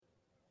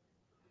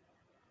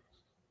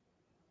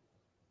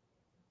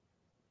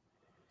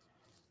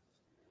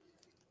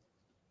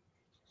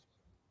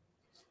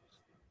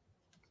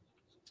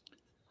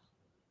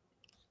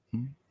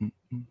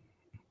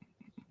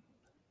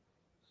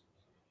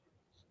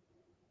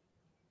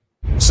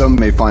Some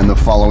may find the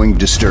following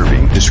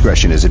disturbing.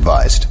 Discretion is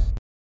advised.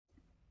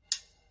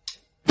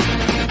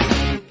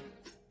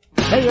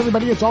 Hey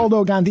everybody, it's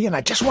Aldo Gandhi, and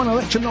I just want to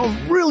let you know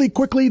really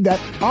quickly that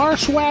our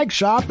swag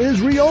shop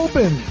is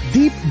reopened.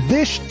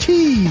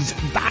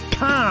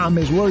 DeepDishTees.com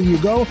is where you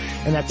go,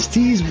 and that's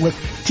tees with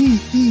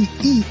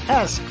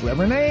T-E-E-S.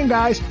 Clever name,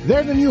 guys.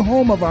 They're the new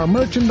home of our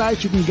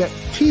merchandise. You can get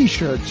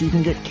t-shirts, you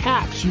can get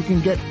caps, you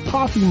can get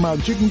coffee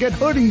mugs, you can get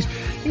hoodies,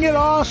 you can get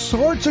all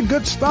sorts of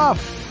good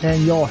stuff,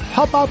 and you'll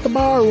help out the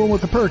bar room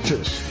with the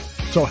purchase.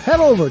 So head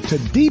over to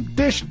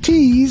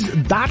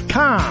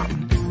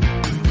DeepDishTees.com.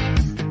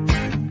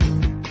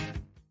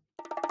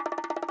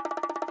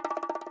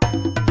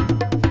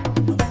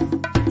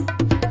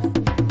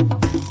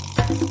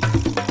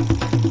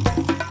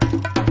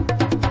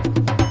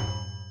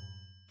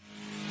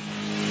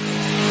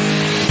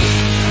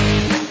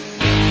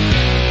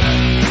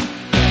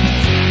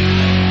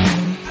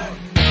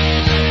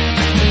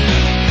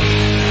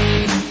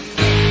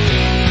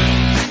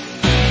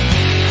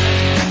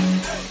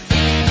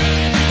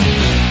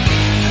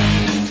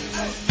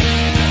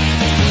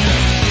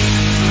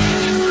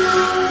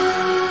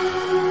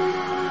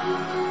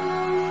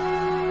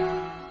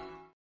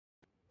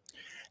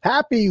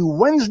 Happy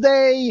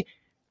Wednesday,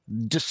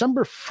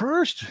 December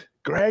 1st.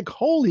 Greg,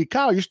 holy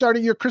cow, you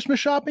started your Christmas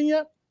shopping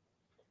yet?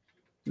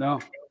 No.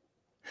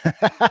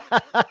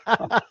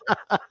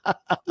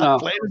 No.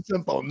 Plain and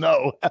simple,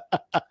 no.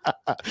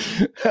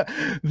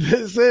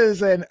 This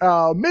is an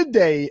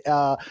midday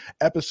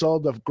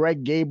episode of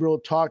Greg Gabriel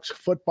Talks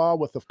Football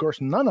with, of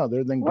course, none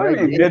other than What Greg.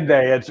 do you mean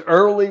midday? It's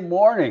early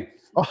morning.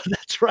 Oh,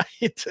 that's right.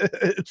 It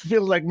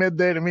feels like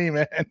midday to me,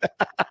 man.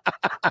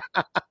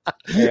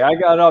 Hey, I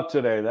got up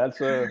today.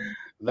 That's a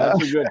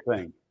good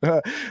thing.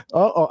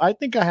 I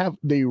think I have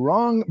the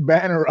wrong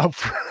banner up.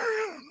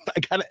 I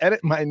got to edit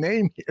my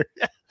name here.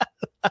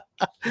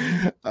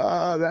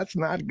 That's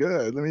not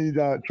good. Let me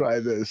try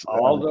this.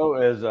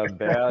 Aldo is a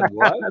bad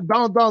what?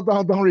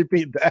 Don't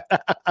repeat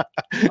that.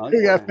 Okay.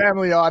 You got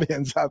family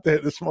audience out there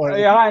this morning.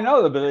 Yeah, I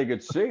know, but they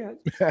could see it.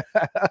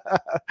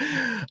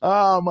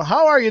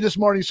 How are you this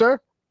morning, sir?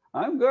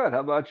 I'm good.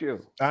 How about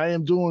you? I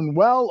am doing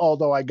well,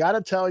 although I got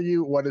to tell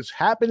you what is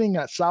happening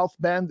at South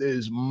Bend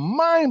is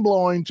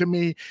mind-blowing to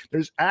me.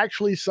 There's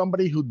actually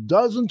somebody who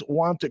doesn't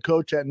want to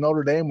coach at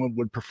Notre Dame and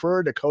would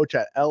prefer to coach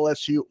at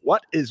LSU.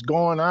 What is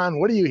going on?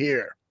 What do you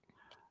hear?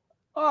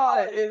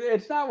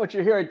 It's not what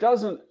you hear. It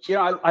doesn't,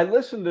 I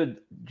listened to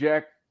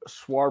Jack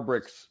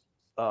Swarbrick's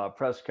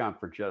press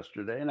conference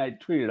yesterday, and I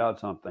tweeted out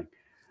something.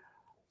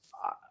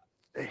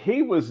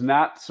 He was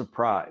not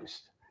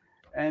surprised.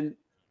 And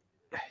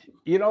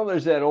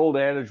there's that old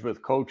adage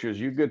with coaches,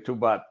 you get to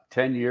about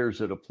 10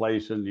 years at a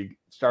place and you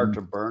start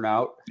to burn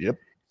out. Yep.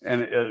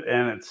 And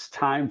it's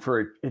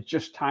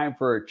just time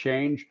for a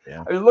change.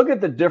 Yeah. I mean, look at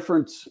the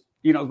difference,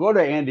 go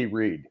to Andy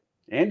Reid.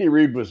 Andy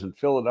Reid was in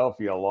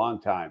Philadelphia a long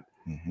time.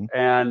 Mm-hmm.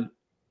 And,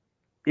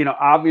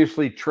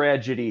 obviously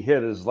tragedy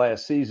hit his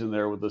last season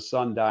there with the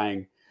son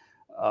dying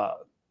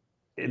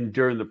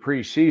during the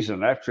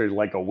preseason, actually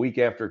like a week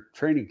after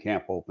training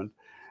camp opened.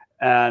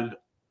 And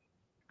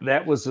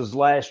that was his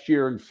last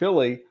year in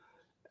Philly.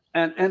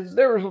 And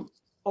there was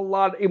a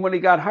lot, when he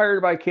got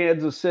hired by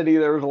Kansas City,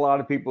 there was a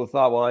lot of people who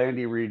thought, well,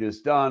 Andy Reid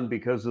is done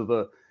because of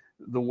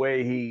the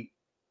way he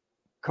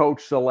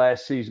coached the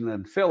last season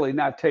in Philly,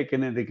 not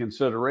taking into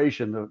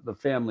consideration the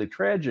family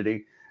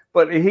tragedy.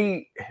 But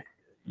he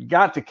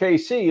got to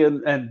KC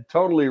and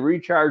totally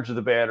recharged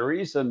the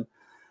batteries and,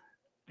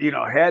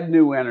 had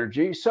new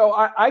energy. So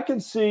I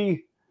can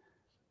see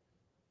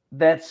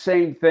that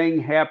same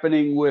thing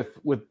happening with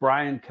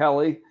Brian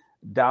Kelly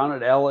down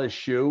at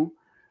LSU.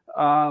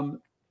 That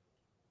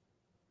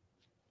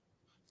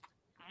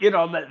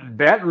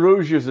Baton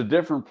Rouge is a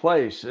different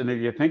place. And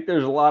if you think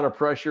there's a lot of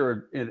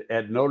pressure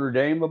at Notre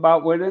Dame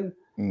about winning,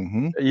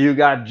 mm-hmm. You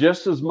got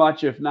just as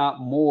much, if not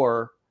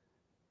more,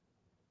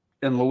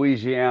 in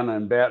Louisiana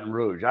and Baton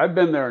Rouge. I've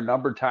been there a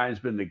number of times,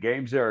 been to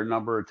games there a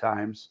number of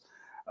times.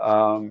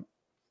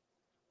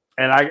 And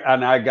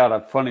I got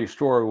a funny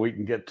story we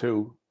can get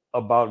to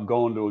about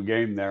going to a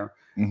game there.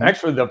 Mm-hmm.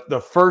 Actually, the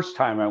first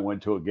time I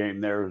went to a game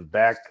there was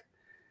back,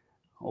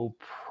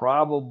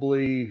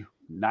 probably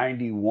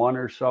 91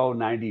 or so,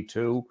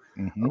 92,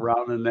 mm-hmm.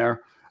 around in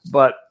there.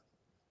 But,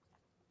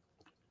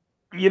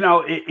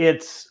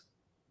 it's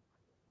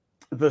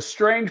the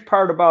strange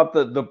part about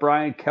the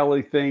Brian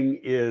Kelly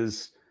thing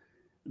is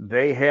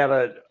they had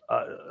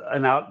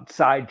an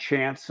outside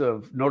chance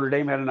of, Notre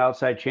Dame had an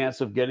outside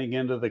chance of getting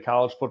into the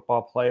college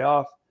football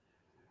playoff.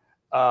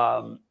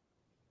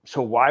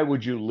 So why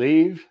would you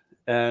leave?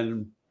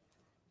 And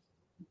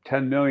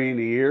 $10 million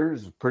a year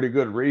is a pretty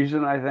good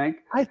reason, I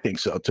think. I think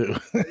so too.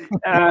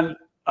 And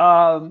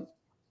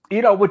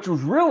which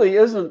was really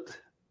isn't.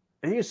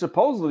 He's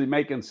supposedly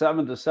making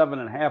 7 to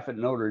 7.5 at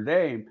Notre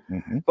Dame.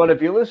 Mm-hmm. But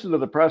if you listen to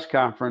the press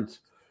conference,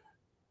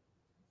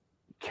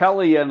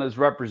 Kelly and his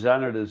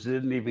representatives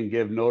didn't even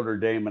give Notre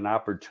Dame an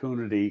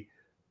opportunity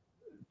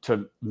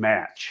to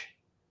match.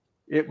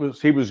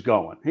 He was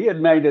going. He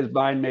had made his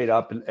mind made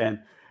up.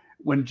 And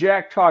when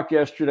Jack talked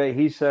yesterday,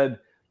 he said,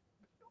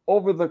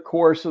 over the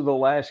course of the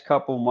last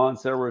couple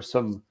months, there were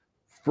some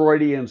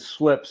Freudian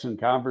slips and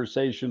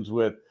conversations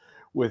with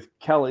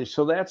Kelly.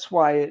 So that's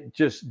why it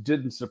just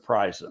didn't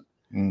surprise him.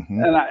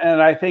 Mm-hmm.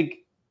 And I think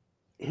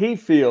he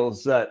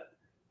feels that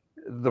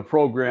the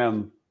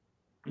program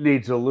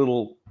needs a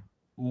little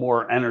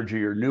more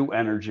energy or new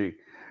energy.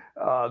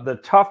 The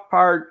tough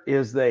part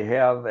is they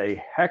have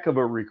a heck of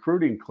a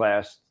recruiting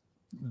class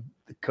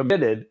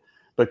committed,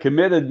 but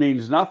committed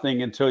means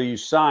nothing until you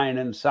sign,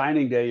 and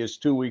signing day is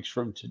 2 weeks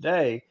from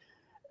today.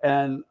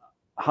 And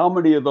how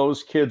many of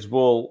those kids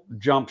will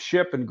jump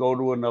ship and go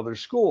to another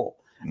school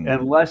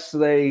unless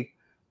they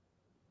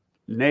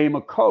name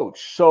a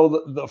coach?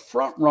 So the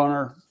front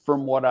runner,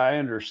 from what I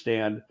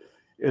understand,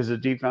 is a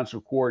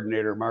defensive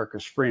coordinator,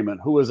 Marcus Freeman,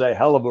 who is a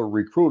hell of a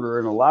recruiter.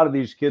 And a lot of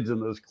these kids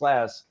in this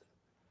class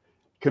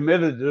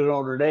committed to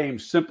Notre Dame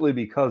simply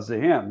because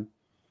of him.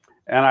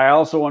 And I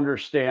also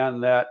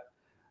understand that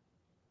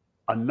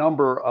a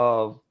number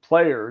of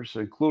players,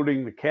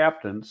 including the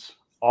captains,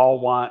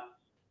 all want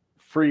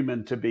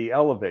Freeman to be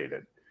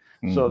elevated.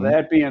 Mm-hmm. So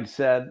that being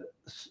said,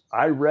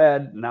 I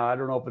read, now I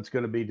don't know if it's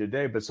going to be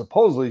today, but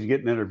supposedly he's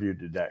getting interviewed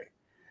today.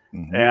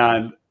 Mm-hmm.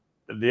 And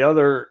the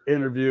other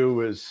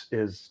interview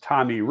is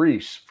Tommy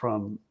Rees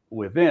from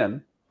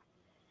within.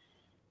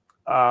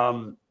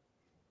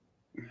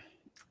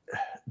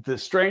 The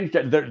strange,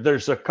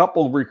 there's a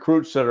couple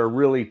recruits that are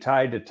really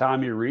tied to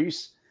Tommy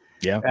Rees.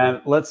 Yeah.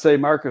 And let's say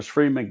Marcus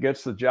Freeman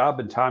gets the job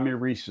and Tommy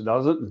Rees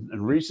doesn't.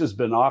 And Rees has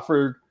been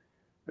offered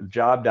a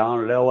job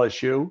down at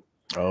LSU.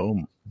 Oh.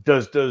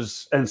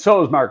 And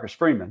so is Marcus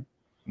Freeman.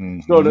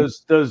 Mm-hmm. So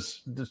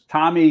does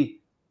Tommy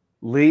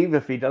leave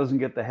if he doesn't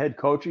get the head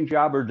coaching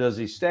job, or does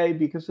he stay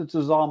because it's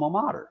his alma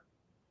mater?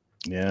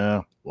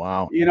 Yeah.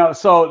 Wow.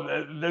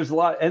 So there's a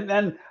lot. And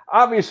then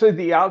obviously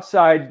the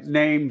outside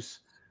names,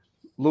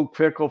 Luke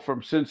Fickell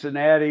from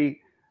Cincinnati,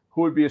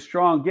 who would be a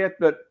strong get,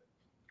 but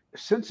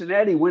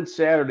Cincinnati wins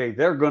Saturday,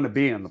 they're going to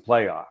be in the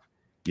playoff.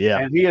 Yeah.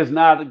 And he is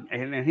not,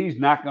 and he's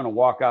not going to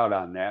walk out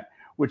on that,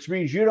 which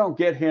means you don't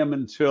get him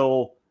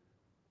until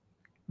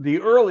the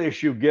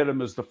earliest you get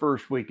him is the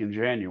first week in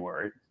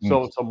January.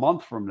 So it's a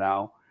month from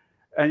now,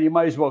 and you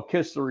might as well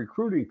kiss the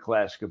recruiting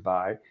class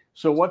goodbye.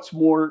 So what's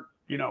more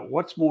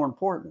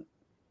important?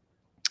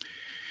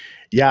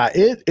 Yeah,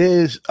 it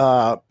is.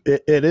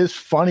 It is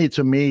funny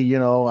to me.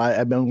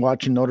 I've been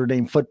watching Notre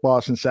Dame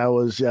football since I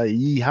was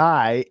yee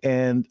high,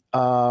 and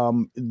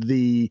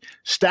the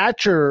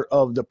stature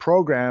of the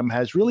program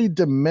has really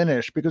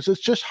diminished because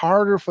it's just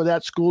harder for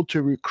that school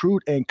to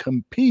recruit and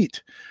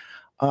compete.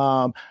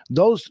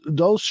 Those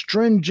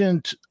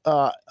stringent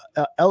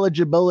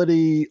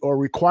eligibility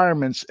or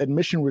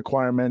admission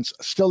requirements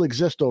still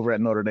exist over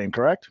at Notre Dame,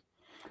 correct?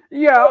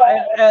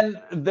 Yeah,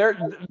 and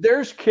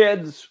there's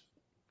kids.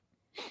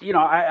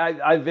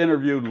 I've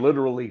interviewed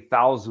literally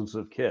thousands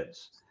of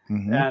kids,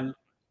 and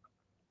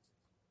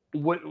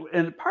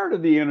in part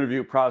of the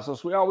interview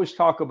process, we always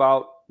talk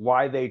about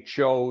why they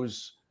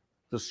chose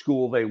the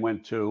school they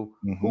went to,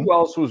 who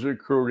else was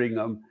recruiting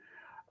them,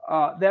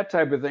 that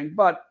type of thing.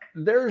 But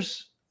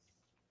there's,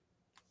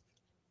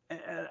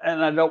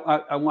 and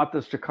I want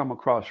this to come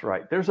across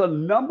right. There's a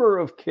number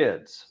of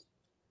kids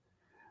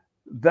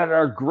that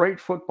are great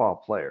football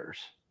players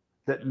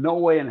that no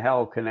way in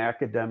hell can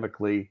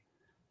academically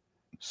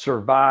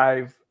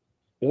survive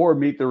or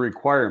meet the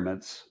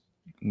requirements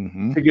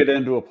to get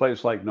into a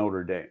place like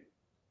Notre Dame.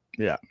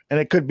 Yeah. And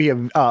it could be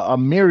a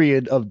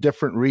myriad of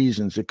different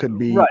reasons. It could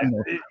be, right.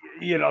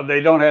 They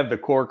don't have the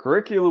core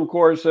curriculum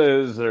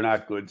courses. They're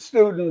not good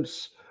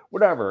students,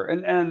 whatever.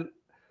 And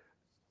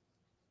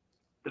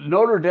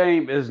Notre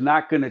Dame is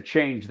not going to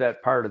change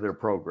that part of their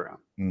program.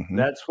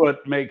 That's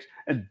what makes,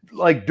 and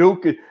like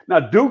Duke,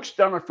 now Duke's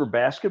done it for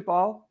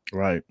basketball.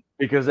 Right.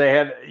 Because they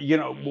had,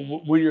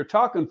 when you're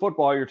talking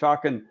football, you're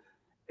talking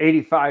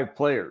 85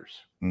 players.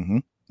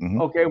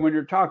 Okay, when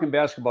you're talking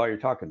basketball, you're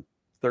talking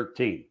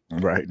 13.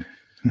 Right.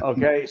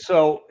 Okay,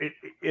 so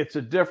it's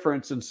a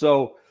difference. And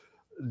so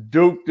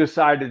Duke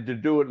decided to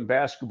do it in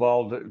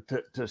basketball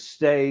to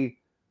stay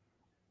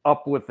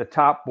up with the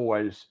top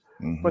boys.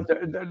 But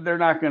they're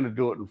not going to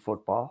do it in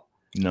football.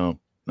 No.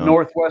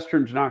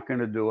 Northwestern's not going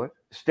to do it.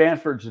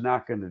 Stanford's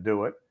not going to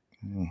do it.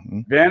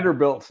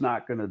 Vanderbilt's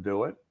not going to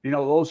do it.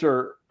 Those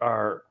are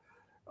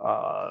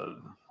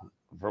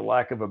for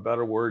lack of a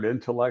better word,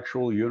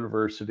 intellectual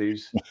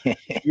universities.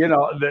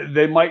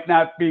 They might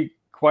not be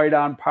quite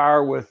on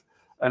par with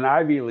an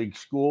Ivy League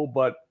school,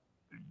 but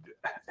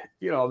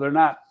they're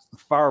not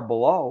far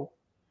below.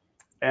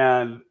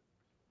 And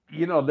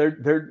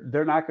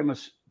they're not going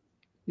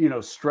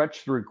to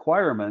stretch the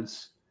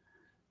requirements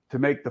to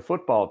make the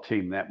football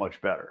team that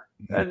much better.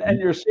 And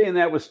you're seeing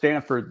that with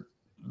Stanford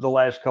the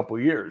last couple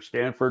of years.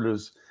 Stanford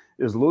is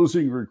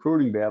losing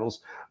recruiting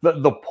battles.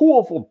 The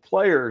pool of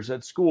players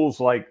at schools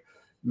like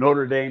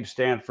Notre Dame,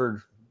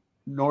 Stanford,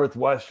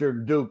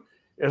 Northwestern, Duke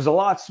is a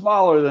lot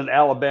smaller than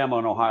Alabama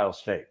and Ohio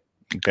State.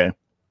 Okay.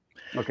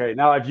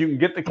 Now, if you can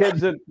get the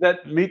kids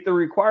that meet the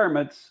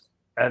requirements,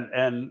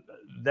 and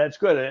that's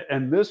good.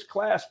 And this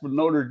class with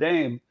Notre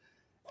Dame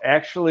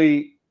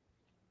actually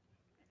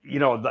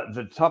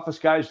the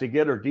toughest guys to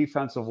get are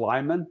defensive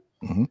linemen.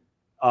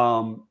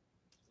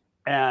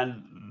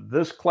 And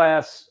this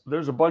class,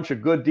 there's a bunch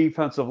of good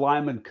defensive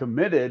linemen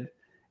committed,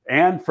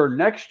 and for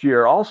next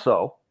year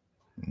also,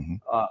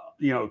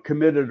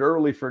 committed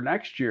early for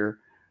next year.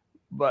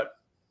 But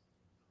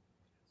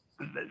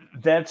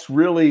that's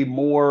really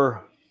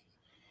more,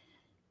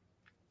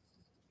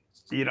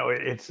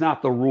 it's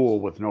not the rule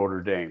with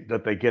Notre Dame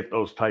that they get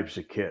those types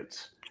of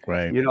kids.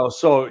 Right.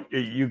 So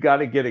you got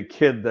to get a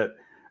kid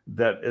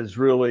that is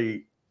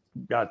really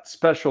got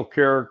special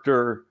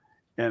character,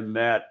 and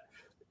that,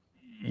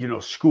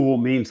 school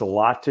means a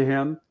lot to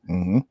him.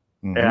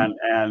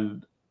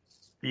 And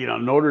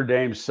Notre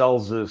Dame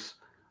sells this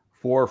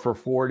 4 for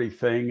 40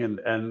 thing,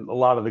 and a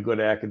lot of the good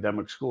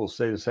academic schools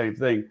say the same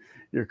thing.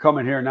 You're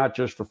coming here not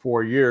just for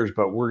 4 years,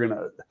 but we're going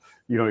to,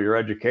 your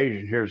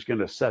education here is going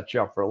to set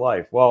you up for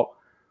life. Well,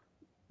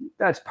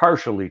 that's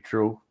partially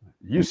true.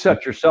 You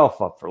set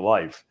yourself up for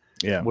life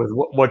with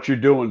what you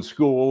do in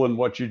school and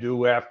what you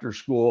do after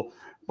school,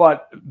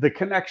 but the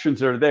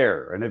connections are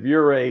there. And if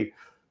you're a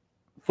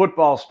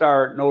football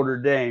star at Notre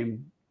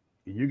Dame,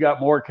 you got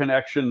more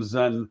connections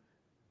than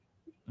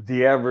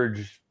the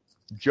average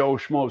Joe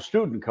Schmo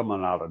student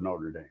coming out of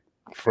Notre Dame.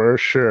 For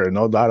sure.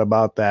 No doubt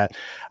about that.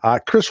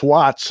 Chris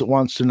Watts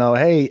wants to know,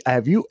 hey,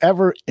 have you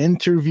ever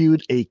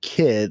interviewed a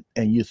kid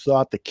and you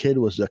thought the kid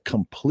was a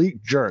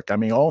complete jerk? I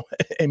mean,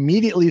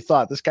 immediately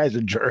thought this guy's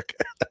a jerk.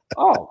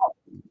 Oh,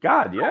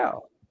 God, yeah.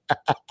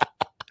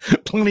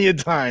 Plenty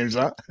of times,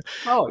 huh?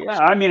 Oh, yeah.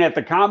 I mean, at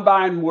the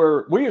Combine,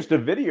 we used to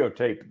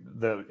videotape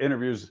the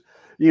interviews.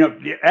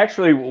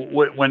 Actually,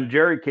 when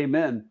Jerry came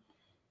in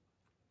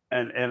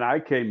and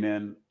I came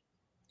in,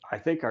 I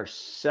think our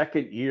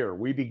second year,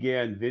 we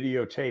began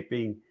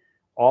videotaping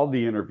all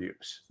the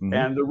interviews.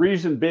 And the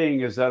reason being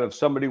is that if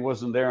somebody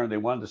wasn't there and they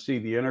wanted to see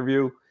the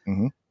interview,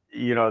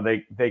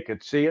 they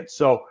could see it.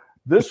 So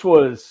this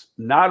was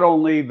not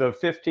only the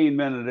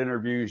 15-minute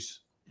interviews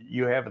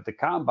you have at the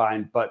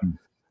Combine, but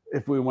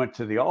if we went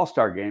to the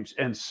All-Star games,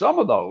 and some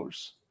of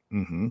those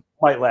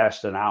might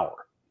last an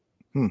hour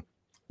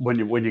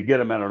when you get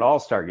them at an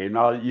All-Star game.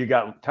 Now, you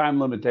got time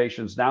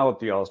limitations now at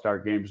the All-Star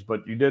games,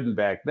 but you didn't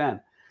back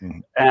then.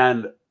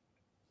 And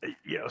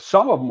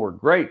some of them were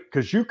great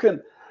because you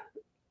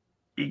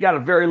got a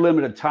very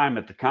limited time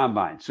at the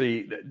Combine.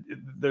 So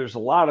there's a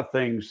lot of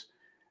things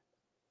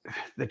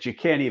that you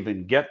can't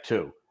even get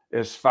to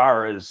as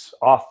far as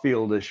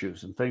off-field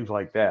issues and things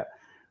like that.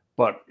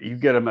 But you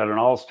get them at an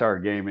All-Star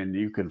game and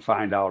you can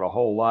find out a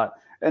whole lot.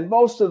 And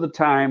most of the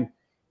time,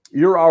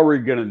 you're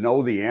already going to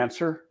know the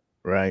answer.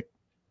 Right.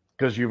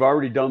 Because you've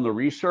already done the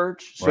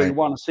research. So you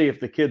want to see if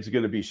the kid's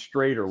going to be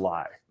straight or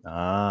lie.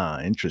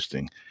 Ah,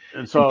 interesting.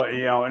 And so,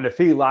 and if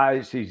he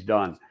lies, he's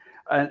done.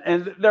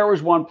 And there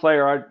was one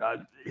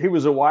player, he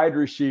was a wide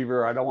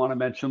receiver. I don't want to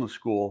mention the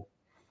school.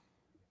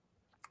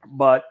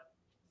 But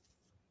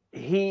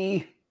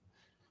he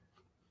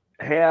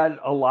had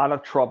a lot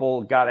of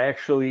trouble, got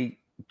actually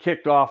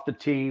kicked off the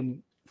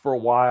team for a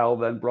while,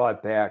 then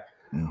brought back.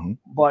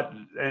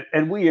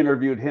 And we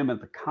interviewed him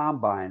at the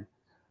Combine,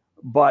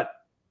 but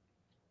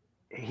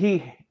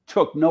he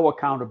took no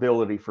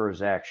accountability for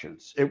his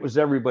actions. It was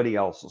everybody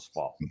else's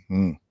fault.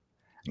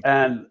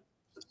 And,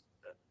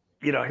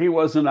 he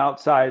wasn't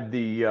outside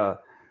the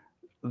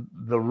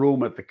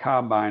room at the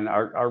Combine,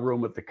 our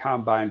room at the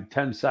Combine,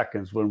 10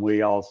 seconds when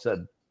we all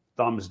said,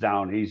 thumbs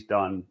down, he's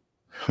done,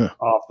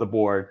 off the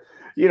board.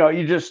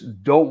 You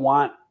just don't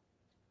want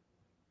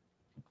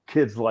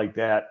kids like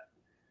that.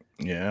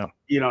 Yeah.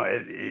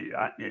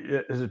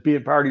 As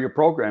being part of your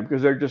program,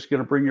 because they're just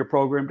going to bring your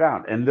program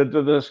down. And did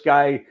this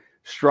guy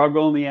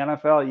struggle in the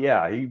NFL?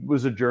 Yeah, he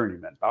was a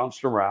journeyman,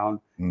 bounced around.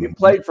 He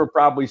played for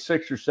probably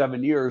 6 or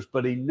 7 years,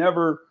 but he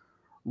never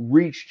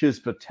reached his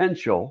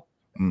potential.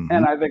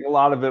 And I think a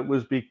lot of it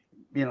was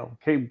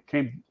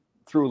came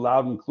through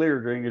loud and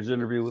clear during his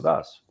interview with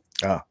us.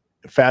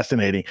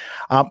 Fascinating.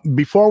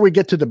 Before we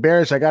get to the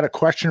Bears, I got a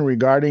question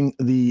regarding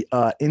the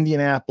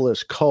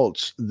Indianapolis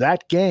Colts.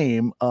 That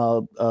game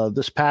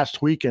this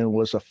past weekend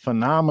was a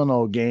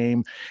phenomenal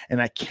game,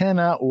 and I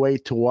cannot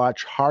wait to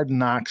watch Hard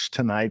Knocks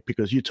tonight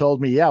because you told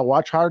me,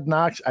 watch Hard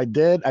Knocks. I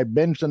did. I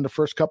binged in the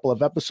first couple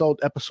of episodes.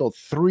 Episode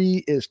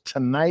 3 is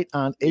tonight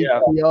on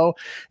HBO,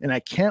 and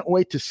I can't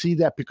wait to see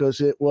that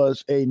because it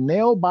was a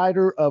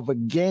nail-biter of a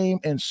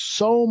game and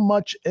so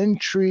much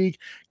intrigue,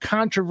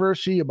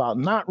 controversy about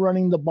not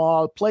running the ball,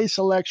 play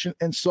selection,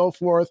 and so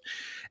forth.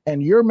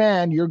 And your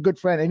good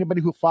friend, anybody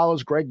who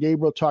follows Greg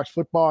Gabriel Talks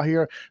Football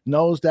here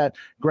knows that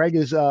Greg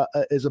is a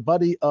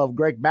buddy of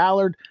Greg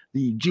Ballard,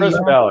 the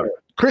GM.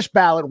 Chris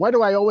Ballard. Why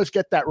do I always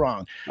get that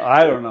wrong?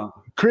 I don't know.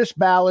 Chris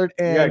Ballard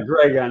and you got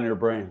Greg on your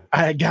brain.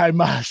 I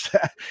must.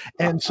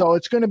 And so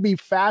it's going to be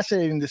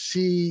fascinating to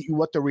see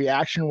what the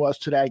reaction was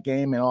to that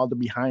game and all the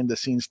behind the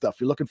scenes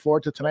stuff. You're looking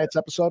forward to tonight's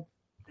episode?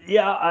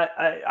 Yeah,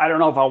 I don't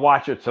know if I'll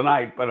watch it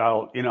tonight, but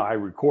I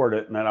record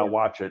it and then I'll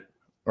watch it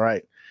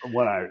right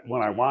when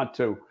I want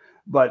to.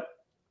 But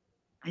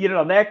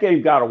that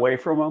game got away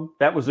from him.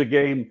 That was a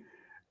game.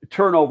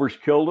 Turnovers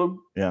killed him.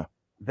 Yeah.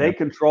 They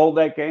controlled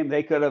that game.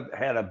 They could have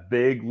had a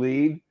big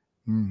lead,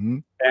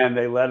 and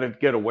they let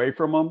it get away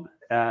from them.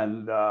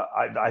 And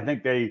I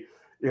think they,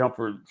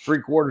 for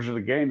 3/4 of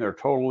the game, they're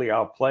totally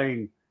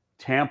outplaying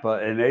Tampa,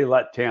 and they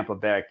let Tampa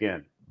back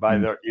in by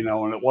their,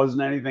 and it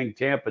wasn't anything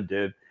Tampa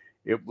did.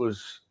 It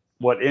was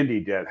what Indy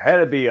did. Had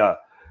to be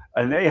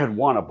and they had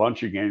won a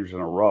bunch of games in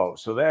a row.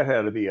 So that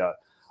had to be a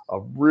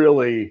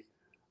really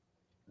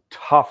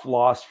tough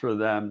loss for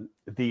them.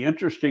 The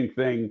interesting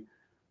thing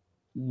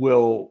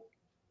will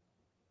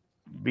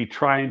be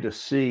trying to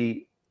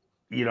see,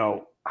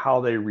 how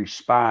they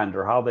respond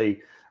or how they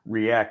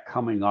react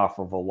coming off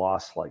of a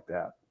loss like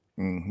that.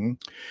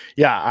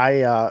 Yeah,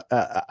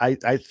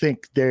 I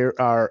think they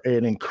are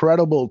an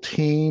incredible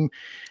team,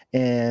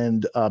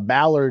 and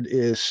Ballard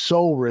is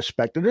so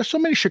respected. There's so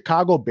many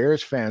Chicago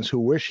Bears fans who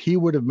wish he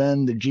would have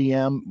been the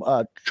GM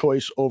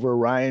choice over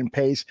Ryan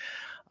Pace.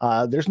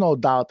 There's no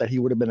doubt that he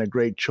would have been a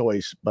great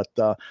choice. But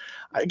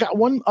I got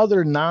one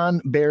other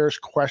non-Bears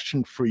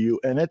question for you,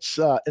 and it's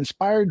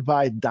inspired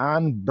by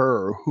Don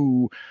Burr,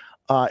 who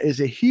is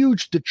a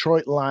huge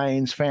Detroit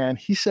Lions fan.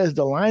 He says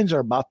the Lions are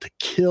about to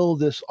kill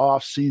this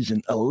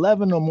offseason.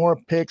 11 or more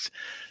picks,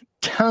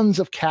 tons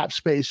of cap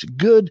space,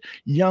 good,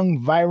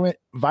 young, vibrant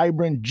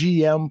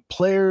GM,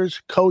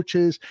 players,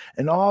 coaches,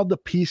 and all the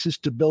pieces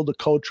to build a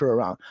culture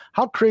around.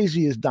 How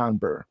crazy is Don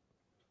Burr?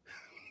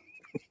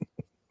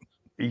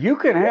 You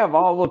can have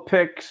all the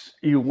picks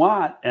you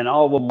want and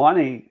all the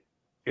money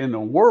in the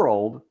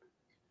world,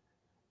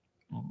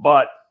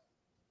 but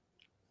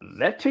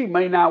that team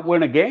may not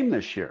win a game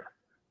this year.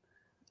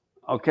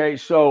 Okay,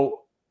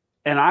 so,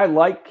 and I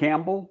like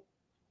Campbell,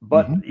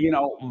 but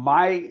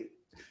my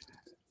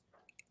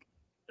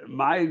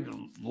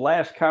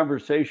last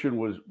conversation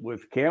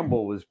with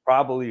Campbell was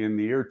probably in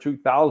the year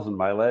 2000,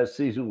 my last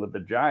season with the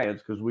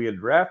Giants, because we had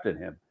drafted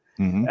him.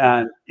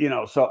 And,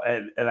 so,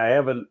 and I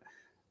haven't,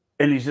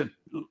 and it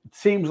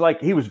seems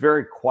like he was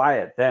very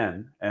quiet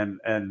then,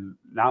 and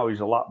now he's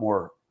a lot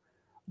more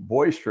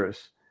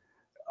boisterous.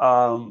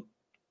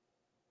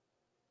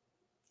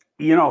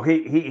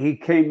 He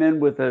came in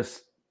with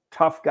this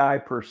tough guy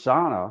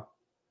persona,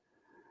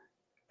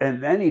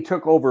 and then he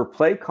took over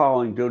play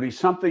calling duty,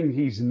 something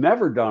he's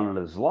never done in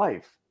his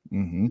life.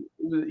 He's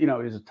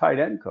a tight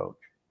end coach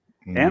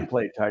and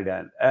played tight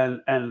end.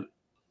 And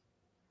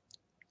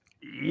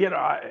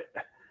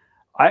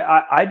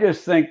I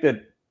just think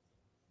that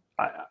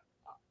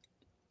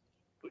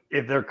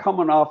if they're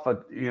coming off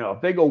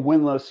if they go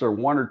winless or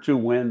 1 or 2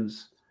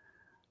 wins,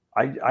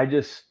 I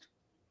just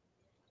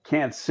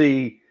can't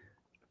see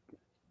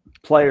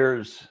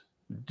players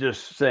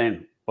just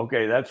saying,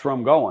 okay, that's where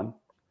I'm going.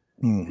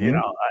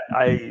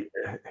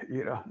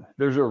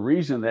 There's a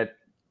reason that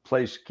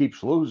place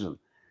keeps losing.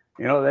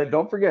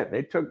 Don't forget,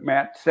 they took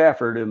Matt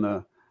Stafford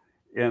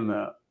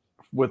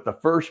with the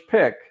first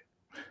pick,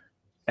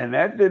 and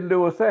that didn't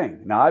do a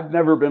thing. Now, I've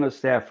never been a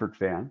Stafford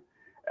fan.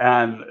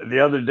 And the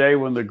other day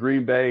when the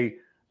Green Bay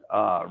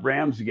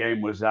Rams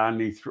game was on,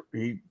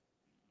 he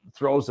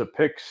throws a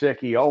pick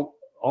six. He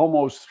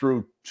almost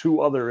threw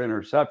 2 other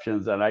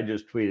interceptions, and I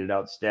just tweeted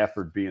out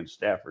Stafford being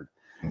Stafford,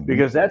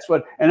 because that's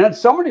what. And then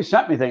somebody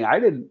sent me a thing, I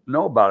didn't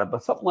know about it,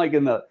 but something like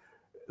in the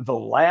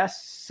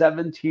last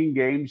 17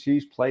 games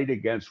he's played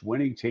against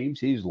winning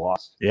teams, he's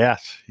lost.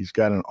 Yes, he's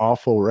got an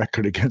awful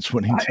record against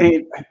winning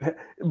teams.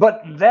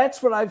 But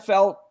that's what I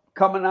felt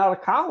coming out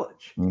of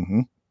college.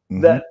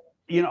 That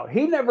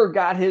he never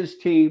got his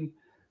team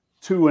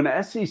to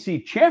an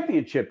SEC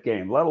championship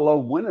game, let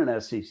alone win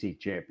an SEC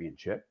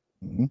championship.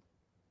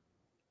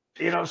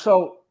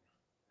 So,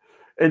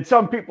 and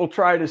some people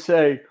try to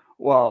say,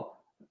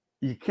 well,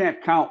 you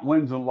can't count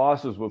wins and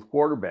losses with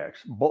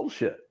quarterbacks.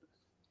 Bullshit.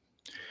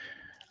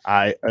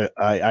 I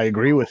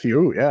agree with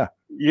you. Yeah.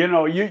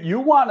 You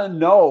want to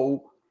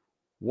know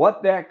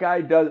what that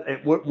guy does.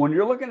 When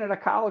you're looking at a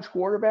college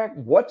quarterback,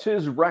 what's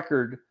his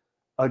record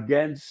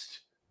against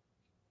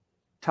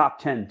top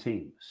 10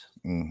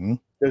 teams?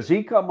 Does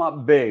he come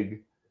up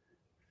big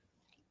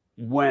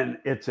when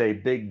it's a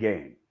big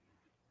game?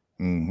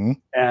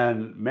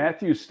 And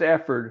Matthew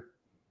Stafford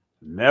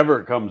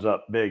never comes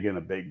up big in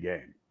a big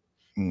game.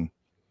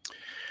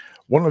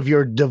 One of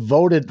your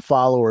devoted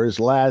followers,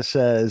 Laz,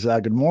 says,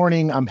 good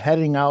morning. I'm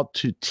heading out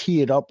to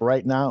tee it up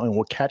right now, and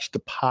we'll catch the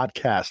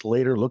podcast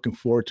later. Looking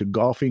forward to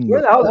golfing.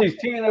 Where the hell is he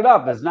teeing it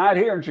up? It's not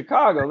here in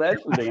Chicago.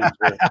 That's the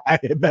answer.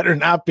 It better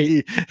not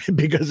be,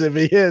 because if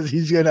he is,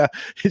 he's gonna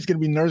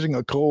be nursing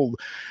a cold.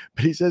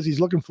 But he says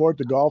he's looking forward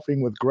to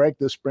golfing with Greg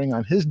this spring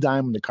on his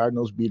dime when the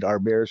Cardinals beat our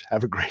Bears.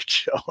 Have a great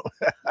show.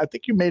 I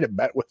think you made a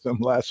bet with him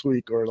last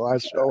week or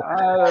last show.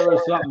 There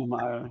was something.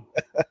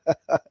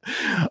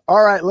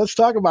 All right, let's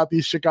talk about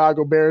these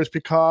Chicago Bears,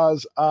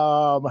 because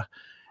well,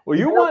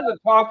 you wanted to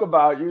talk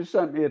about, you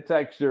sent me a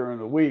text during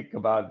the week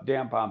about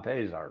Dan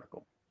Pompei's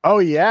article. Oh,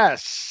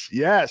 yes.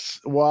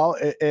 Well,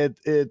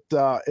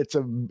 it's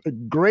a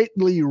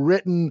greatly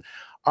written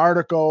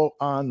article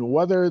on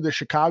whether the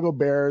Chicago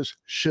Bears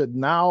should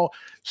now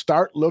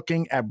start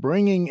looking at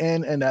bringing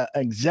in an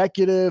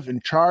executive in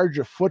charge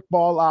of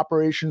football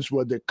operations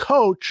where the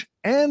coach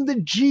and the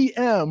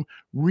GM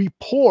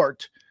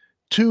report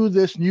to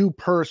this new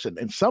person.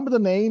 And some of the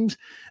names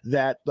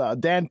that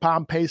Dan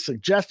Pompei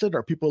suggested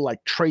are people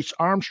like Trace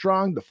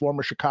Armstrong, the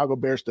former Chicago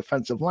Bears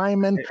defensive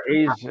lineman.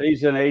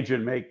 He's an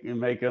agent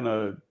making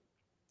a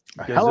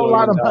hell of a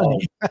lot of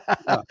money.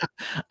 Yeah.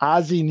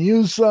 Ozzie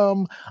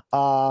Newsome,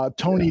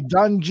 Tony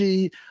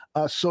Dungy.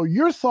 So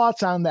your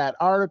thoughts on that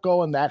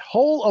article and that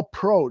whole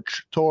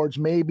approach towards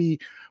maybe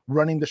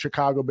running the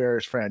Chicago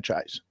Bears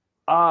franchise?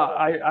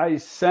 I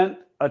sent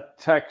a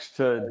text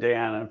to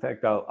Dan. In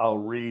fact, I'll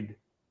read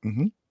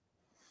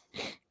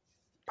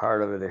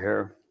part of it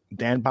here.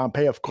 Dan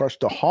Pompei, of course,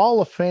 the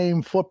Hall of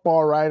Fame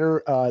football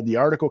writer. The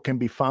article can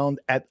be found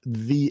at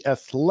The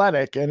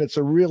Athletic, and it's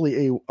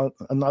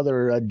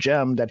another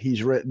gem that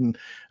he's written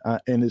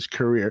in his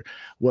career.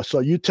 Well, so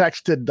you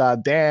texted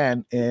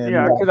Dan, and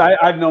yeah, because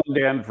I've known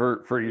Dan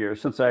for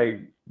years, since I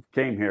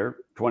came here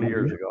 20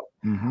 years ago.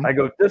 I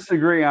go,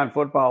 disagree on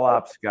football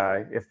ops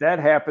guy. If that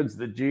happens,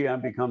 the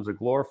GM becomes a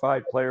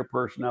glorified player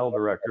personnel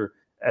director,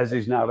 as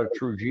he's not a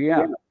true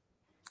GM.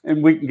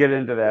 And we can get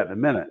into that in a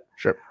minute.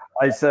 Sure.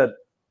 I said,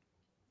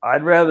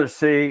 I'd rather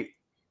see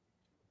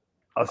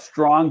a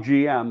strong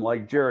GM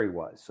like Jerry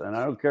was. And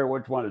I don't care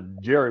which one.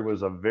 Jerry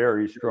was a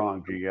very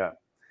strong GM.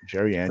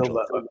 Jerry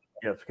Angelo.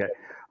 Yes, okay.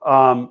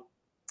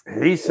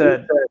 He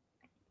said,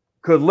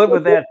 could live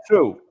with that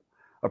too.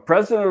 A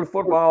president of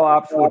football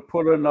ops would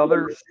put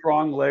another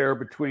strong layer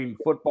between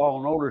football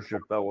and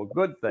ownership, though, a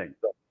good thing.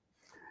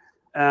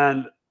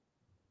 And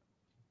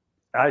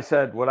I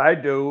said, what I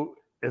do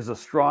is a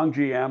strong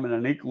GM and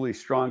an equally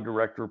strong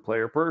director of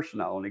player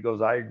personnel. And he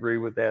goes, I agree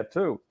with that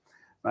too.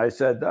 And I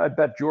said, I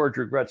bet George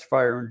regrets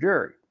firing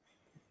Jerry.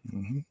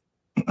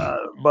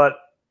 But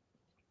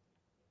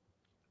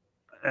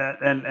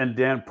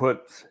Dan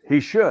puts,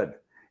 he should.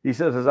 He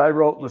says, as I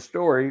wrote in the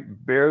story,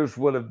 Bears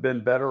would have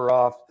been better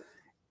off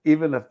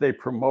even if they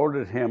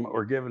promoted him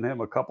or given him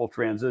a couple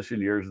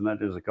transition years, and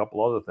that is a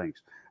couple other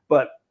things.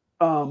 But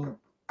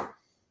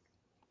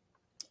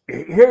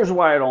here's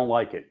why I don't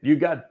like it. You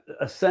got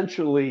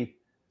essentially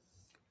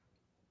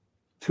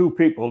two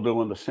people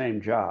doing the same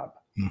job,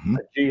 a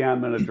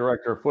GM and a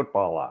director of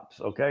football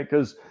ops, okay?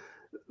 Because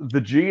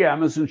the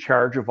GM is in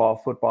charge of all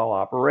football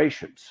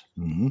operations.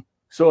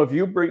 So if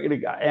you bring in a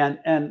guy,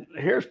 and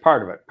here's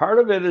part of it. Part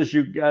of it is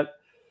you're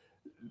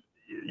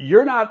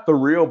not the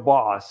real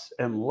boss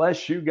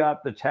unless you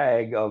got the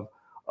tag of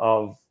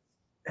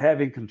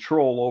having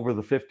control over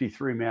the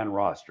 53-man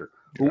roster.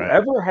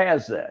 Whoever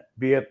has that,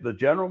 be it the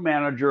general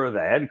manager or the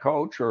head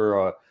coach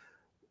or a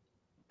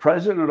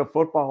president of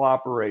football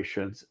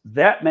operations,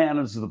 that man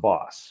is the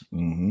boss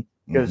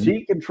because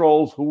he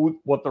controls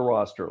what the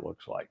roster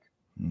looks like.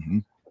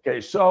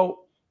 Okay, so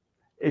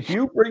if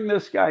you bring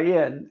this guy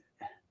in,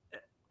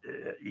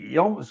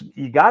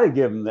 you got to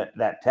give him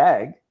that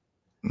tag.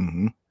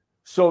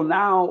 So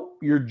now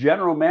your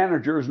general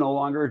manager is no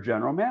longer a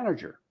general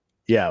manager.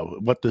 Yeah,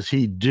 what does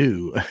he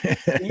do?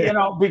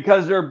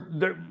 Because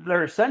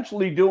they're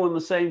essentially doing the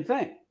same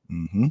thing.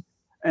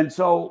 And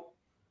so,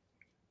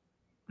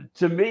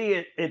 to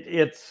me,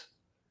 it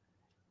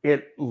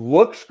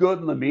looks good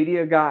in the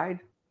media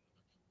guide.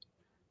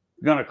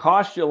 Going to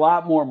cost you a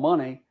lot more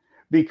money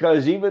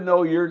because even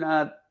though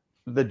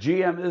the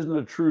GM isn't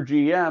a true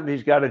GM,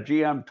 he's got a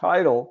GM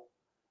title,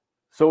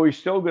 so he's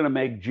still going to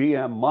make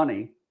GM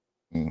money.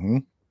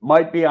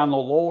 Might be on the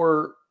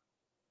lower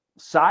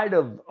side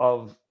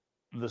of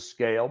the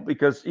scale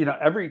because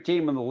every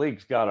team in the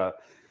league's got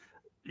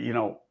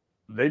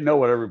they know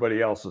what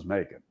everybody else is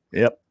making.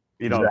 Exactly.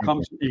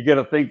 You get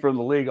a thing from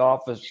the league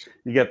office,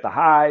 you get the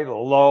high, the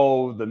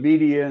low, the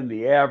median,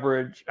 the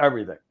average,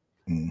 everything.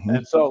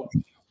 And so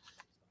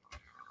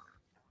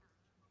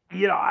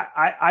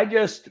I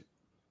just,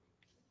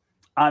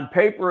 on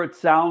paper it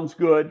sounds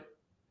good.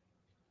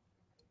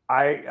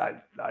 I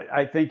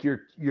think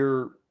you're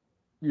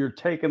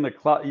taking the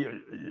clout.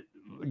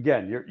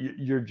 Again,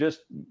 you're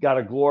just got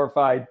a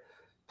glorified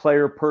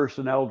player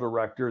personnel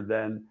director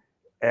then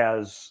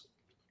as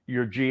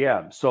your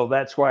GM. So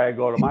that's why I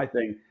go to my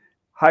thing,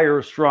 hire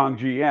a strong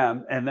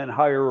GM and then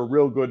hire a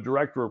real good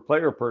director of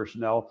player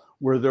personnel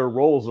where their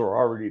roles are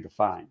already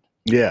defined.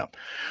 Yeah.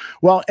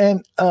 Well,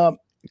 and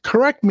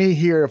correct me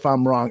here if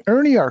I'm wrong.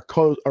 Ernie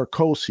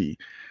Accorsi,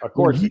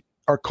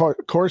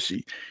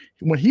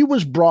 when he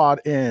was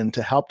brought in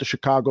to help the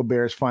Chicago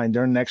Bears find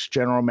their next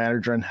general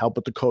manager and help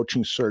with the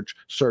coaching search,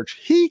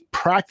 he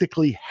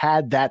practically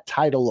had that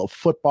title of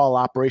football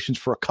operations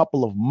for a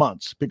couple of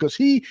months because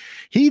he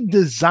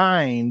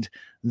designed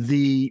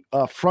the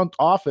front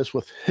office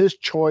with his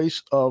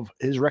choice of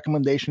his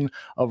recommendation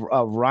of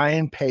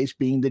Ryan Pace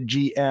being the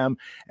GM,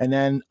 and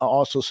then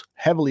also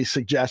heavily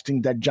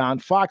suggesting that John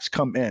Fox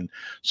come in.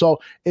 So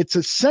it's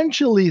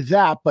essentially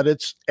that, but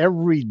it's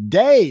every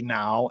day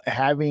now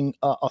having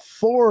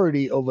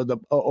authority over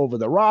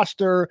the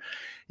roster.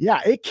 Yeah,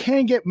 it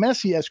can get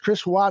messy, as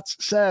Chris Watts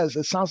says.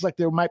 It sounds like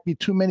there might be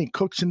too many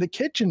cooks in the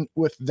kitchen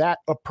with that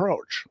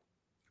approach.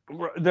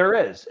 There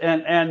is,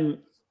 and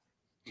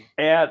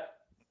at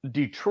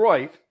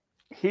Detroit,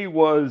 he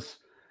was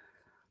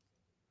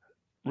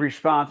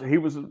responsible. He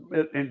was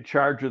in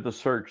charge of the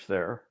search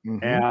there,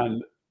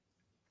 and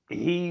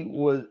he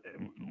was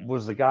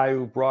the guy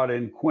who brought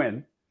in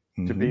Quinn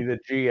to be the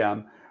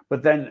GM.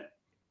 But then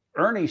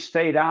Ernie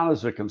stayed on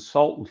as a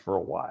consultant for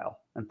a while,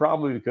 and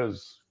probably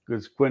because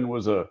Quinn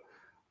was a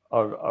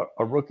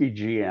rookie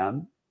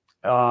GM.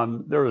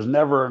 There was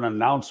never an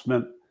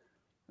announcement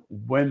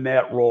when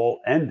that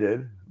role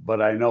ended,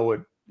 but I know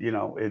it.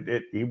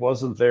 He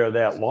wasn't there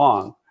that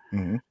long.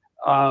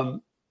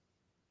 I'll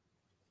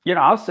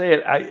say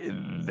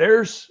it.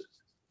 There's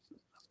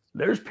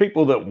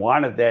people that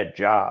wanted that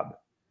job,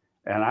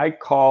 and I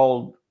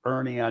called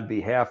Ernie on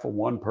behalf of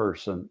one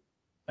person,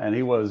 and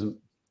he wasn't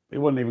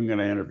even going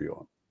to interview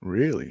him.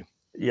 Really?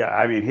 Yeah.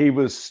 I mean, he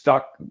was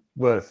stuck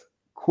with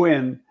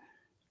Quinn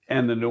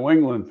and the New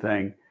England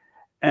thing.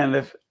 And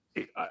if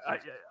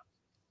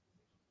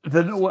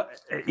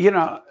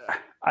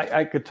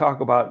I could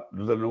talk about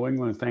the New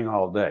England thing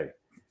all day.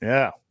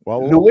 Yeah.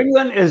 Well, New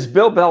England is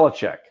Bill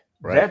Belichick.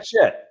 Right. That's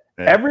it.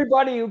 Yeah.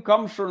 Everybody who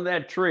comes from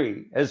that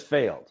tree has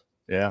failed.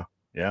 Yeah.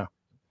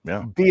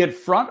 Be it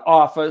front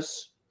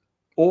office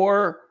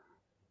or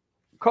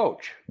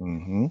coach.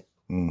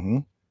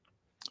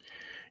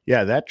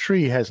 Yeah, that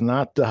tree has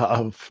not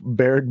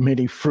bared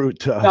many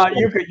fruit. Now,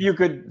 you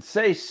could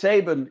say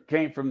Saban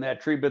came from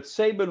that tree, but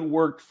Saban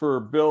worked for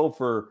Bill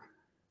for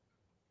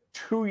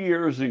 2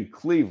 years in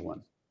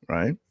Cleveland.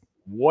 Right.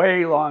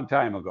 Way long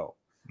time ago,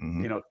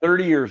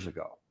 30 years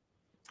ago.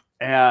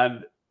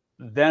 And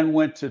then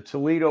went to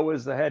Toledo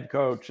as the head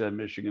coach, and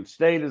Michigan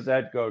State as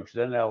head coach,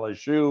 then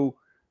LSU,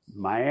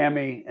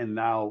 Miami, and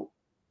now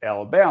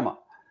Alabama.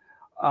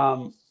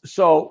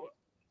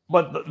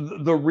 But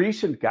the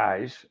recent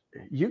guys,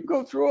 you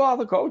go through all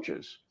the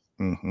coaches.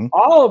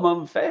 All of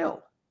them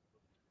failed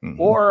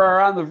or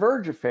are on the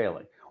verge of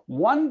failing.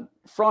 One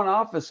front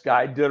office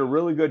guy did a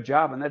really good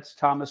job, and that's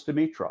Thomas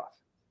Dimitroff.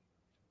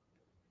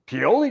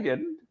 Pioli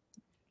didn't.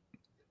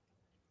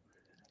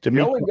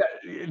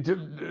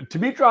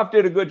 Dimitroff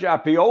did a good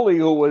job. Pioli,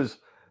 who was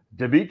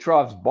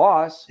Dimitroff's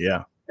boss,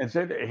 and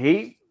said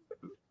he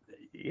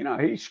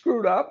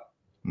screwed up.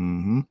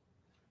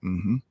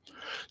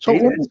 So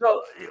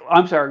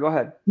I'm sorry. Go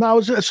ahead. No, I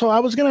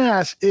was going to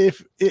ask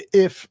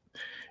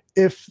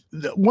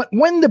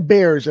when the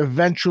Bears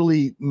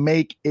eventually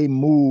make a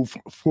move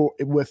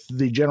with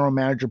the general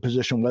manager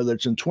position, whether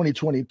it's in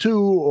 2022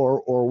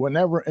 or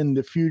whenever in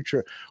the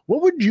future,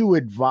 what would you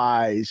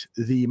advise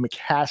the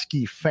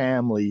McCaskey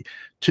family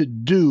to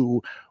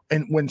do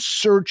and when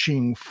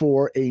searching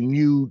for a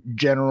new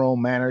general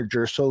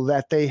manager, so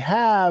that they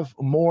have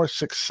more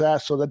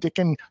success, so that they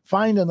can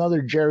find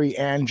another Jerry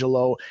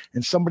Angelo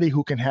and somebody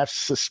who can have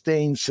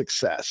sustained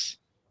success?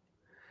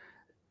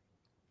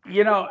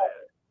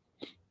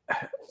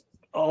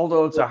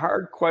 Although it's a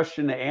hard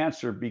question to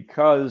answer,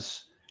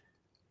 because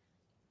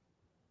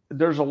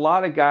there's a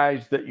lot of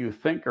guys that you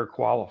think are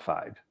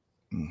qualified.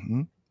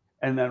 And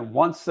then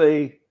once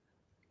they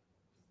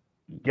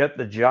get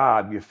the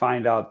job, you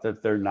find out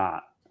that they're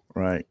not.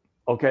 Right.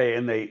 Okay.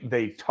 And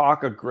they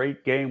talk a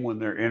great game when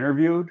they're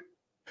interviewed,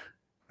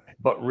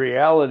 but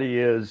reality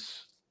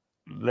is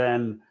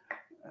then,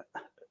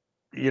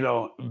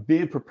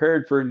 being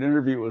prepared for an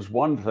interview is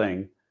one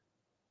thing.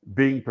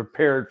 Being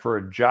prepared for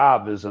a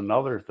job is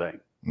another thing.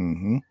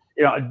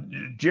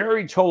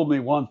 Jerry told me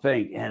one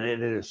thing, and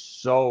it is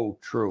so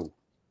true.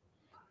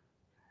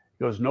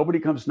 He goes, nobody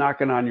comes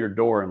knocking on your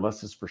door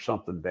unless it's for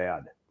something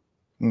bad.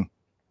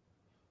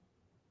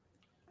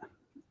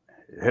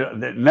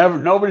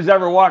 Nobody's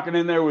ever walking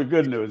in there with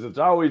good news. It's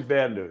always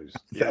bad news.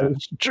 That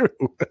is true.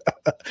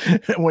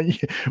 when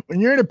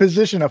you're in a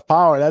position of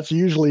power, that's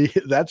usually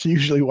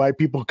why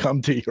people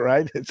come to you,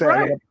 right? It's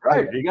right.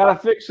 You got to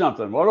fix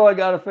something. What do I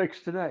got to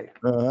fix today?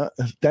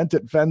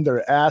 Dented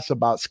Fender asks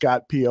about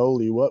Scott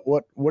Pioli.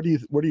 What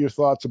are your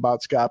thoughts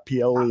about Scott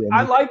Pioli?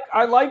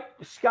 I like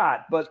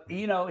Scott, but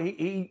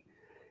he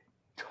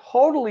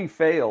totally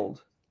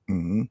failed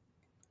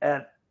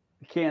at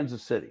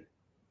Kansas City.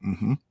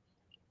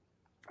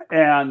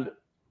 And,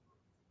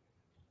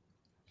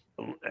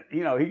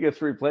 he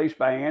gets replaced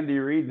by Andy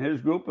Reid and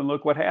his group, and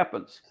look what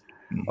happens.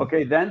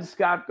 Okay, then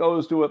Scott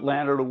goes to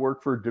Atlanta to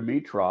work for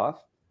Dimitroff,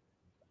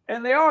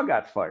 and they all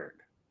got fired.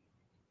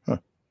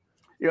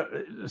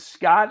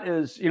 Scott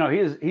is,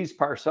 he's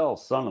Parcells'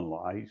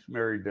 son-in-law. He's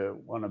married to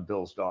one of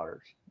Bill's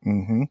daughters.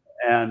 And,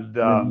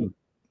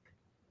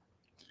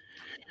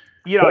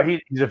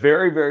 he's a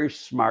very, very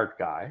smart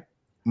guy.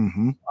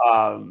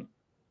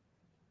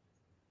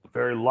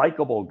 Very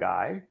likable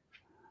guy,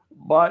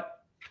 but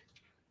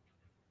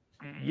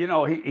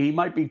he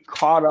might be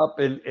caught up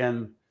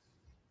in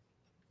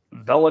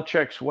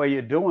Belichick's way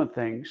of doing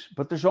things,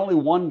 but there's only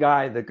one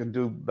guy that can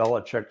do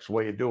Belichick's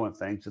way of doing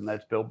things, and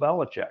that's Bill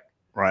Belichick.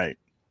 Right.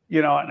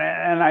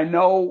 And I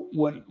know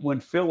when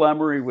Phil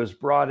Emery was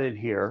brought in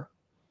here,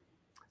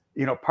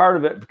 part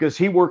of it, because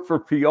he worked for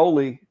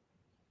Pioli,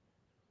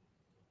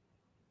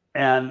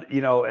 and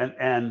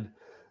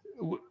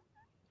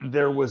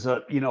there was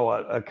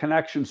a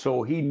connection,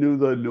 so he knew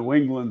the New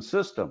England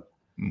system.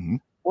 Mm-hmm.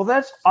 Well,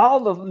 that's all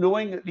the New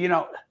England,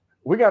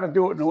 we got to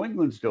do what New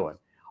England's doing.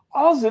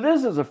 All it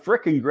is a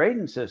freaking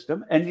grading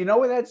system. And you know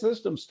where that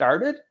system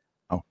started?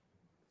 Oh.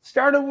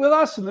 Started with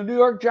us in the New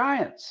York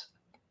Giants.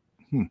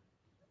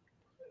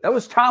 That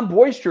was Tom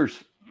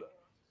Boyster's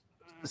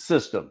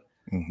system.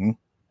 Mm-hmm.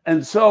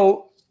 And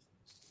so,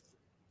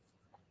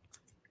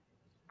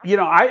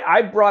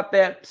 I brought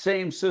that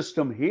same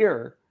system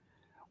here.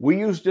 We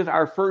used it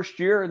our first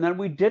year, and then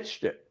we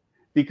ditched it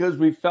because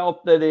we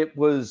felt that it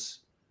was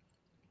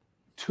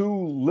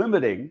too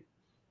limiting.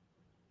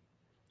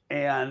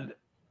 And,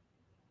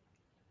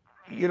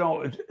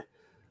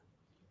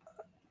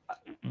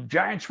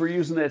 Giants were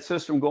using that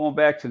system going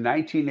back to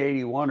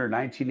 1981 or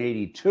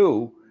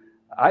 1982.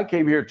 I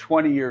came here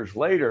 20 years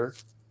later,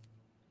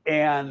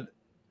 and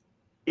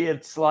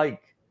it's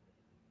like,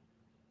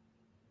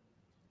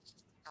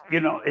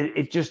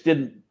 it just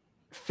didn't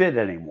fit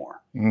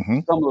anymore. Mm-hmm.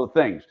 Some of the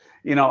things,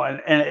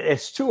 and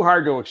it's too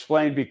hard to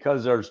explain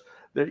because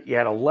you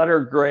had a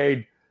letter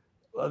grade.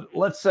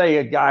 Let's say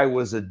a guy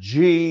was a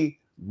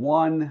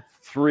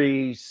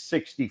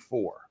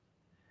G1364.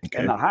 Okay.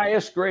 And the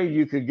highest grade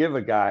you could give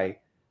a guy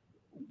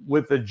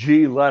with the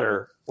G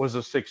letter was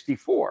a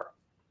 64.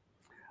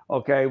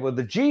 Okay. Well,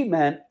 the G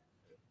meant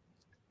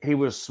he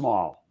was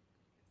small.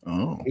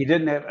 Oh. He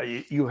didn't have,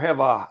 you have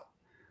a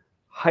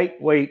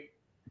height weight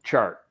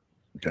chart.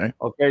 Okay.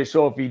 Okay.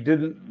 So if he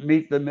didn't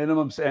meet the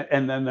minimums,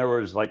 and then there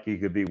was he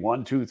could be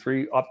 1, 2,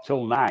 3, up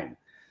till 9.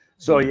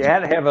 So you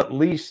had to have at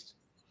least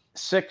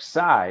 6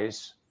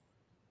 size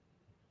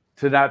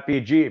to not be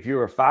a G. If you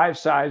were a 5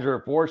 size or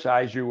a 4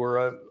 size, you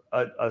were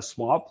a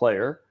small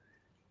player,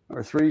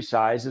 or 3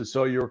 size. And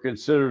so you were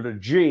considered a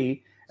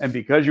G. And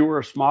because you were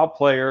a small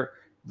player,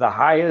 the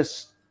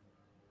highest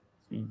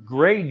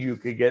grade you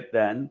could get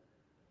then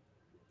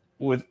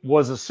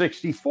was a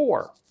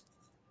 64.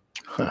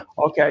 Huh.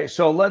 Okay.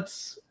 So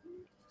let's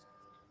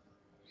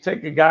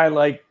take a guy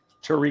like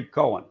Tariq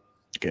Cohen.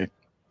 Okay.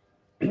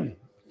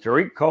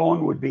 Tariq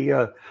Cohen would be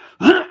a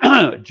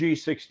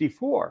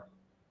G64.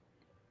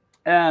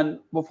 And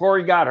before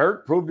he got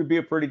hurt, proved to be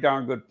a pretty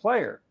darn good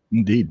player.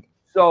 Indeed.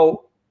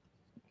 So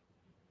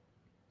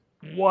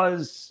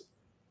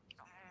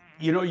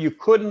you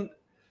couldn't,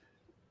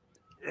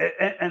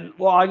 and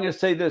well, I'm going to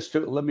say this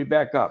too. Let me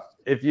back up.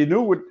 If you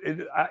knew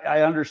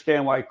I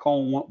understand why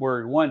Cohen went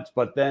where he went,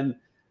 but then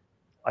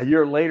a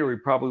year later, he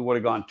probably would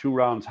have gone 2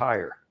 rounds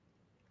higher.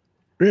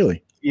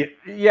 Really?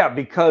 Yeah,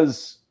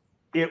 because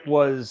it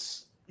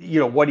was,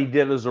 what he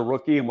did as a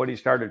rookie and what he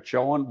started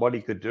showing, what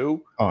he could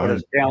do, what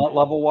his talent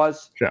level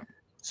was. Yeah.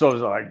 So it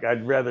was like,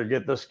 I'd rather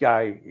get this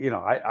guy,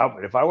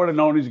 if I would have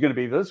known he's going to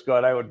be this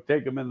good, I would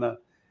take him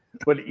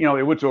but he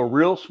went to a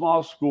real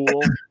small school.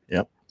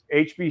 Yep.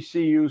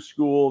 HBCU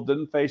school,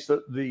 didn't face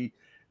the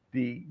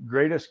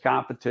greatest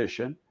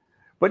competition,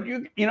 but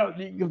you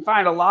can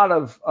find a lot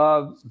of,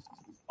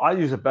 I'll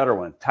use a better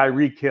one,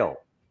 Tyreek Hill.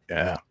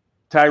 Yeah.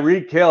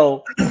 Tyreek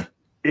Hill,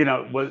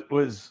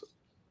 was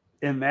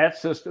in that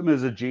system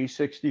as a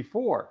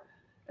G64.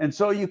 And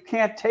so you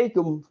can't take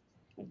him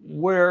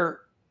where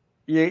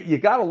you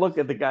got to look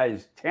at the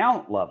guy's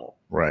talent level.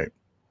 Right.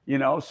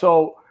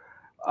 So,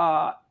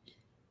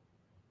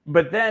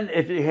 but then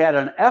if you had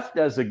an F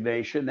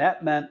designation,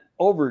 that meant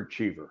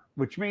overachiever,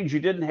 which means you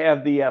didn't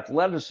have the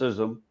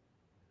athleticism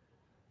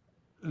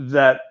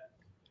that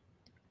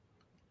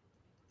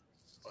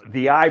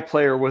the I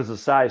player was a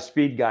size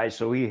speed guy,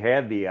 so he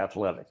had the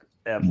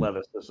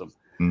athleticism.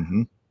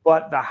 Mm-hmm.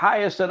 But the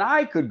highest an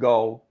I could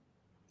go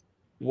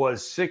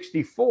was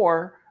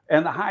 64,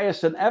 and the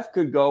highest an F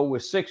could go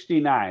was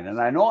 69.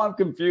 And I know I'm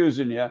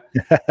confusing you.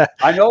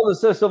 I know the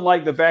system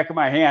like the back of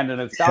my hand,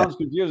 and it sounds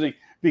confusing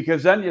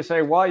because then you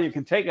say, well, you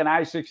can take an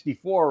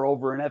I-64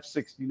 over an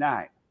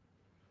F-69.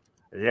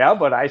 Yeah,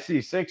 but I see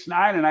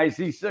 6'9" and I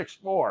see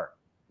 6'4".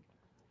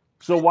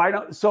 So why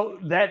don't? So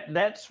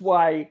that's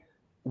why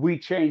we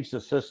changed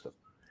the system,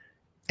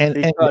 and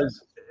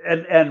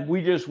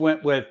we just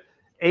went with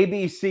A,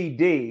 B, C,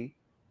 D.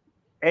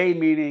 A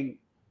meaning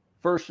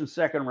first and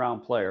second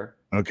round player.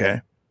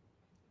 Okay.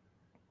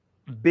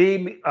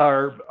 B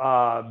third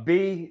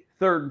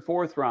and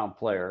fourth round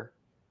player.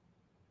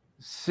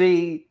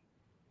 C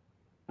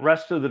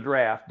rest of the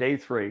draft, day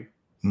 3.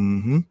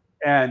 Mm-hmm.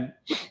 And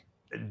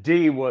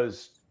D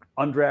was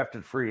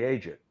undrafted free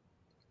agent.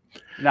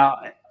 Now,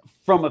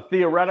 from a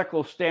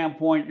theoretical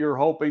standpoint, you're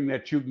hoping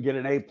that you can get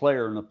an A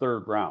player in the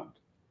 3rd round.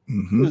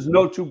 Mm-hmm. There's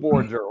no 2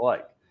 boards are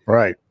alike.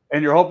 Right.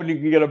 And you're hoping you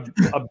can get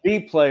a B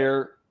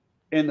player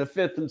in the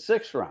 5th and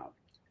 6th round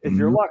if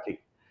you're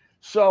lucky.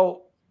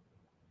 So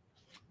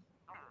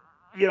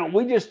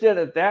we just did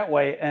it that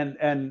way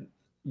and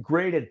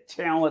graded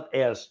talent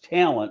as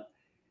talent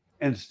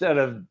instead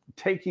of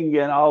taking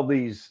in all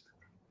these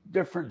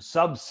different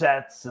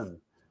subsets and,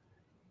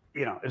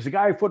 is the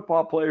guy a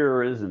football player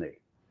or isn't he?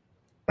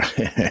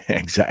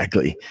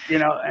 Exactly.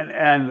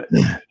 And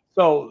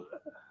so,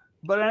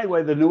 but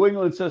anyway, the New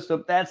England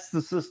system, that's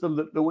the system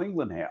that New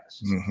England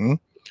has. Mm-hmm.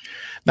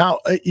 Now,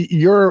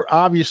 you're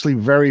obviously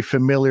very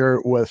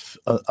familiar with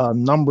a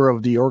number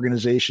of the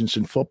organizations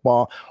in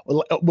football.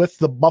 With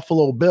the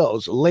Buffalo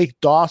Bills, Lake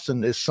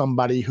Dawson is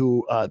somebody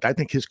who I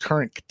think his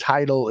current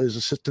title is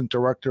Assistant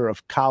Director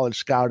of College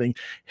Scouting.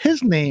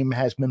 His name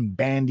has been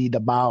bandied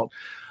about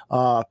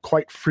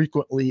quite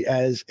frequently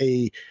as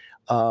a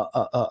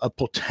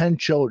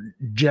potential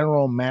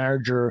general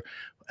manager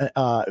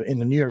in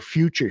the near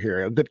future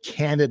here, a good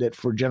candidate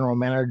for general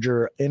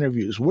manager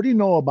interviews. What do you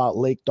know about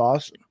Lake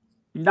Dawson?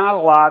 Not a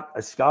lot. I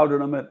scouted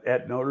him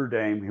at Notre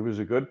Dame. He was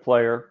a good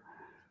player,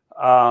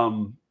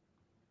 average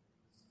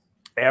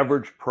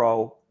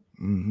pro.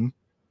 Mm-hmm.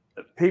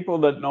 People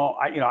that know,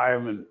 I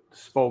haven't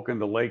spoken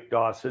to Lake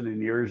Dawson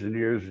in years and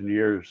years and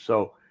years.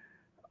 So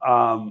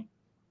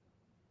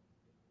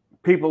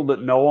people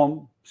that know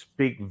him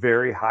speak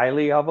very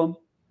highly of him.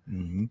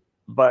 Mm-hmm.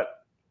 But,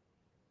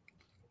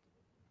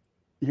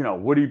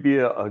 would he be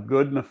a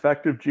good and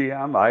effective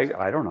GM?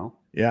 I don't know.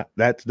 Yeah,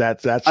 that's.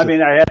 I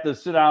mean, I had to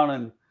sit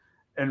down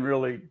and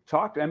really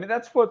talk to. I mean,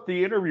 that's what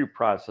the interview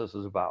process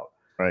is about.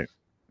 Right.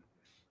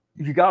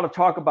 You got to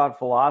talk about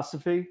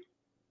philosophy.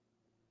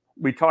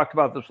 We talked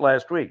about this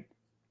last week.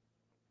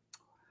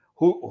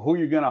 Who are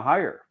you going to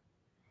hire?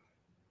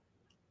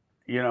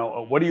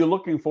 What are you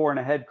looking for in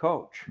a head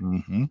coach?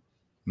 Mm-hmm.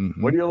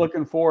 Mm-hmm. What are you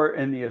looking for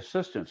in the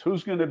assistants?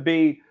 Who's going to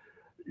be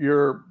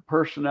your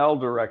personnel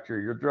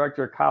director, your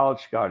director of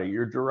college scouting,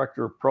 your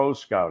director of pro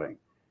scouting?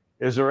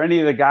 Is there any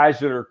of the guys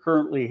that are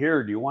currently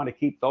here? Do you want to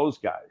keep those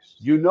guys?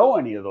 Do you know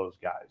any of those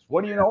guys?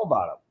 What do you know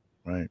about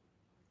them? Right.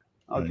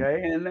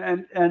 Okay. Right.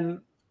 And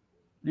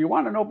you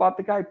want to know about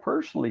the guy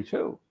personally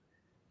too.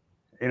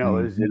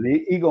 Mm-hmm. Is he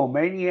an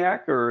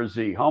egomaniac or is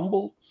he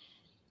humble?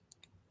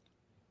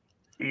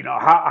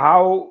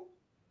 How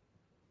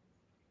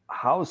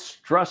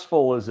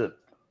stressful is it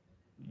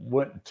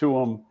to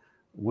him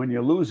when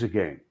you lose a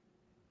game?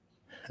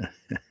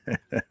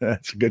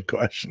 That's a good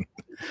question.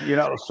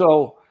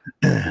 So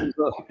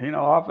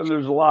often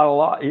there's a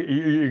lot.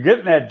 You're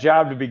getting that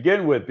job to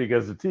begin with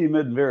because the team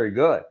isn't very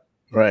good.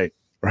 Right.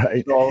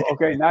 So,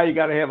 okay, now you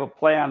got to have a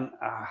plan.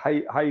 How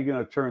are you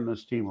going to turn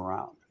this team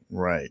around?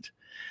 Right.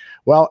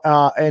 Well,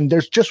 and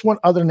there's just one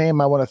other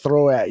name I want to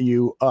throw at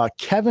you,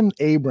 Kevin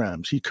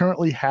Abrams. He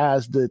currently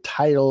has the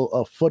title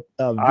of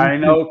I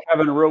know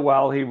Kevin real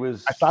well. He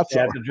was at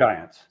the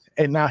Giants.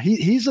 And now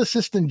he's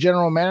assistant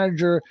general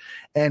manager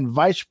and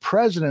vice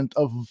president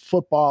of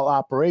football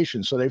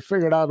operations. So they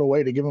figured out a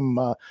way to give him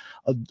a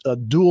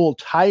dual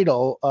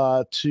title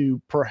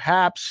to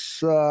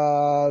perhaps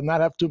not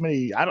have too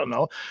many, I don't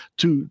know,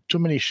 too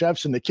many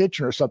chefs in the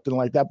kitchen or something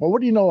like that. But what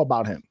do you know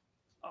about him?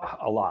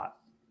 A lot.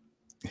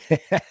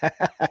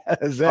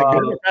 Is that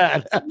good or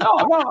bad?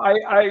 No,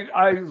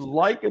 I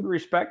like and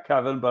respect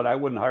Kevin, but I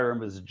wouldn't hire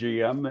him as a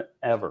GM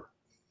ever.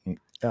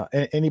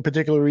 Any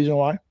particular reason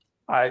why?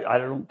 I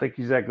don't think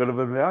he's that good of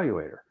an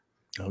evaluator.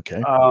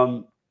 Okay.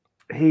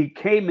 He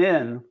came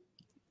in,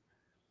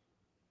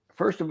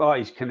 first of all,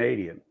 he's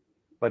Canadian,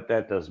 but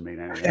that doesn't mean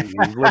anything.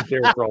 He's lived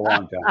there for a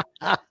long time,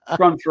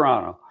 from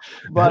Toronto.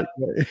 But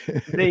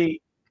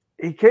he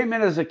came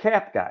in as a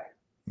cap guy.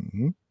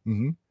 Mm-hmm.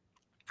 Mm-hmm.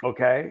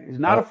 Okay. He's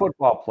not a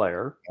football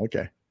player.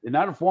 Okay. He's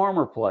not a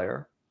former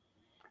player.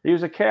 He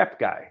was a cap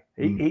guy.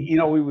 He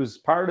was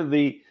part of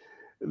the,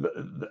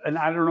 and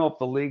I don't know if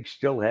the league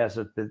still has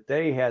it, but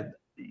they had,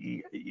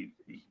 they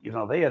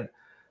had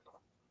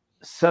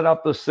set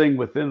up this thing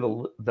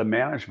within the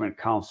management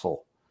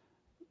council,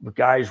 the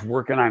guys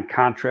working on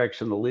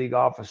contracts in the league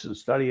office and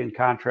studying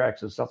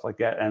contracts and stuff like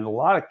that. And a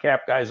lot of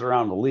cap guys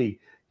around the league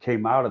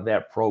came out of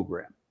that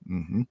program,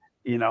 mm-hmm.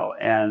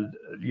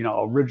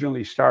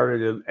 Originally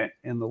started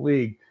in the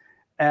league.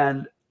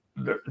 And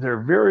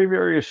they're very,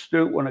 very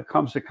astute when it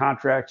comes to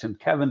contracts. And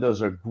Kevin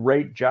does a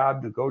great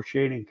job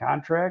negotiating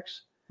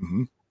contracts.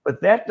 Mm-hmm.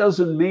 But that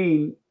doesn't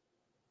mean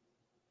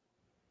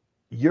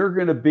you're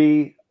going to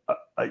be,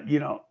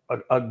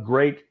 a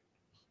great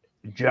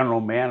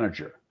general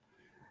manager.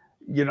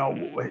 The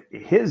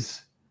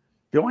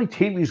only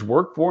team he's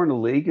worked for in the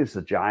league is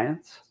the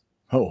Giants.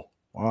 Oh,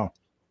 wow.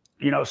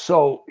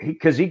 So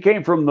because he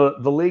came from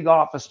the league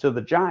office to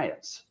the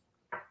Giants,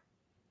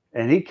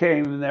 and he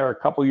came in there a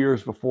couple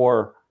years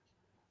before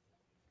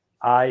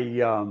I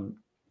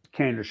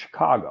came to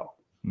Chicago.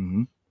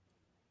 Mm-hmm.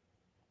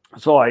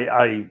 So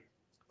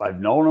I've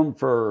known him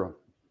for,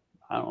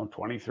 I don't know,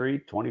 23,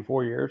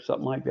 24 years,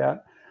 something like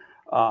that.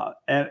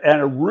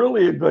 And a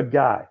really a good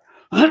guy,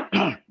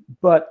 and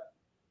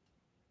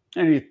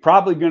he's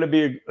probably going to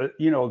be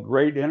a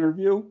great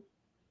interview.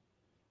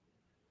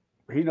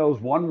 He knows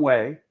one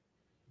way,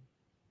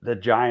 the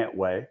Giant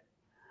way.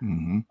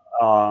 Mm-hmm.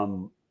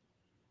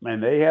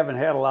 And they haven't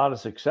had a lot of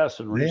success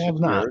in recent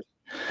years.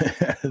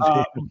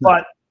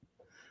 But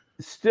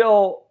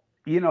still,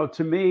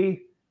 to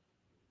me,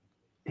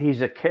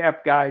 he's a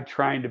cap guy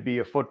trying to be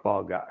a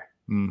football guy.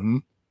 Mm-hmm.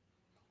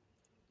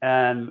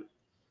 And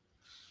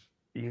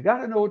you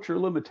got to know what your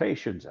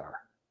limitations are.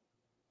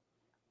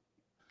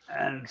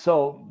 And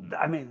so,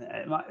 I mean,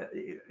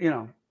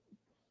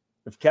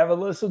 if Kevin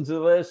listens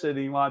to this and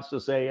he wants to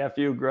say F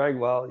you, Greg,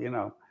 well,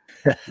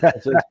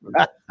 that's his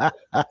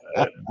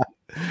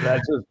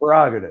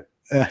prerogative.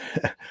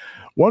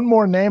 One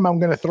more name I'm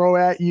going to throw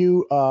at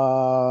you,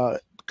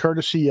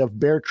 courtesy of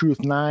Bear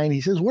Truth 9.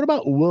 He says, what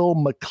about Will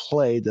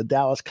McClay, the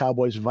Dallas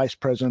Cowboys vice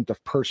president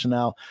of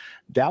personnel?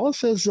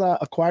 Dallas has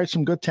acquired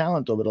some good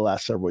talent over the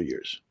last several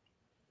years.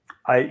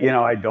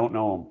 I don't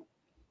know him.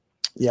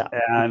 Yeah.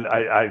 And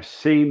I've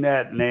seen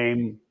that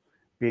name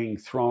being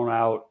thrown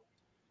out.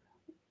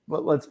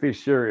 But let's be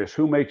serious.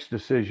 Who makes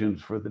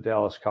decisions for the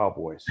Dallas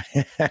Cowboys?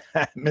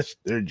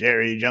 Mr.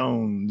 Jerry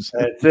Jones.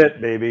 That's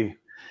it, baby.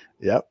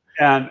 Yep.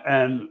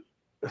 And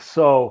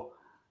so,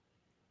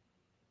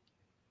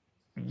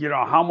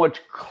 how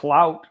much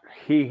clout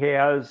he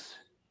has,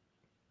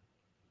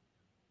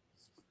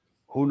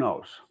 who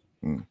knows?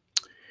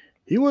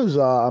 He was,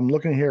 I'm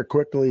looking here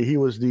quickly, he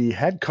was the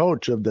head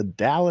coach of the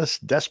Dallas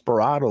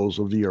Desperados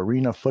of the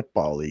Arena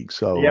Football League.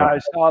 So yeah, I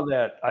saw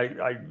that.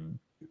 I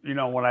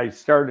when I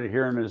started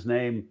hearing his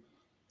name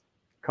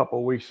a couple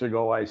of weeks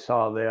ago, I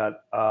saw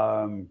that.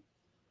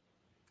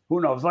 Who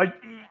knows? Like,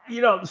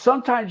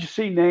 sometimes you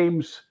see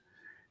names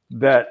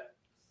that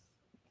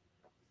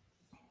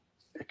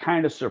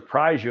kind of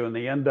surprise you and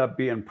they end up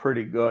being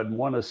pretty good. And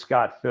one is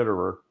Scott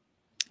Fitterer.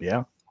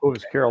 Yeah. Who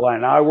was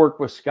Carolina. I worked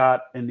with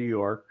Scott in New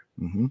York.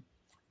 Mm-hmm.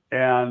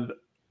 And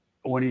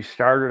when he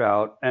started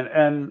out,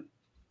 and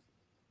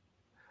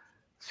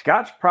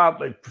Scott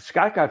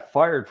got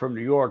fired from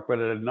New York, but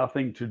it had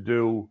nothing to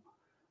do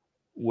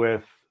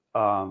with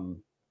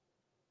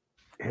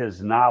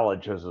his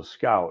knowledge as a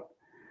scout,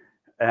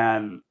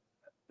 and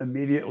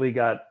immediately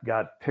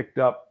got picked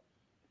up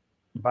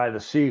by the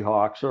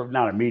Seahawks, or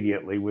not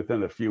immediately,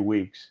 within a few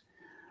weeks,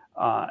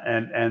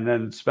 and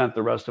then spent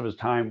the rest of his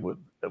time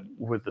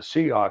with the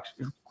Seahawks.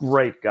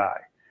 Great guy.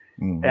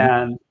 Mm-hmm.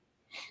 And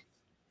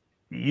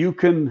you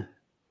can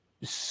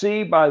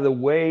see by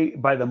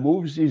the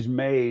moves he's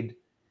made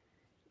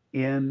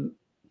in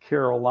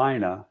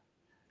Carolina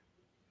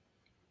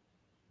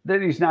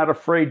that he's not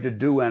afraid to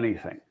do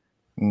anything.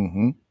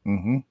 Mm-hmm.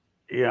 Mm-hmm.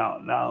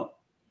 Now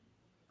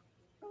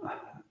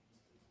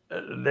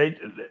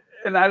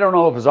and I don't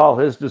know if it's all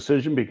his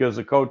decision because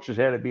the coaches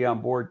had to be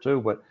on board too,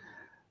 but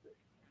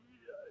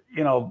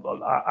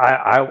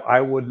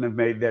I wouldn't have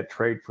made that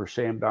trade for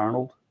Sam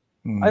Darnold.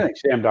 Mm-hmm. I think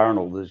Sam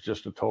Darnold is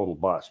just a total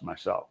bust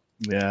myself.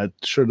 Yeah, it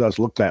sure does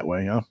look that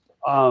way, huh?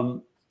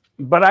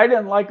 But I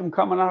didn't like him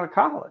coming out of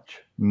college.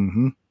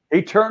 Mm-hmm.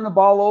 He turned the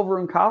ball over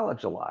in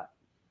college a lot.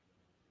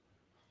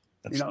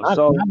 That's not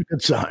a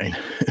good sign.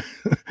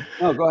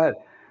 No, go ahead.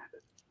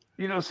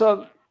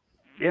 That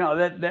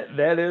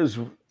is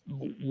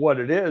what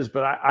it is.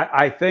 But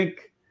I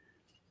think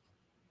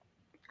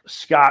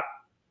Scott,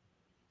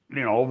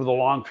 over the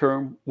long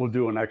term, will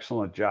do an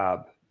excellent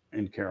job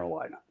in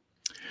Carolina.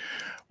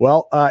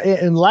 Well,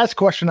 and last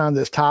question on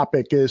this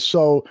topic is,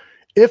 so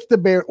if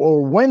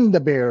when the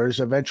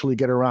Bears eventually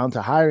get around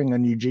to hiring a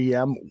new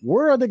GM,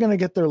 where are they going to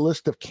get their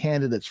list of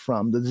candidates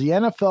from? Does the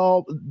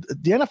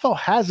NFL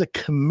has a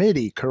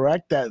committee,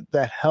 correct?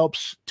 That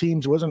helps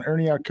teams. Wasn't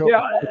Ernie Arco?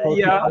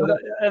 Yeah.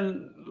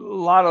 And a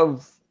lot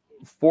of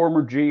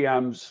former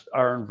GMs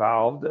are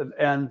involved,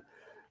 and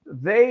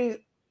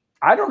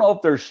I don't know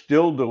if they're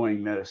still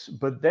doing this,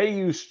 but they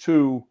used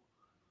to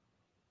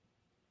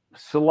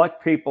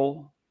select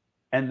people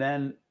and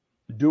then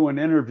do an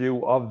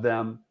interview of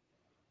them,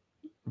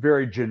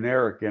 very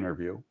generic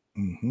interview,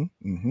 mm-hmm,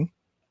 mm-hmm.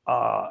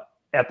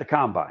 At the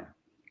combine.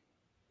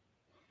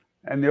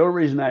 And the only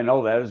reason I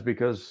know that is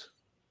because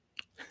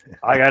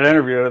I got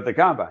interviewed at the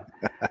combine.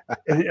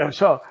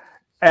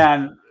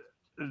 And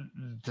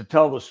to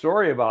tell the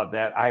story about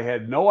that, I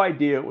had no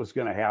idea it was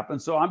going to happen.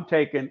 So I'm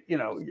taking,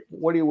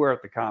 what do you wear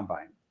at the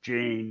combine?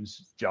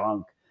 Jeans,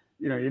 junk,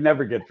 you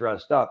never get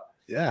dressed up.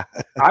 Yeah.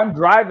 I'm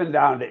driving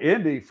down to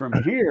Indy from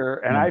here,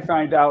 and I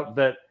find out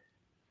that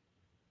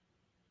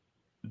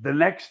the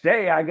next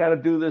day I got to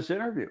do this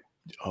interview.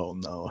 Oh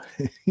no.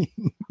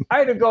 I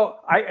had to go.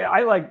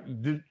 I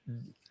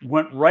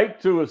went right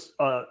to a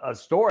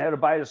store. I had to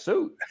buy a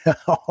suit.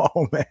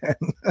 Oh man.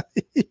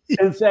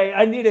 And say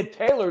I need it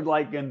tailored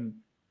like in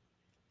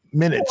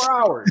minutes,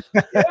 4 hours.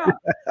 Yeah.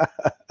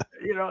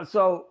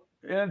 So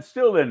and it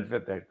still didn't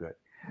fit that good.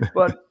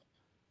 But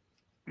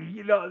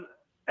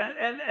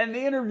and the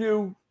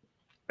interview,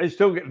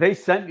 they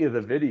sent you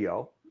the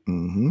video,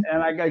 mm-hmm.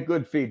 and I got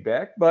good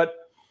feedback, but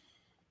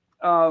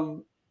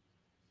didn't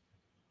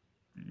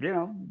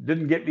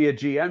get me a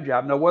GM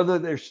job. Now, whether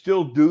they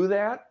still do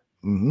that,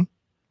 mm-hmm.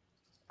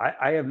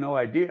 I have no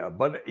idea.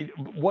 But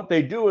what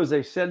they do is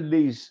they send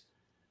these,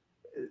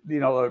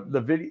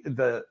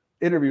 the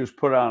interviews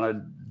put on a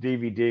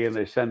DVD, and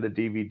they send the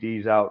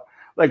DVDs out.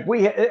 Like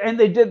and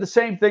they did the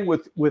same thing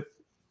with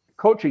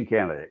coaching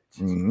candidates.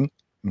 Mm-hmm.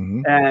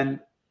 Mm-hmm. And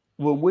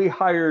when we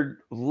hired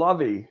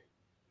Lovey,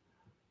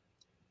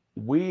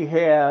 we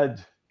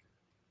had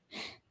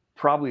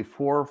probably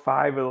 4 or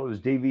 5 of those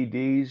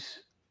DVDs,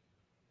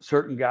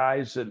 certain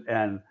guys,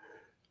 and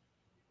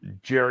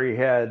Jerry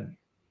had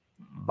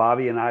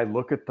Bobby and I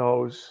look at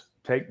those,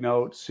 take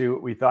notes, see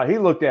what we thought. He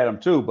looked at them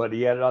too, but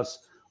he had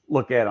us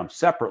look at them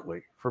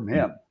separately from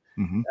him.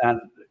 Mm-hmm. And,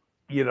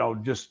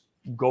 just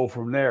go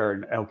from there.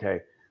 And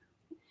okay,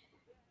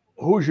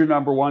 who's your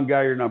number 1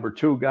 guy, your number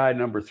 2 guy,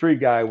 number 3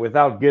 guy,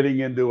 without getting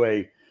into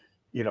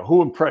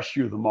who impressed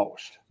you the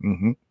most?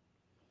 Mm-hmm.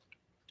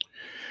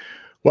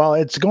 Well,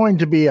 it's going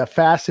to be a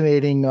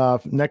fascinating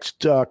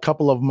next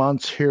couple of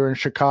months here in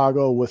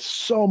Chicago with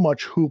so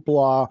much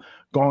hoopla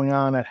going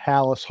on at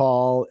Hallis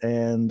Hall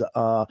and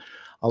a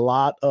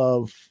lot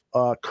of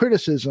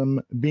criticism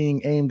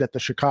being aimed at the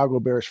Chicago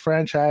Bears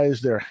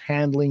franchise, their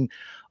handling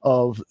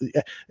of.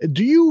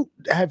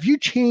 Have you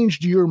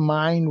changed your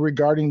mind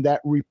regarding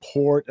that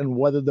report and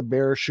whether the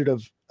Bears should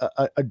have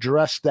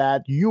addressed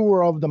that? You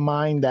were of the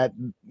mind that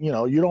you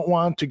don't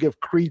want to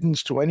give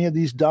credence to any of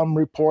these dumb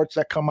reports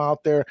that come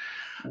out there.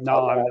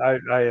 No,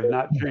 I have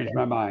not changed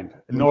my mind,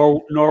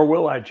 nor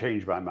will I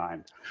change my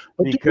mind,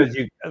 because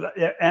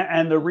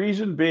and the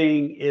reason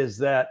being is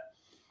that,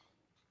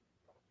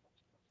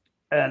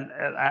 and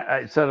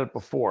I said it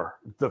before,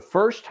 the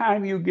first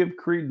time you give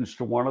credence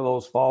to one of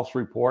those false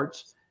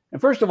reports, and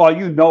first of all,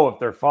 if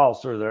they're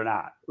false or they're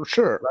not.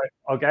 Sure.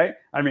 Right. Okay.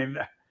 I mean,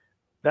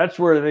 that's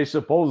where they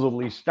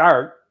supposedly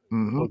start.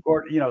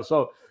 Mm-hmm.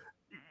 So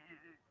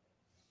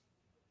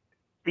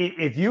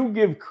if you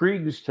give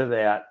credence to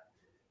that,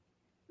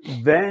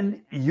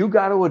 then you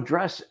got to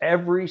address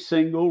every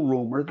single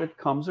rumor that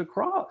comes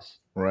across.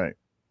 Right.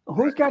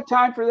 Who's got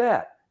time for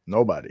that?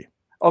 Nobody.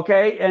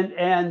 Okay.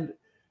 And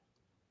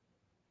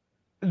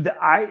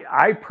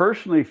I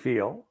personally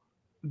feel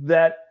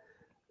that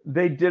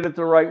they did it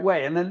the right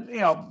way. And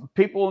then,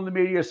 people in the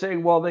media are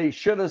saying, well, they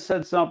should have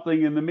said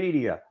something in the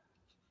media.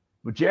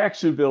 But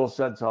Jacksonville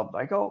said something.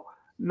 I go,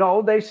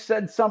 no, they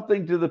said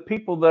something to the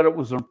people that it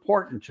was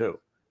important to,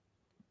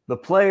 the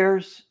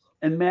players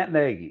and Matt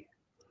Nagy.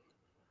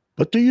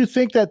 But do you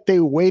think that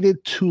they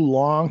waited too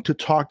long to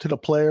talk to the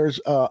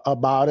players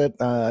about it?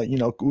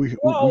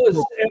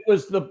 It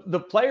was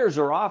the players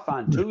are off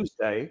on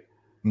Tuesday.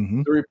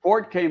 Mm-hmm. The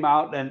report came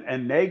out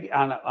and Nagy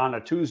on a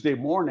Tuesday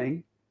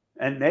morning,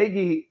 and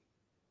Nagy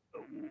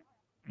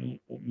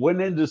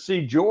went in to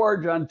see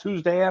George on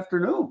Tuesday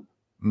afternoon.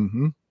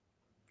 Mm-hmm.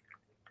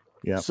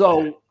 Yeah.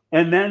 So,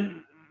 and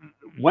then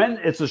when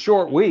it's a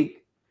short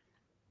week,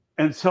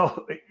 and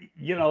so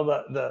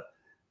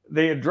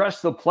they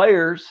addressed the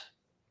players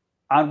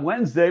on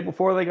Wednesday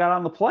before they got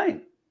on the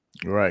plane.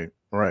 Right.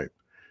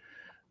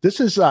 This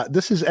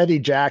is Eddie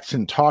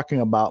Jackson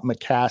talking about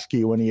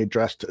McCaskey when he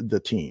addressed the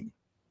team.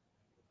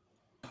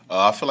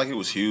 I feel like it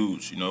was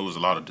huge. It was a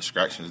lot of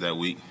distractions that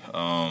week.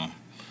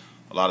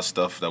 A lot of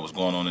stuff that was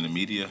going on in the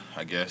media,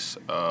 I guess.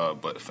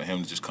 But for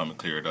him to just come and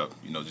clear it up,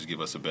 just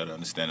give us a better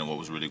understanding of what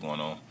was really going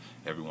on.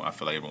 I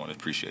feel like everyone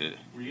appreciated it.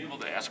 Were you able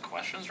to ask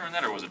questions during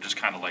that, or was it just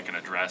kind of like an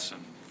address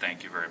and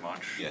thank you very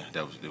much? Yeah,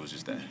 it was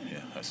just that.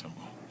 Yeah, that's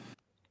simple.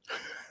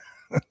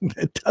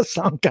 It does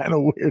sound kind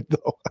of weird,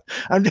 though.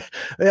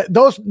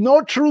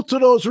 No truth to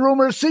those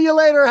rumors. See you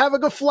later. Have a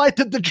good flight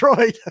to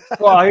Detroit.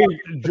 Well,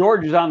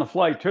 George is on the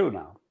flight too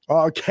now.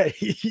 Okay,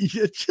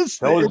 it's just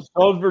so is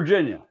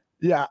Virginia.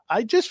 Yeah,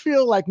 I just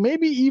feel like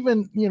maybe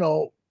even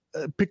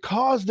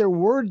because there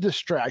were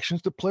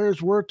distractions, the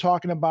players were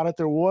talking about it.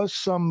 There was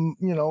some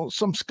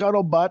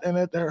scuttlebutt, and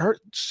it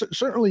hurt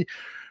certainly.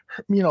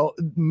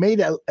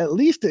 Made at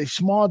least a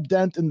small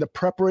dent in the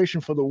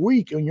preparation for the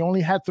week, and you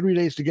only had 3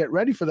 days to get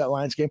ready for that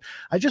Lions game.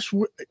 I just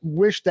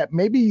wish that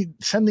maybe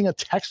sending a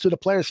text to the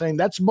players saying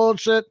that's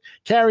bullshit,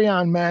 carry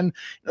on, man.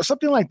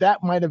 Something like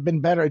that might have been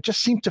better. It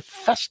just seemed to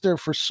fester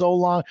for so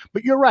long.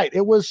 But you're right;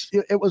 it was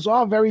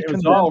all very.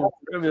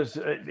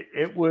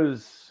 It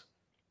was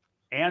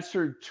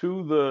answered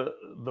to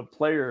the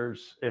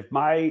players. If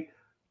my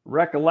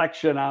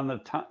recollection on the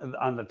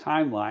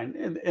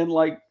timeline in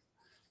like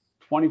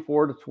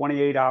 24 to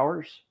 28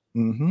 hours.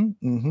 Mm-hmm,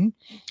 mm-hmm.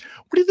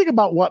 What do you think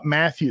about what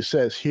Matthew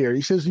says here?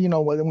 He says,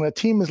 when a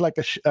team is like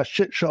a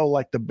shit show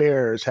like the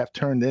Bears have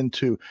turned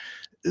into,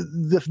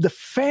 the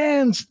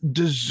fans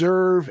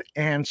deserve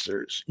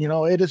answers.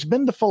 It has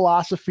been the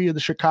philosophy of the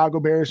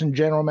Chicago Bears and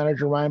general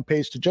manager Ryan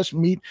Pace to just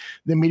meet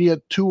the media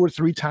 2 or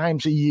 3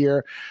 times a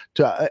year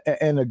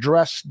and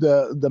address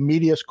the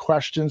media's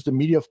questions. The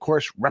media, of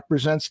course,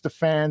 represents the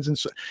fans. And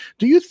so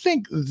do you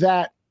think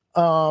that,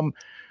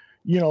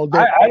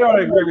 I don't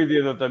agree with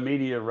you that the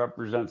media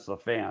represents the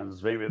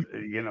fans. Maybe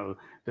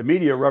the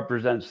media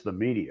represents the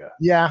media.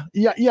 Yeah,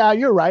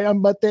 you're right.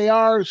 But they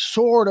are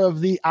sort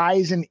of the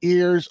eyes and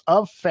ears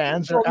of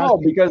fans.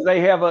 No, because they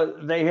have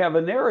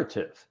a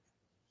narrative.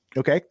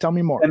 Okay, tell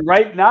me more. And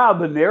right now,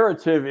 the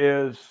narrative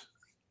is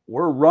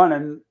we're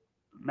running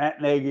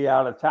Matt Nagy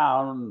out of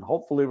town, and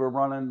hopefully, we're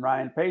running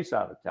Ryan Pace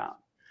out of town.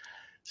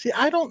 See,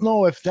 I don't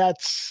know if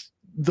that's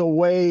the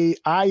way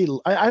I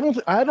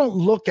don't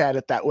look at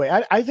it that way.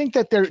 I think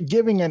that they're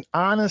giving an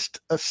honest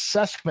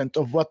assessment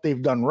of what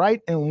they've done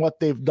right and what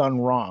they've done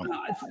wrong.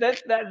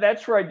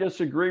 That's where I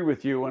disagree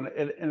with you, and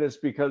it's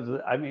because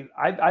I mean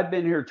I've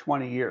been here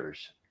 20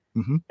 years,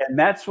 and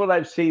that's what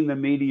I've seen the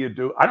media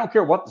do. I don't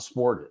care what the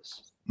sport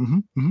is,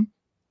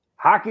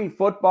 hockey,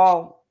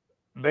 football,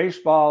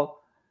 baseball.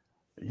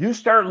 You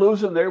start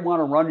losing, they want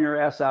to run your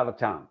ass out of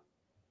town.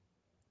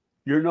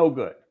 You're no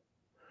good.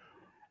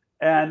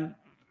 And,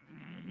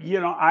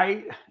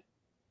 I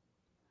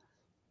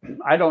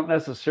don't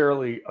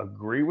necessarily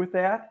agree with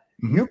that.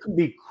 You can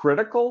be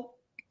critical.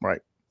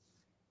 Right.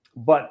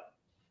 But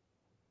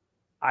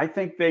I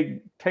think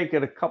they take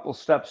it a couple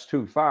steps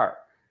too far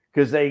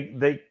because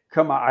they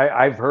come out.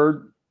 I've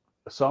heard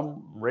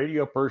some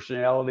radio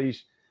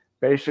personalities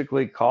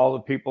basically call the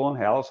people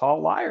in Hallis Hall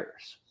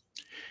liars.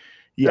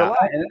 Yeah.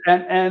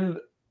 And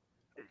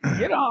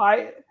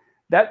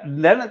then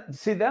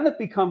it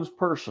becomes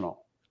personal.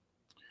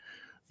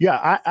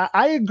 Yeah,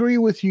 I agree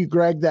with you,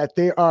 Greg, that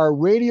they are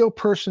radio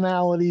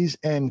personalities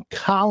and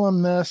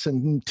columnists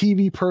and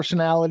TV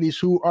personalities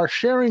who are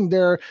sharing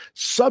their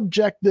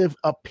subjective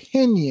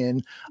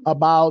opinion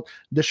about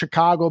the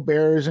Chicago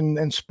Bears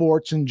and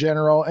sports in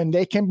general. And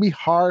they can be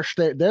harsh.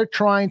 They're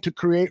trying to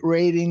create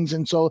ratings.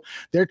 And so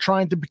they're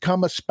trying to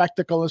become a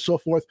spectacle and so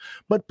forth.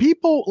 But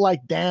people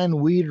like Dan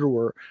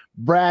Wiederer,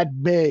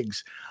 Brad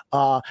Biggs,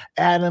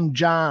 Adam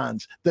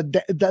Johns,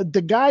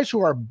 the guys who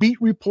are beat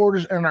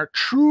reporters and are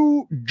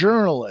true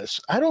journalists,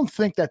 I don't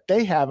think that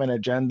they have an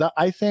agenda.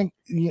 I think,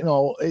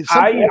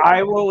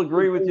 I will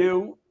agree with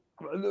you.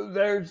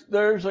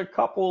 There's a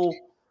couple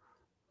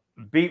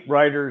beat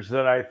writers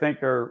that I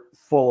think are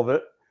full of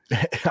it.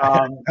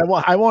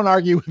 I won't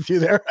argue with you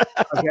there.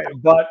 Okay,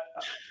 but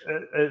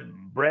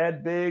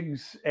Brad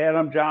Biggs,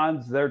 Adam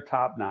Johns, they're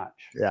top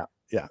notch. Yeah.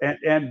 Yeah.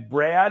 And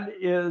Brad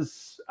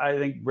I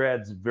think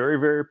Brad's very,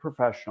 very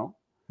professional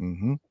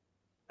and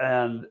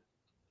an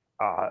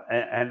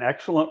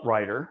excellent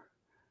writer.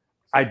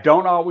 I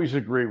don't always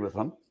agree with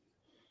him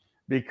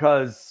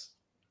because,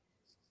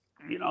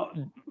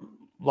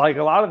 like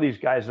a lot of these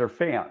guys are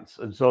fans.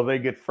 And so they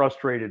get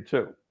frustrated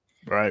too.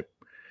 Right.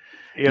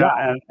 And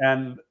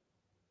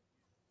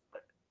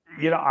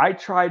I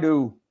try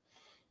to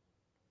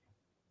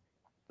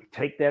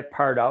take that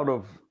part out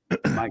of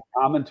my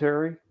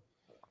commentary.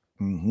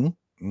 And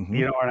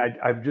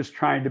I'm just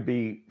trying to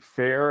be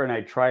fair, and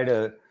I try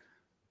to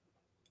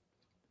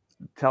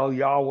tell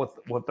y'all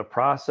what the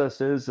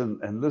process is,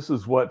 and this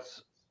is what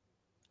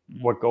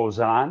goes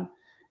on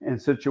in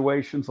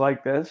situations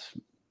like this.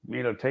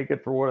 Take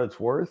it for what it's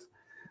worth.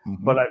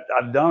 But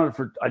I've done it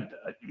I've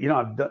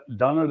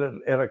done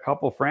it at a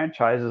couple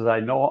franchises. I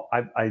know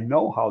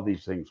how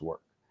these things work,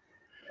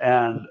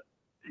 and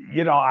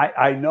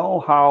I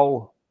know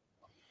how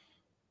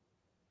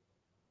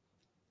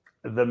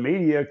the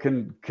media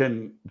can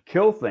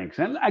kill things.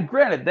 And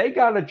granted, they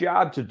got a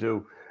job to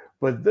do,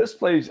 but this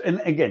place,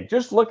 and again,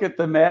 just look at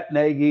the Matt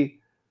Nagy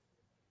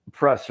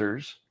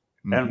pressers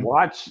and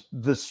watch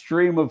the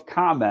stream of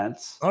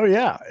comments. Oh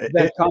yeah,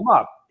 that come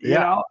up.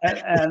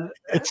 And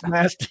it's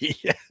nasty.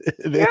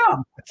 It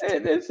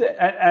is,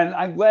 and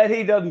I'm glad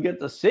he doesn't get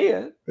to see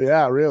it.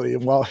 Yeah, really.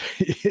 Well,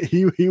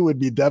 he would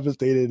be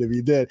devastated if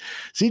he did.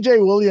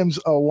 CJ Williams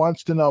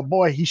wants to know,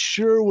 boy, he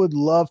sure would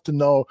love to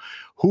know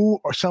who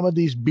or some of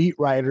these beat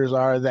writers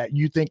are that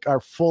you think are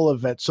full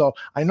of it. So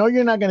I know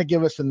you're not going to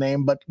give us the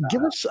name, but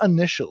give us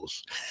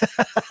initials.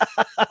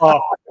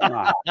 Oh,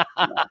 come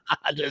on.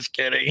 Just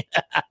kidding.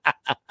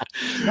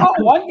 No,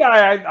 one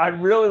guy I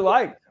really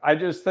like. I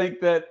just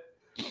think that,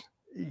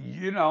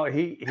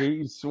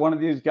 he's one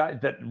of these guys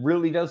that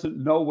really doesn't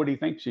know what he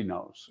thinks he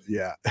knows.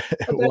 Yeah.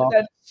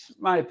 That's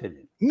my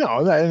opinion.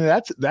 No,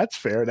 that's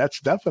fair. That's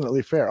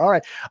definitely fair. All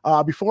right.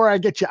 Before I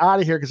get you out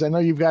of here, because I know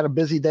you've got a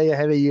busy day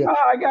ahead of you.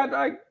 I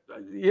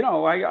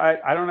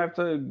don't have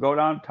to go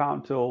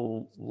downtown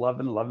till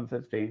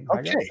 11:15. Okay.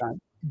 I got time.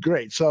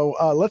 Great. So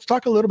let's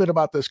talk a little bit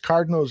about this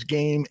Cardinals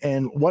game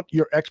and what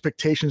your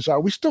expectations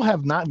are. We still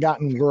have not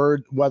gotten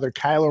word whether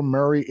Kyler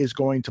Murray is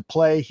going to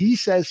play. He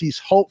says he's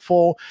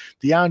hopeful.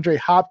 DeAndre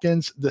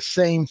Hopkins, the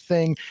same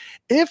thing.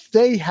 If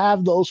they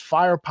have those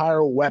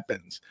firepower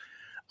weapons,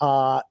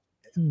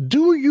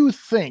 do you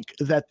think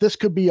that this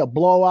could be a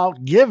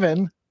blowout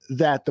given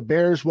that the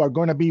Bears are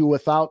going to be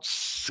without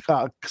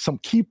some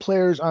key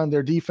players on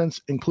their defense,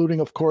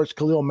 including, of course,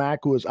 Khalil Mack,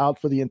 who is out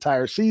for the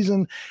entire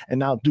season, and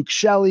now Duke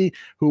Shelley,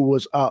 who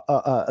was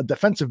a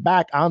defensive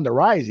back on the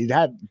rise. He'd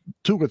had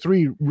 2 or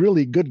 3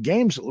 really good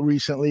games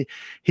recently.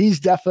 He's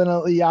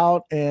definitely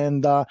out,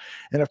 and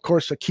of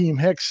course, Akeem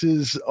Hicks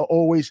is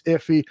always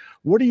iffy.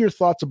 What are your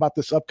thoughts about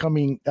this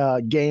upcoming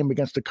game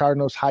against the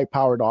Cardinals'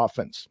 high-powered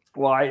offense?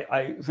 Well,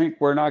 I think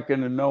we're not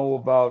going to know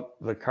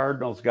about the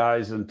Cardinals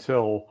guys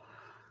until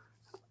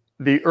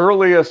the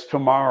earliest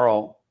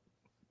tomorrow,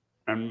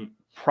 and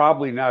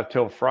probably not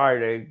till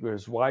Friday,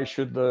 because why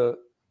should the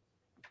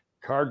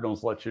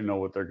Cardinals let you know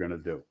what they're going to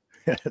do?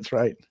 That's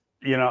right.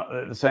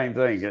 The same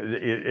thing.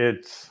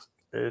 It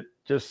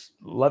just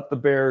let the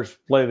Bears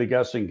play the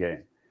guessing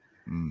game.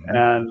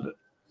 And,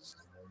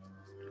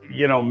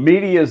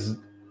 media is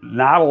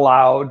not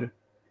allowed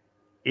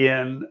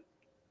in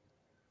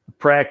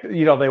practice.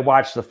 They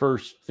watch the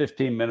first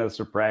 15 minutes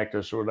of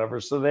practice or whatever,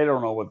 so they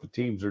don't know what the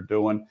teams are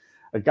doing.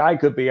 A guy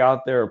could be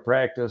out there at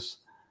practice,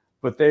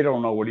 but they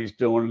don't know what he's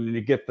doing. And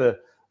you get the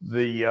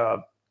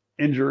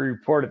injury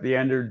report at the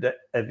end of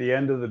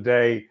the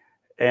day,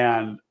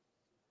 and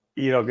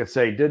could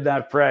say did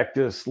not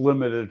practice,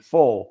 limited,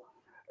 full,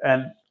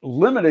 and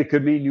limited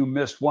could mean you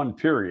missed one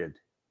period.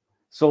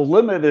 So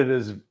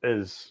limited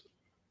is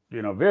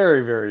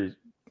very, very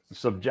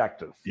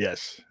subjective.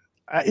 Yes.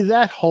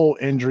 That whole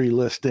injury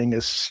listing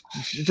is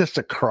just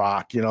a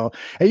crock. It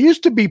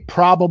used to be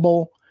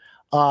probable.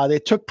 They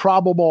took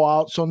probable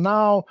out. So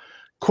now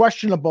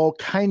questionable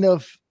kind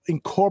of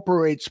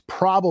incorporates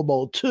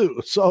probable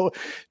too. So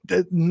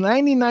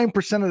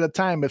 99% of the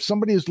time, if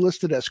somebody is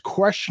listed as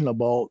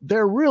questionable,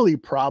 they're really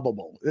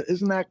probable.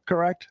 Isn't that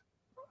correct?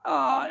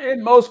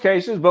 In most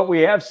cases, but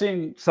we have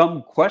seen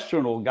some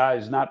questionable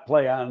guys not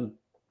play on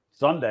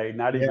Sunday,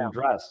 not even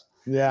dress.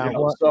 Yeah.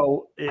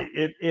 So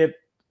it's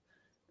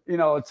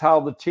how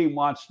the team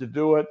wants to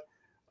do it.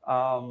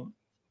 A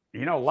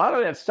lot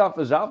of that stuff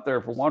is out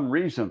there for one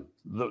reason: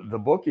 the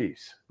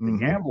bookies, the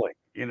gambling.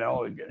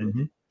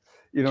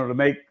 To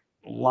make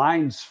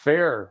lines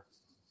fair,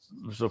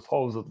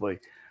 supposedly.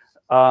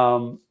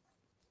 Let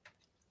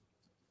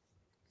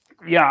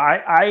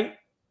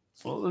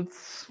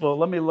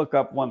me look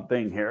up one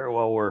thing here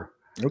while we're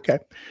okay.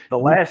 The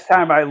last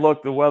time I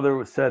looked, the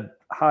weather said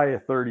high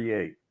of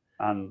 38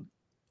 on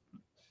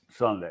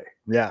Sunday.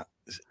 Yeah.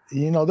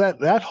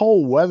 That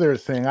whole weather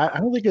thing, I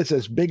don't think it's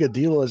as big a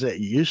deal as it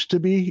used to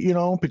be,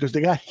 because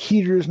they got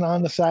heaters now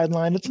on the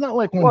sideline. It's not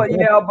like but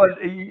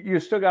you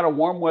still got a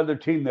warm weather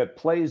team that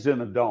plays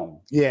in a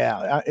dome.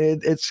 Yeah,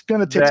 it's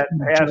going to take that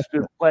has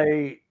to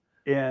play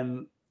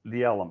in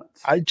the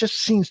elements. I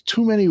just seen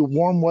too many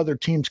warm weather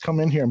teams come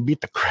in here and beat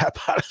the crap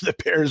out of the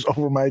Bears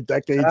over my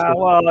decades.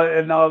 Now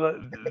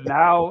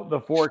the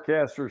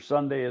forecast for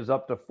Sunday is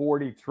up to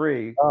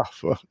 43. Oh,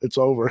 it's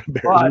over.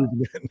 But,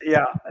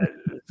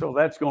 so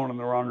that's going in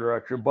the wrong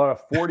direction. But a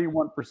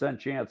 41%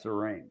 chance of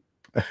rain.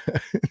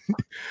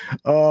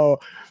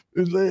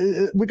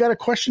 We got a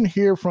question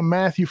here from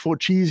Matthew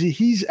Fochese.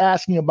 He's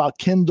asking about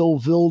Kindle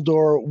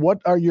Vildor.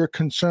 What are your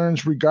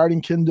concerns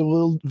regarding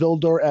Kindle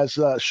Vildor? As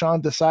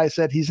Sean Desai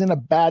said, he's in a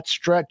bad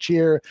stretch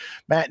here.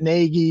 Matt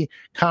Nagy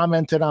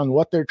commented on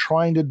what they're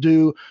trying to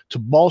do to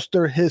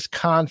bolster his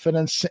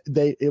confidence.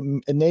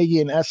 Nagy,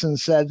 in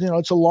essence, said,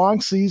 it's a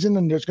long season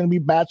and there's going to be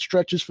bad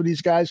stretches for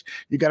these guys.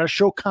 You got to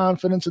show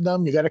confidence in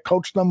them. You got to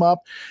coach them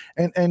up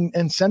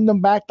and send them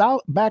back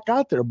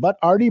out there. But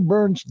Artie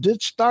Burns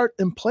did start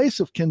in place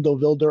of Kindle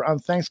Vildor on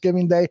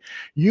Thanksgiving Day.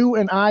 You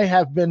and I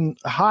have been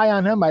high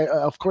on him.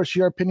 Of course,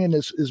 your opinion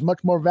is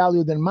much more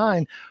valued than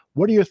mine.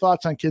 What are your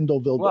thoughts on Kindle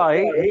Vildor? Well,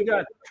 he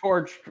got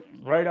torched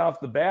right off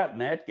the bat in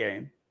that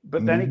game,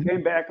 but then he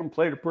came back and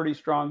played a pretty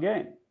strong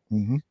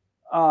game.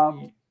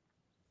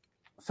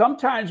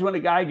 Sometimes when a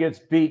guy gets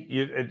beat,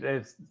 you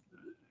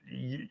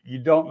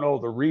don't know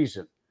the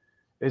reason.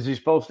 Is he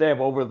supposed to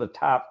have over the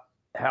top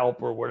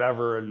help or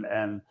whatever?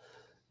 And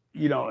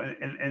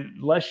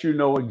unless you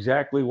know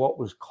exactly what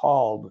was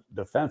called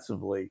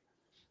defensively,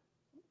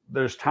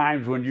 there's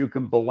times when you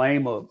can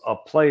blame a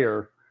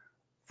player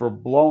for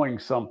blowing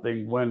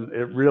something when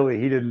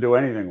he didn't do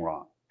anything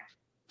wrong.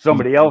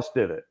 Somebody else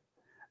did it.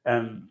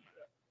 And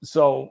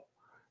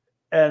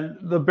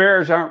the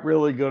Bears aren't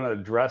really going to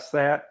address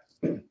that.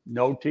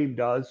 No team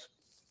does.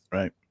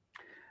 Right.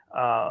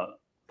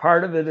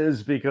 Part of it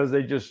is because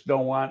they just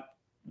don't want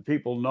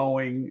people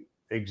knowing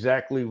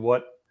exactly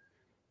what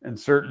in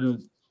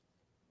certain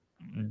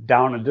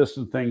down and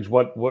distant things,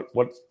 what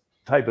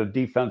type of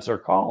defense they're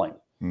calling,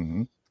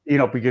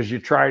 because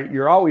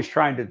you're always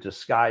trying to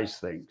disguise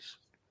things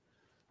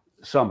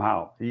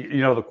somehow.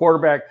 The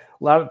quarterback,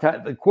 a lot of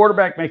times the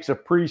quarterback makes a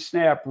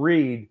pre-snap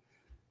read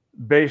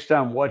based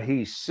on what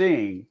he's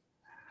seeing,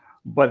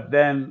 but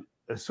then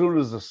as soon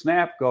as the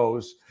snap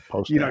goes,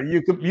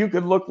 you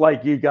could look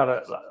like you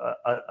got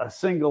a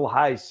single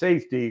high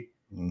safety,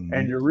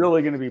 and you're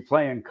really going to be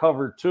playing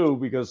cover two,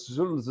 because as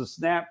soon as the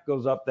snap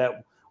goes up,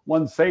 that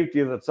one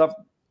safety that's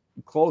up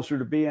closer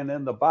to being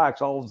in the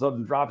box all of a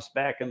sudden drops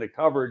back into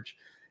coverage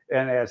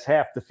and has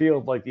half the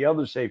field like the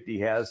other safety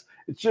has.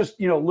 It's just,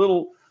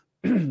 little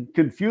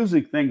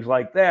confusing things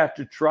like that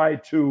to try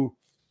to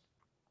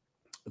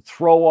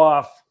throw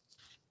off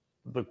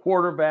the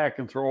quarterback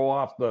and throw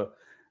off the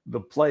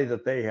play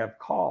that they have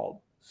called.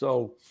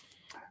 So,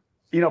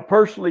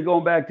 personally,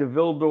 going back to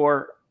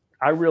Vildor,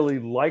 I really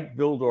like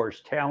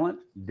Vildor's talent.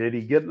 Did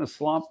he get in a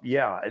slump?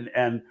 Yeah.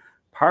 And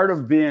part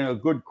of being a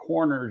good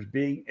corner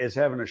is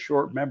having a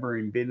short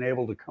memory and being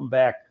able to come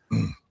back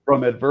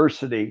from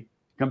adversity,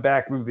 come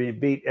back from being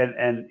beat.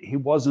 And he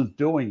wasn't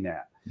doing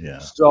that. Yeah.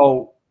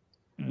 So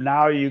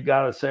now you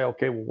got to say,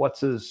 okay, well,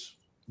 what's his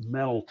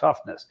mental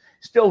toughness?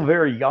 Still a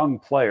very young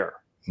player.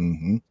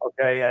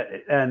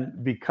 Okay.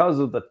 And because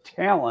of the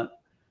talent,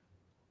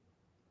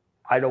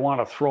 I don't want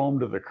to throw him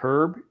to the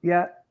curb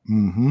yet.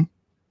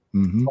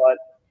 Mm-hmm.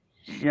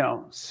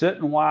 But, sit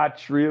and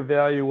watch,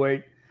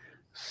 reevaluate,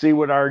 see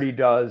what Artie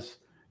does.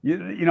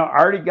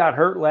 Artie got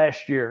hurt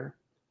last year.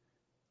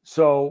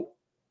 So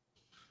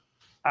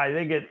I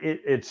think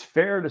it's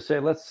fair to say,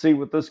 let's see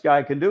what this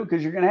guy can do,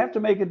 because you're going to have to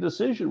make a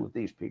decision with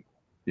these people.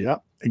 Yeah,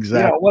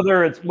 exactly.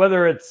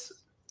 Whether it's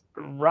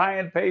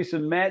Ryan Pace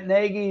and Matt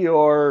Nagy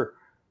or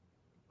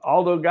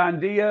Aldo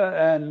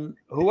Gandia and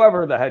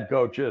whoever the head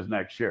coach is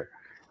next year,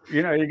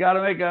 you got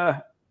to make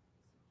a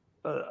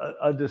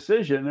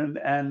decision,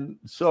 and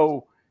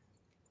so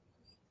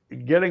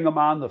getting them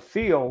on the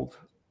field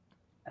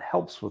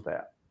helps with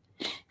that.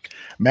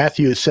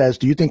 Matthew says,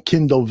 do you think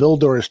Kindle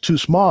Vildor is too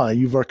small?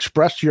 You've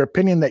expressed your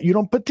opinion that you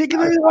don't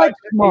particularly like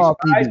small.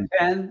 He's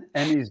 5'10",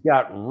 and he's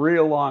got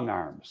real long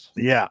arms.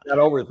 Yeah. He's got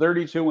over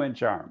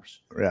 32-inch arms.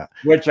 Yeah.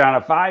 Which on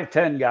a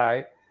 5'10"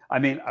 guy, I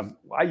mean,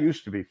 I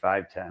used to be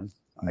 5'10".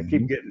 I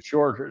keep getting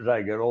shorter as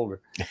I get older.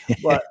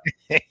 But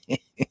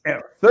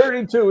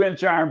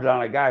 32-inch arms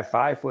on a guy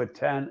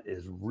 5'10"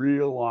 is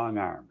real long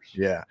arms.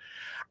 Yeah.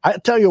 I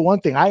tell you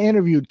one thing. I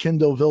interviewed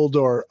Kindle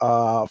Vildor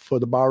for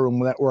the Barroom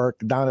Network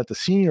down at the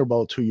Senior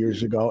Bowl 2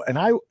 years ago, and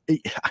I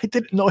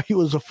didn't know he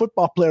was a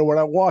football player when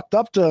I walked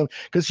up to him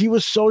because he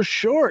was so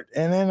short.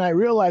 And then I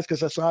realized,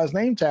 because I saw his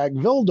name tag,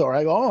 Vildor,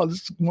 I go, oh,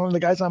 this is one of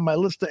the guys on my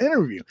list to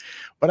interview.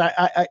 But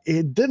I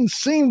it didn't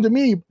seem to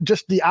me,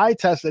 just the eye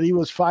test, that he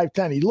was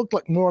 5'10". He looked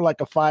more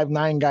like a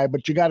 5'9" guy,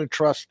 but you got to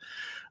trust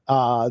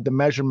the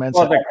measurements.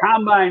 Well, the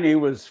combine, he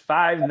was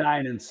 5'9"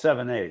 and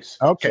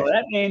 7/8. Okay. So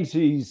that means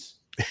he's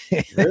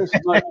this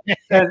much.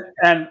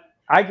 And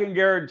I can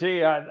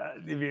guarantee,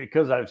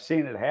 because I've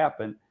seen it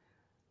happen,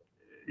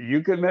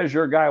 you could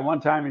measure a guy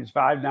one time, he's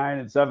 5'9"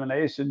 and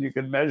 7/8, and you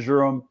could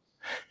measure him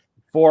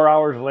 4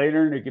 hours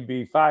later, and it could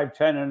be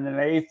 5'10" and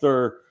 1/8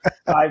 or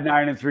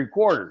 5'9" and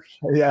 3/4.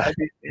 Yeah. I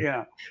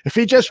mean, if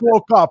he just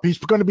woke up, he's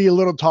going to be a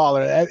little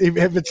taller.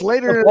 If it's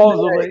later,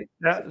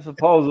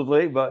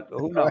 supposedly, but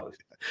who knows?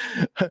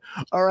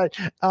 All right.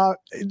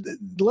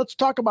 Let's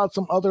talk about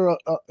some other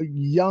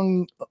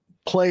young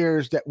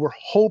players that we're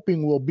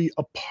hoping will be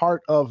a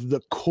part of the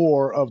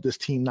core of this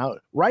team. Now,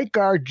 right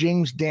guard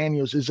James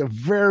Daniels is a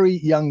very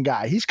young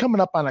guy. He's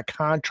coming up on a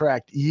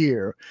contract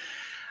year.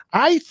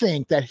 I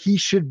think that he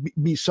should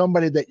be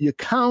somebody that you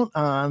count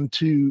on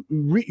to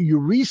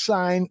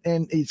re-sign,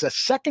 and it's a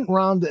second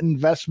round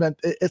investment.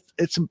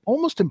 It's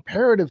almost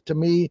imperative to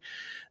me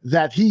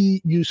that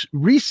you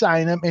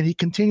re-sign him and he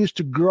continues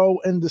to grow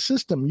in the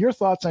system. Your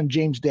thoughts on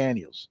James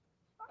Daniels?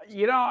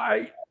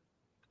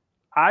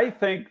 I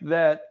think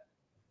that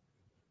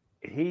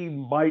he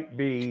might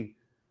be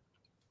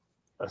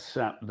the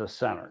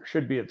center.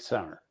 Should be at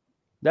center.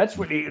 That's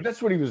what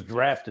he was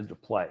drafted to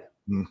play.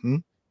 Mm-hmm.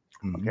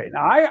 Mm-hmm. Okay.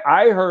 Now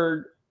I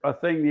heard a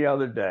thing the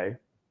other day,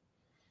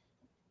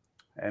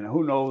 and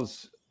who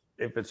knows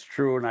if it's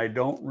true, and I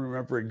don't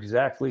remember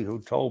exactly who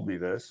told me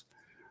this.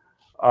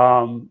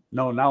 No,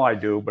 now I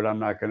do, but I'm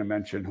not going to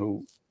mention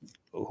who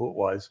it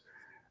was.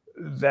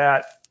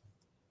 That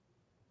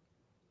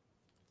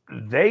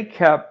they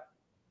kept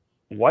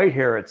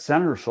Whitehair at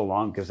center so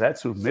long because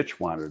that's who Mitch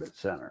wanted at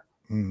center.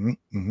 Mm-hmm.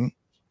 Mm-hmm.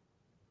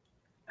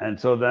 And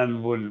so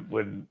then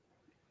when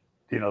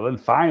then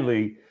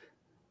finally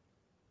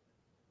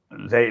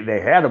they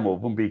had to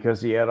move him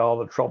because he had all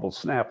the trouble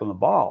snapping the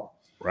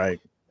ball. Right.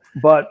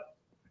 But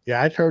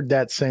yeah, I'd heard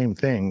that same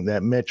thing,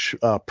 that Mitch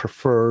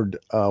preferred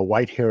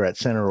Whitehair at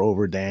center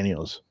over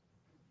Daniels.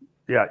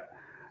 Yeah.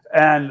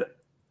 And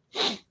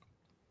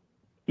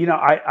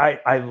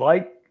I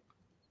like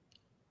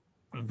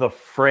the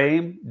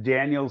frame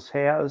Daniels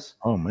has.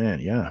 Oh man,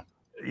 yeah.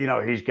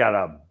 He's got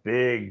a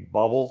big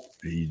bubble.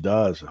 He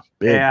does.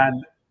 Big.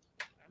 And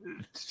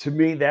to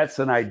me, that's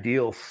an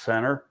ideal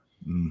center.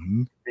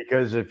 Mm-hmm.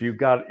 Because if you're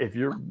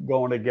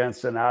going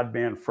against an odd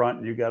man front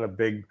and you got a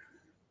big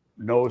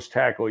nose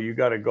tackle, you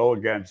got to go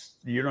against,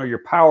 your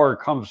power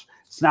comes.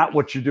 It's not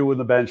what you do in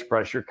the bench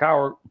press. Your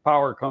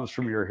power comes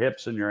from your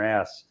hips and your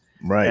ass.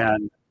 Right.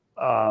 And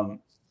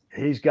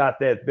he's got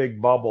that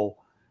big bubble,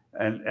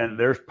 and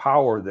there's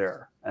power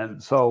there.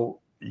 And so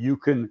you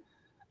can,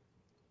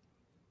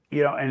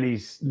 and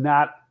he's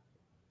not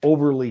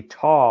overly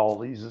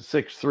tall. He's a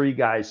 6'3"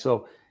 guy.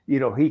 So,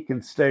 he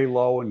can stay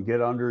low and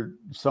get under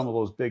some of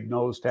those big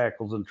nose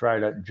tackles and try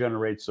to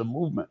generate some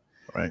movement.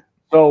 Right.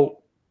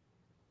 So,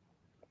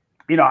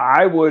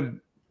 I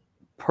would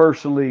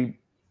personally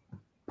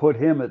put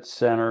him at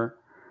center.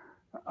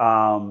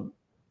 I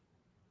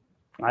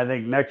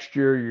think next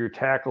year your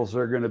tackles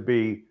are going to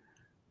be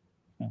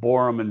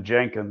Borum and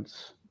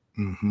Jenkins,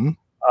 mm-hmm.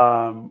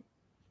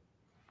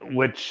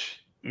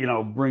 Which,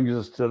 brings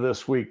us to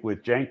this week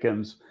with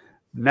Jenkins.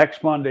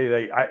 Next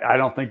Monday, I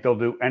don't think they'll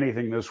do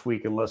anything this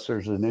week unless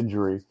there's an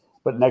injury.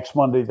 But next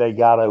Monday, they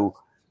got to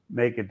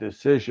make a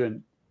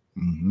decision.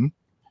 Mm-hmm.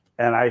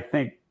 And I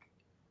think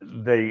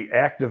they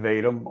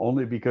activate him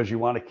only because you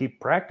want to keep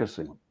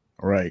practicing him.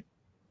 Right.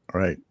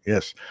 Right.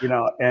 Yes.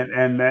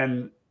 And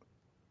then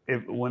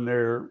when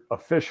they're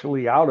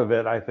officially out of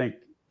it, I think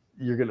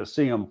you're going to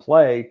see him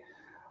play,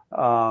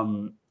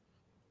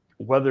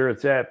 whether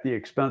it's at the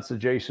expense of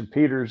Jason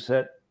Peters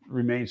at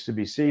remains to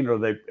be seen, or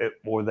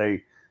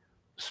they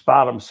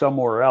spot him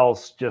somewhere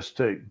else just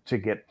to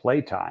get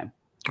play time.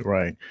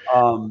 Right.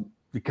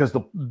 Because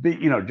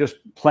just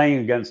playing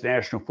against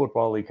National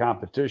Football League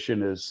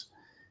competition is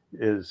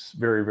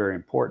very, very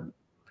important.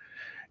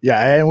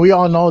 Yeah, and we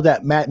all know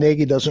that Matt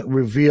Nagy doesn't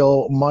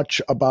reveal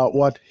much about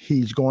what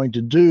he's going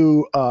to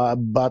do,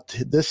 but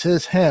this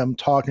is him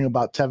talking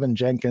about Tevin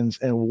Jenkins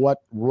and what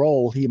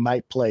role he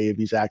might play if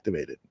he's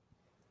activated.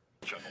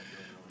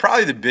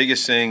 Probably the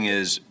biggest thing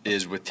is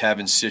with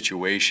Tevin's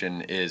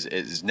situation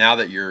is now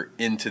that you're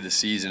into the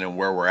season and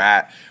where we're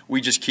at,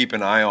 we just keep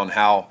an eye on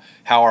how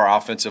our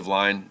offensive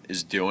line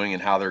is doing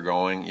and how they're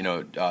going.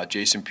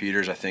 Jason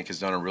Peters, I think, has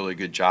done a really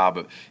good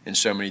job in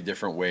so many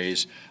different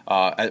ways.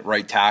 At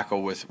right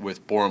tackle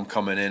with Borum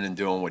coming in and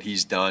doing what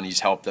he's done, he's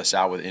helped us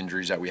out with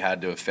injuries that we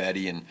had to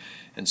Ifedi,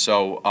 and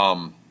so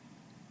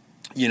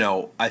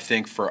I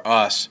think for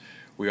us,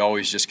 we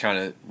always just kind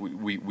of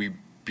we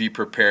be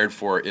prepared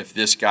for if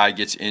this guy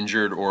gets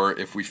injured or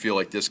if we feel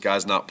like this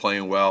guy's not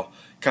playing well,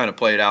 kind of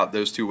play it out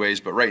those two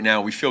ways. But right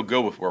now we feel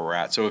good with where we're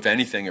at. So if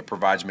anything, it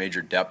provides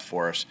major depth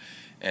for us.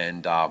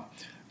 And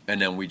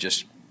then we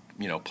just,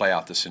 play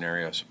out the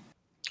scenarios.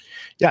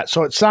 Yeah,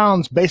 so it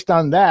sounds based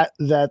on that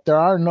there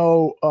are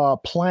no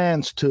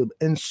plans to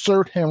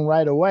insert him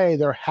right away.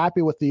 They're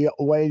happy with the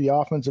way the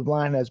offensive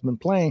line has been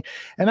playing.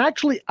 And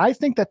actually, I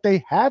think that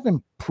they have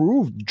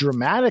improved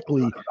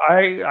dramatically.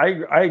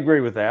 I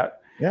agree with that.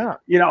 Yeah.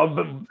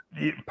 But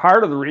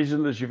part of the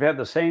reason is you've had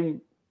the same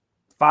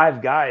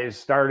 5 guys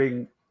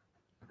starting,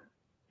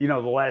 the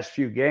last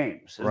few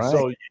games. And right.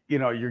 So,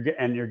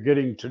 you're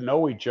getting to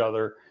know each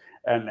other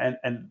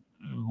and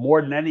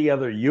more than any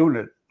other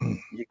unit,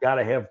 you got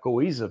to have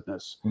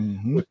cohesiveness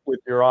with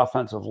your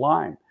offensive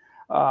line.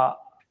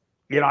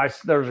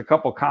 There's a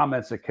couple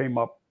comments that came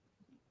up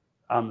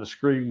on the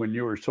screen when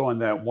you were showing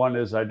that. One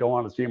is, I don't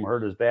want to see him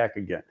hurt his back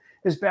again.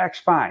 His back's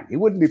fine. He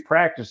wouldn't be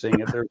practicing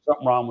if there's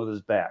something wrong with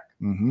his back.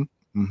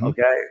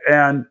 Okay.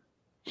 And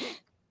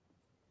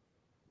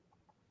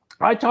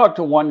I talked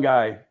to one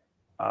guy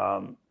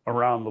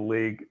around the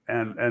league,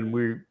 and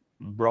we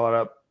brought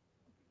up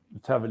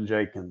Tevin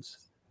Jenkins.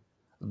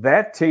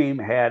 That team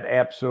had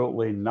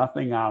absolutely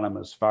nothing on him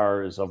as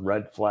far as a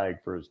red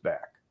flag for his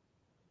back.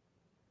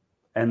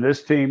 And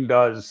this team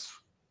does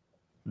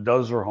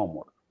their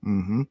homework.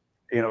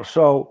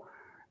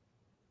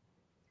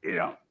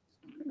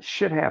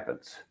 Shit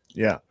happens.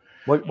 Yeah.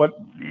 What can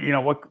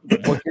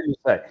you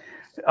say?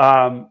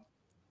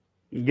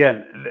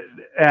 Again,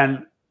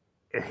 and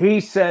he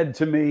said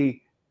to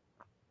me,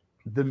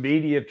 the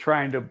media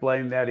trying to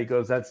blame that, he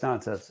goes, that's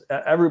nonsense.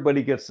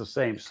 Everybody gets the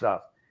same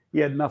stuff. He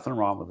had nothing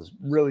wrong with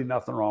really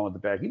nothing wrong with the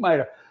back. He might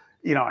have,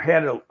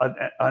 had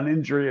an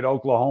injury at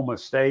Oklahoma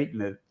State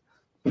and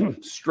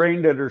it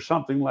strained it or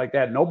something like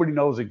that. Nobody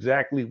knows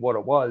exactly what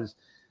it was.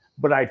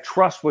 But I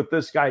trust what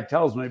this guy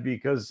tells me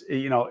because,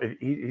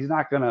 he's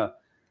not going to,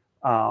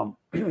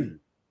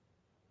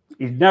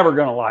 he's never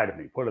going to lie to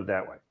me, put it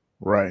that way.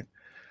 Right.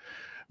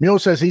 Mule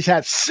says he's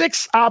had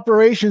 6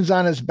 operations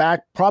on his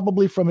back,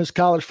 probably from his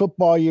college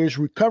football years.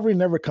 Recovery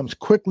never comes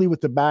quickly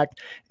with the back,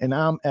 and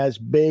I'm as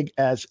big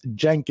as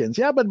Jenkins.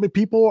 Yeah, but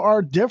people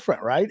are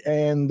different, right?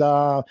 And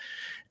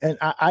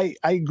I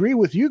agree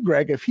with you,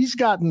 Greg. If he's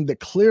gotten the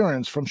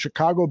clearance from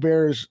Chicago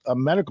Bears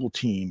medical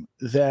team,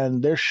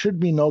 then there should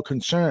be no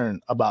concern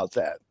about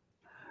that.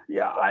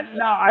 Yeah,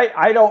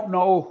 I don't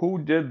know who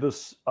did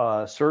this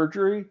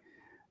surgery,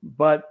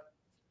 but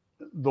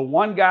the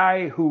one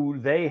guy who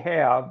they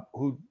have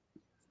who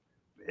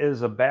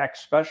is a back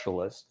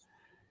specialist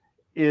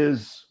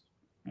is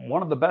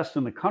one of the best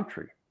in the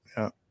country.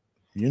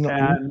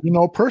 Yeah.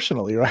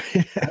 Personally,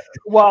 right?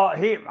 Well,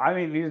 he's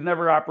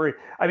never operated.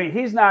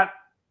 He's not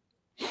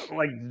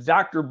like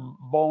Dr.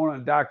 Bone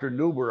and Dr.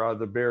 Neuber are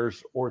the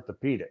Bears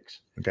orthopedics.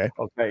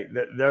 Okay.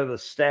 They're the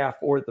staff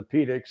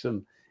orthopedics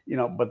and,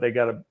 but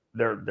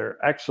they're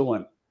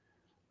excellent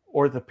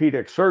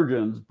orthopedic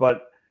surgeons,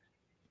 but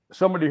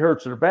somebody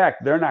hurts their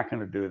back, they're not going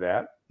to do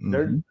that.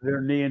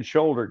 They're knee and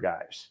shoulder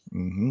guys.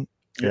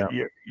 Yeah.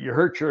 You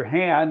hurt your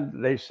hand,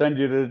 they send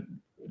you to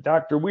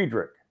Dr.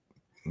 Wiedrich,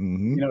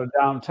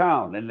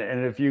 downtown. And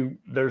if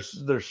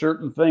there's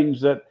certain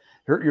things that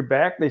hurt your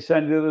back, they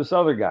send you to this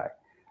other guy.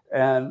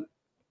 And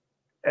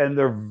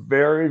they're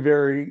very,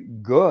 very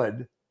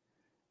good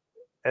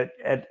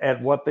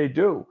at what they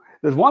do.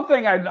 There's one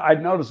thing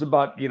I'd noticed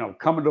about,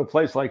 coming to a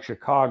place like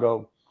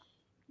Chicago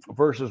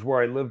versus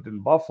where I lived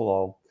in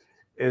Buffalo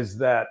is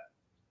that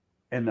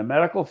in the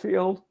medical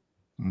field,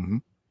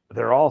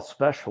 they're all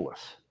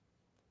specialists.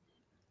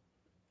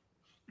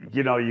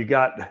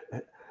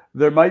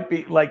 There might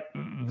be like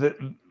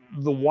the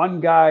one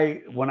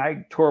guy when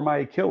I tore my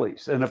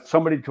Achilles, and if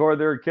somebody tore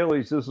their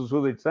Achilles, this is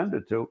who they'd send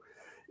it to,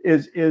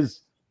 is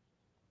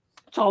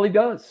that's all he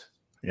does.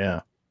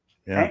 Yeah.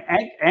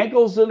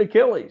 Ankles and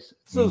Achilles.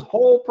 It's his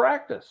whole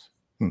practice.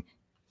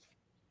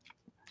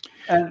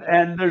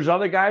 And there's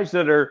other guys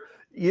that are,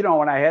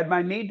 when I had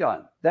my knee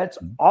done, that's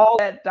all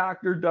that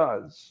doctor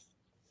does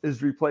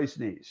is replace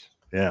knees.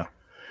 Yeah.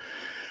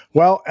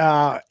 Well,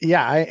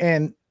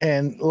 and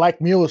And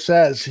like Mule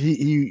says,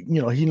 he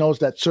knows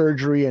that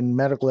surgery and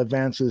medical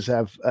advances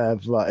have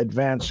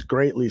advanced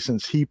greatly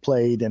since he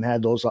played and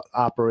had those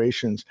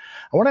operations.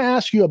 I want to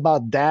ask you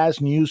about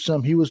Dazz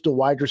Newsome. He was the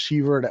wide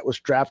receiver that was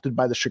drafted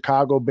by the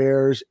Chicago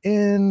Bears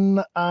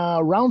in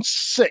round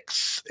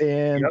 6,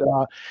 and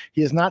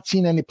he has not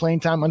seen any playing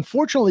time.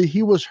 Unfortunately,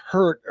 he was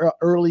hurt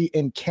early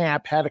in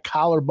camp, had a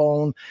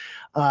collarbone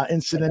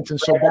incident, and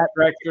so that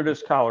fractured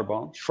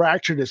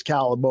his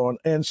collarbone.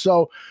 And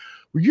so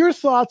your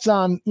thoughts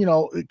on,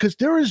 because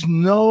there is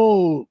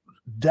no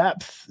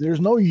depth, there's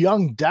no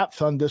young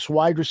depth on this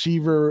wide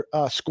receiver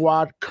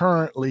squad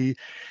currently.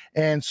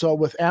 And so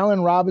with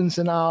Allen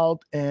Robinson out,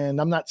 and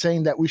I'm not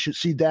saying that we should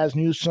see Dazz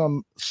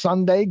Newsome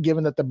Sunday,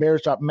 given that the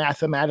Bears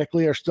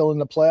mathematically are still in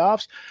the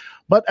playoffs,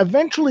 but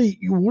eventually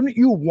wouldn't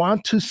you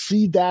want to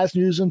see Dazz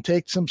Newsome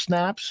take some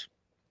snaps?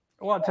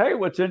 Well, I'll tell you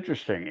what's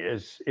interesting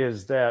is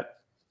that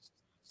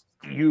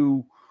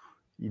you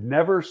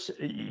never,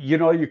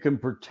 you can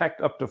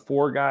protect up to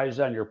 4 guys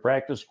on your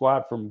practice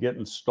squad from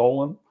getting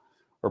stolen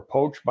or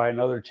poached by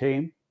another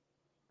team.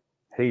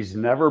 He's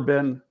never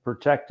been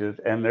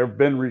protected, and there have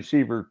been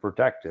receivers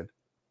protected.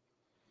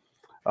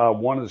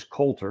 One is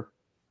Coulter.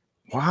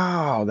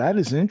 Wow, that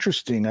is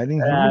interesting. I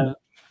didn't hear.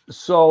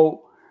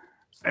 So,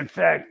 in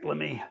fact,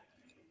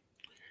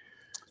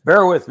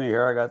 bear with me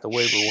here. I got the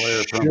waiver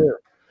wire from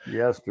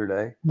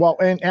yesterday. Well,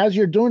 and as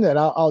you're doing that,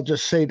 I'll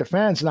just say to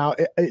fans now,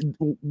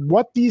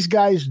 what these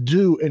guys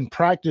do in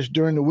practice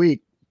during the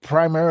week,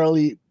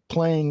 primarily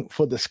playing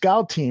for the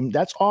scout team,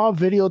 that's all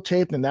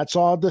videotaped and that's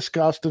all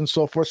discussed and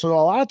so forth. So a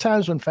lot of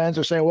times when fans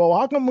are saying, well,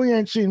 how come we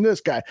ain't seen this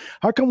guy?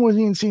 How come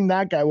we ain't seen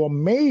that guy? Well,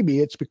 maybe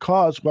it's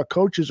because what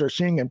coaches are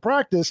seeing in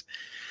practice,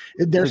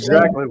 they're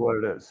exactly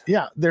what it is.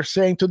 Yeah, they're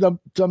saying to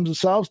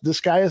themselves, this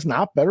guy is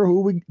not better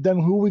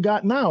than who we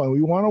got now, and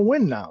we want to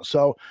win now.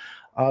 So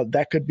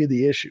that could be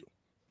the issue.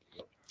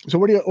 So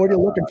what are you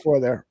looking for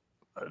there?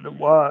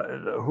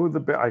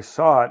 I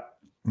saw it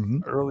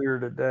earlier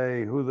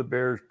today. Who the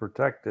Bears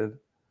protected?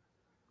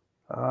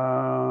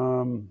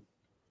 I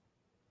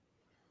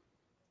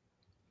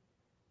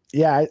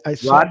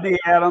saw Rodney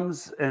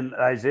Adams and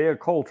Isaiah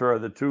Coulter are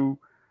the 2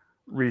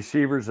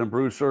 receivers, and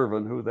Bruce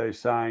Irvin, who they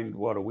signed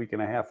a week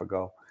and a half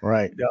ago.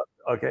 Right. Yeah.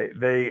 Okay.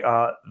 They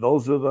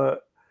those are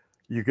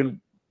you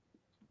can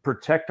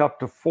protect up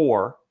to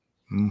 4.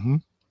 Mm-hmm.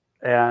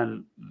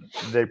 And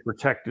they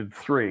protected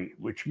 3,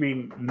 which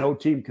means no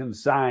team can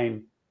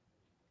sign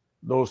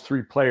those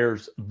 3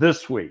 players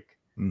this week.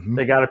 Mm-hmm.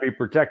 They got to be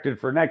protected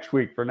for next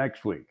week.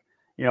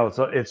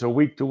 It's a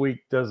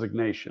week-to-week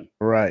designation.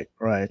 Right.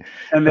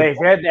 And they've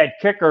had that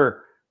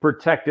kicker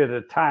protected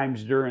at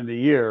times during the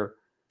year.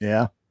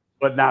 Yeah.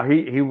 But now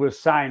he was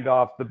signed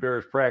off the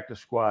Bears practice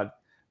squad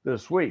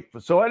this week.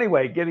 So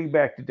anyway, getting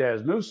back to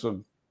Dazz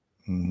Newsome,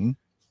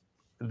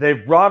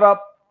 they've brought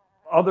up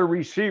other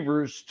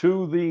receivers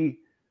to the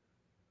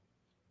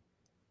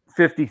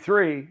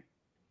 53,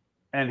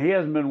 and he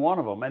hasn't been one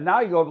of them. And now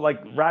you go like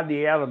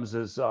Rodney Adams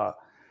is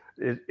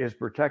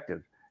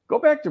protected. Go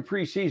back to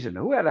preseason.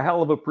 Who had a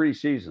hell of a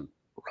preseason?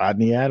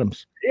 Rodney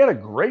Adams. He had a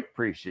great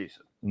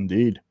preseason.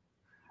 Indeed.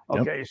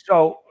 Okay, yep.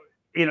 So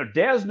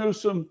Dazz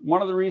Newsome,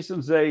 one of the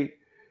reasons they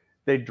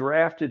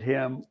drafted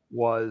him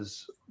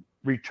was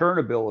return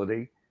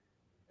ability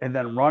and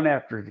then run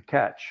after the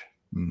catch.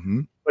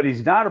 Mm-hmm. But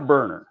he's not a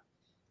burner.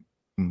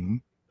 Mm-hmm.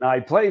 Now he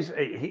plays.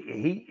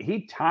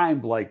 He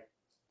timed like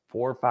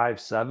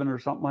 4.57 or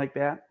something like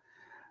that,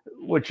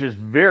 which is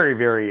very,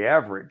 very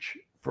average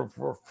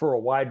for a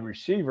wide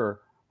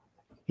receiver.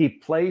 He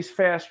plays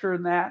faster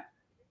than that,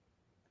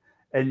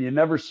 and you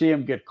never see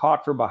him get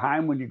caught from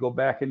behind when you go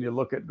back and you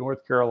look at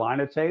North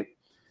Carolina tape,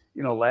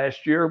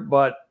 last year.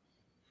 But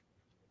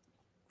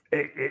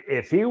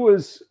if he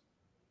was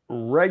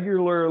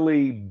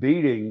regularly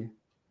beating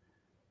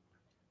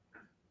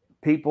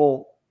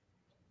people,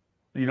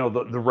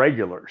 the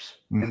regulars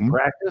in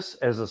practice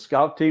as a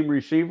scout team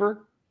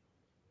receiver,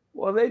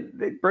 well,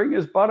 they bring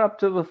his butt up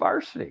to the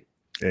varsity.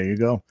 There you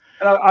go.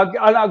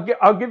 And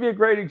I'll give you a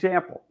great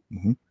example.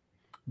 Mm-hmm.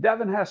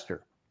 Devin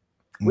Hester.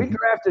 We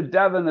drafted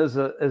Devin as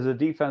a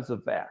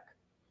defensive back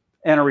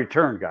and a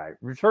return guy.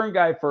 Return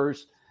guy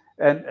first,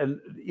 and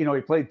he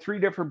played 3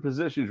 different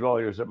positions while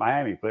he was at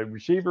Miami. He played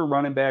receiver,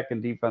 running back,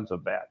 and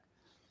defensive back.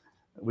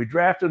 We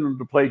drafted him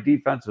to play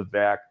defensive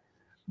back,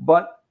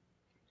 but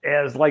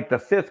as like the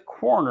 5th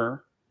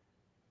corner,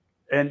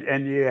 and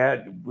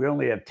we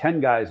only had 10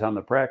 guys on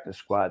the practice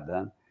squad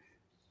then.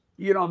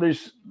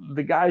 There's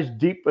the guys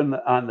deep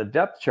on the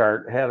depth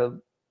chart had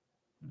to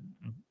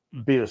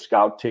be a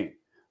scout team.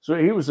 So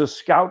he was a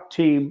scout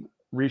team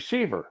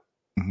receiver.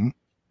 Mm-hmm.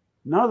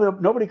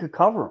 Nobody could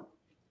cover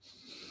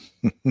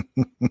him.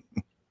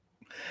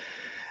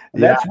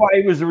 That's why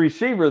he was a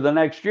receiver the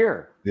next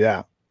year.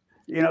 Yeah.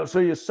 So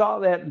you saw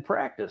that in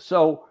practice.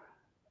 So,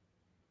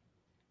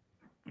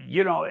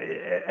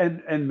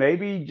 and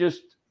maybe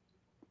just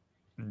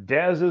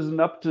Dazz isn't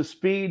up to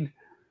speed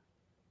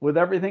with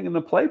everything in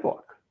the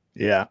playbook.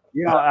 Yeah.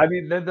 I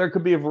mean, there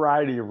could be a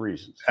variety of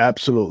reasons.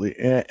 Absolutely.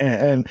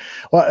 And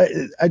well,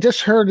 I just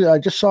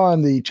saw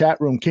in the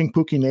chat room, King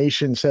Pookie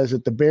Nation says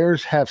that the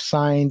Bears have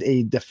signed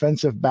a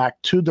defensive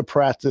back to the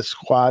practice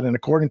squad. And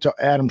according to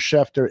Adam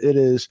Schefter, it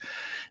is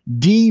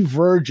D.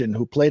 Virgin,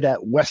 who played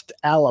at West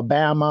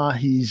Alabama.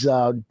 He's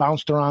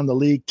bounced around the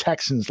league,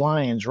 Texans,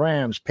 Lions,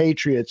 Rams,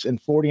 Patriots,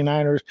 and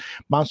 49ers,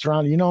 bounced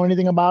around. You know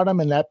anything about him?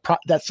 And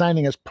that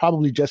signing is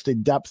probably just a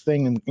depth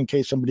thing in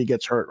case somebody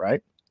gets hurt,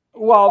 right?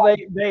 Well,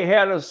 they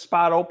had a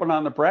spot open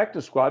on the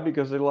practice squad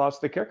because they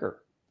lost the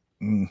kicker.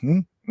 Mm-hmm.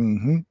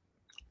 Mm-hmm.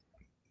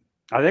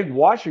 I think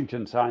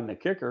Washington signed the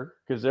kicker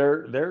because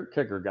their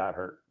kicker got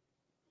hurt.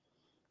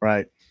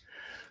 Right.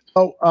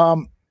 So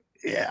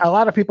a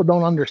lot of people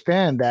don't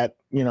understand that,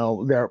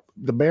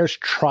 the Bears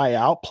try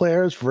out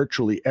players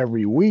virtually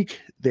every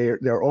week.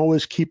 They're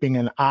always keeping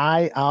an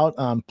eye out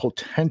on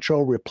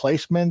potential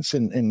replacements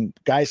and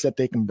guys that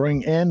they can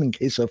bring in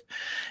case of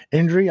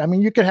injury. I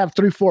mean, you could have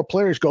 3-4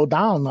 players go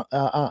down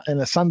in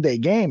a Sunday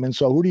game. And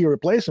so who do you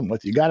replace them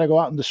with? You got to go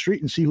out in the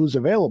street and see who's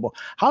available.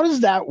 How does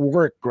that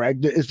work,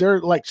 Greg? Is there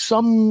like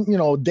some,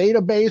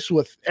 database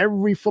with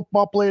every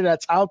football player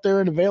that's out there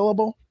and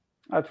available?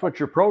 That's what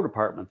your pro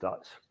department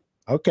does.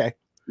 Okay.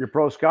 Your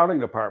pro scouting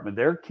department,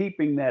 they're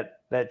keeping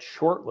that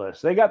short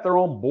list. They got their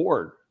own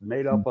board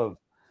made up of,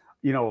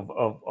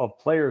 of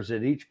players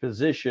at each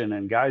position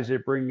and guys they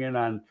bring in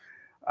on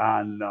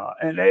and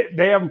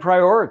they have them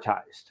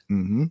prioritized.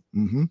 Mm-hmm.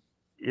 Mm-hmm.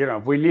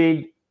 If we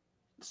need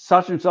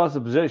such and such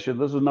a position,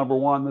 this is number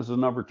 1, this is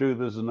number 2,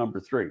 this is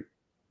number 3.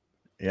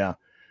 Yeah.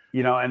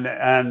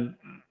 And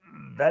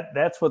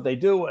that's what they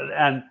do.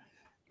 And,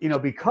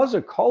 because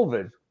of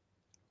COVID,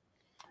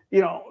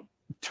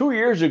 2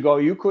 years ago,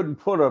 you couldn't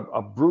put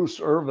a Bruce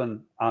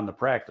Irvin on the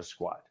practice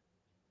squad.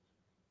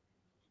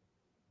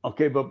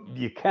 Okay, but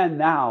you can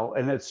now,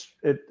 and it's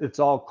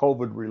all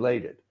COVID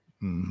related.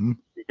 Mm-hmm.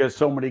 Because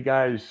so many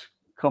guys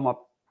come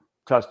up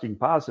testing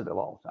positive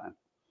all the time.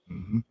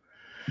 Mm-hmm.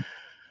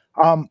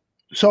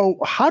 So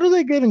how do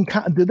they get in?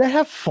 Do they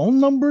have phone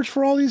numbers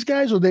for all these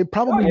guys, or they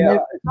probably?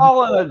 It's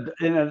all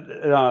in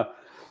a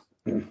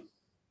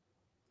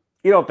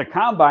at the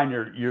combine,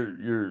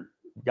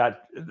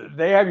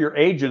 they have your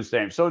agent's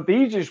name. So the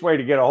easiest way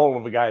to get a hold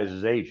of a guy is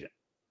his agent.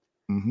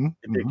 Mm-hmm.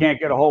 If you can't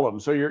get a hold of him,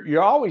 so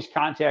you're always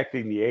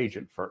contacting the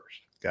agent first.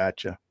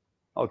 Gotcha.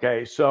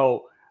 Okay,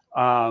 so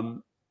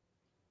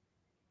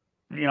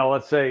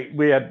let's say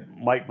we had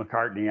Mike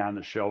McCartney on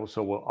the show,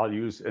 so I'll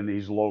use, and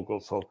he's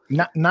local. So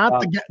not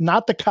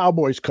the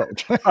Cowboys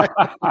coach.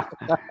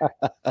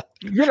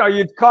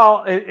 You'd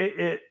call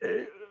it.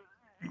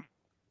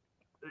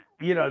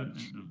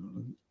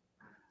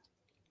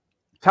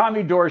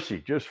 Tommy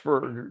Dorsey,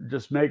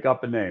 just make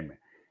up a name.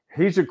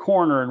 He's a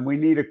corner, and we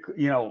need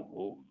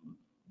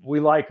we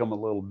like him a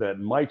little bit.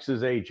 And Mike's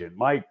his agent.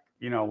 Mike,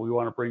 we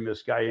want to bring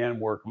this guy in,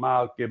 work him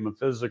out, give him a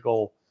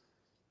physical.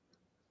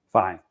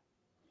 Fine.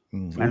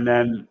 Mm-hmm. And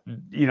then,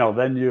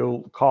 then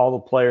you'll call the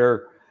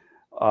player.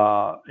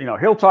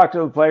 He'll talk to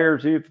the player,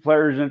 see if the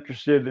player is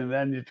interested, and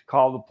then you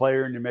call the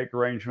player and you make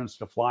arrangements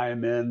to fly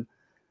him in,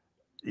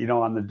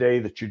 on the day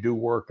that you do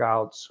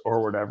workouts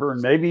or whatever.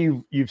 And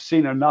maybe you've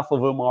seen enough of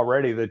him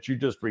already that you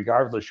just,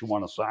 regardless, you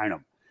want to sign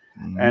him.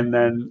 Mm-hmm. And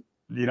then,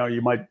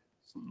 you might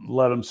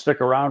let him stick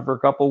around for a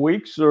couple of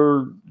weeks,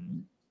 or,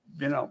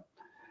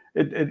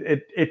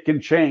 it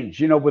can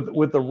change,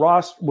 with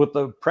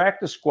the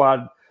practice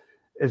squad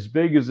as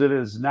big as it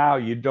is now.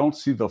 You don't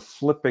see the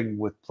flipping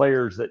with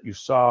players that you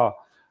saw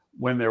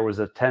when there was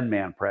a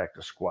 10-man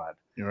practice squad.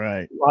 You're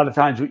right. A lot of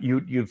times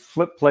you'd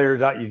flip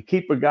players out, you'd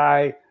keep a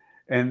guy,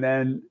 and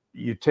then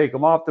you take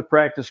him off the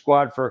practice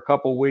squad for a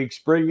couple of weeks,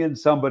 bring in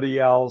somebody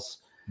else.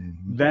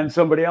 Mm-hmm. Then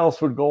somebody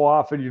else would go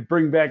off and you'd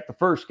bring back the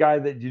first guy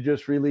that you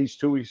just released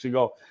 2 weeks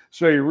ago.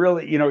 So you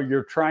really,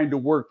 you're trying to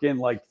work in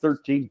like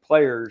 13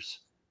 players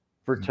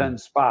for 10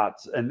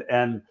 spots.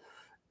 And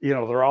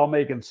they're all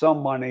making some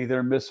money.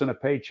 They're missing a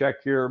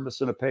paycheck here,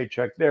 missing a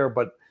paycheck there,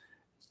 but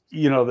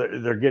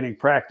they're getting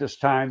practice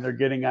time, they're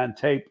getting on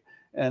tape,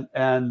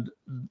 and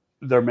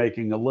they're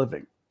making a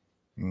living.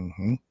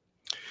 Mm-hmm.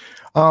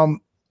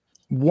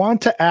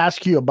 Want to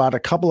ask you about a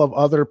couple of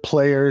other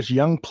players,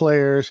 young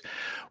players.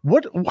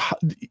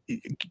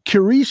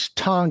 Khyiris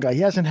Tonga, he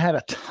hasn't had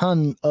a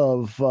ton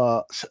of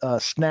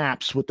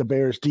snaps with the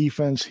Bears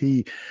defense.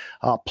 He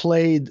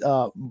played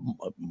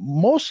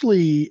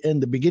mostly in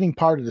the beginning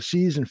part of the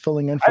season,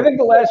 filling in. I think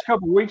the last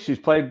couple of weeks he's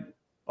played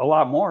a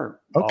lot more.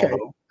 Okay,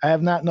 although I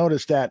have not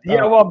noticed that.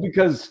 Yeah, well,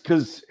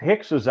 because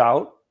Hicks is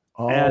out.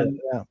 Oh, and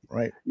yeah,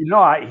 right.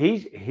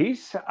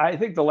 He's I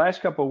think the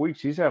last couple of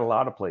weeks he's had a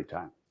lot of play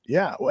time.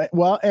 Yeah,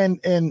 well, and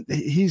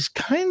he's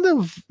kind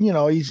of,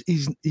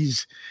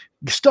 he's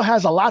still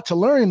has a lot to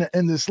learn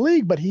in this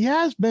league, but he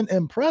has been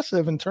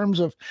impressive in terms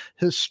of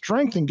his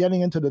strength in getting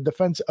into the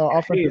defense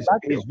offensive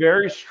backfield. He's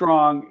very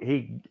strong.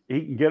 He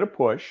can get a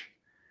push.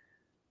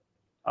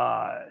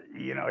 I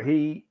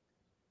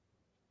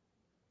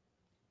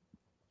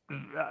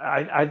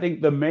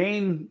think the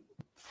main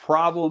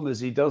problem is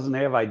he doesn't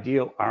have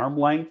ideal arm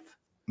length.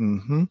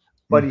 Mm-hmm.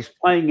 but he's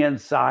playing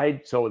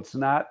inside, so it's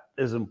not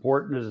as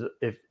important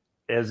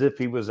as if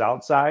he was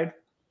outside.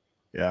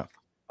 Yeah.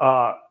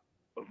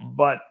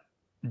 But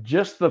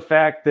just the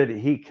fact that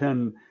he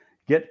can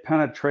get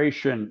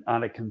penetration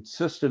on a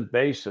consistent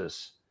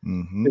basis,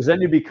 because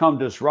then you become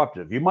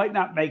disruptive. You might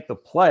not make the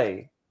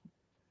play,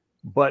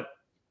 but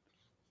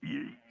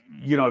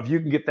you know, if you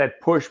can get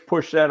that push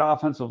that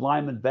offensive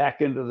lineman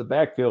back into the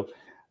backfield,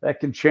 that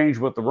can change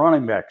what the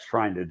running back's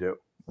trying to do.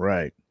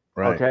 Right.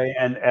 Okay.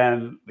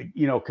 And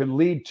you know, can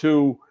lead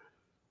to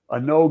a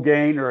no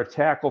gain or a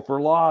tackle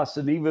for loss.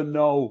 And even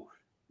though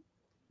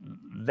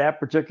that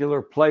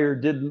particular player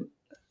didn't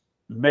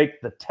make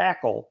the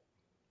tackle,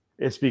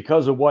 it's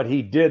because of what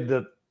he did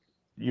that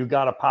you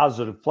got a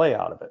positive play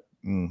out of it.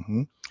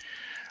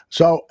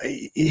 So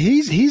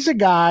he's a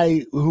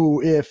guy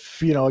who,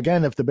 if, you know,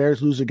 again, if the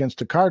Bears lose against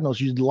the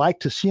Cardinals, you'd like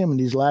to see him in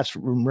these last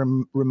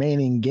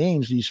remaining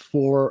games, these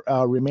 4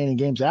 remaining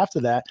games after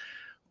that,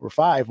 or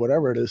 5,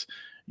 whatever it is.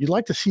 You'd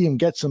like to see him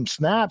get some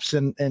snaps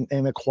and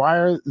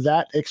acquire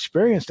that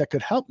experience that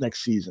could help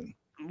next season.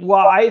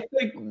 Well, I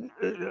think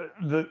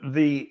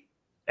the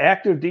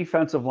active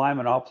defensive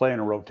linemen all play in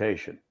a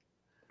rotation.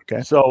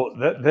 Okay. So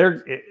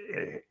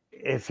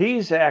if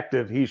he's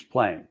active, he's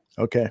playing.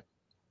 Okay.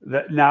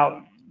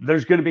 Now,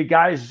 there's going to be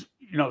guys,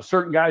 you know,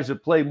 certain guys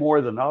that play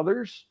more than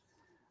others.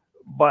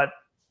 But,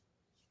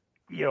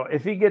 you know,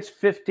 if he gets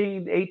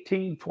 15,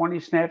 18, 20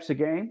 snaps a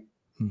game,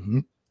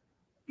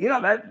 you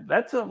know,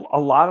 that's a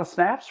lot of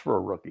snaps for a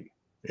rookie.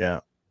 Yeah.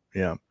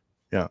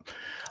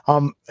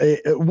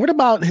 What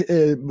about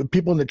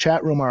people in the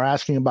chat room are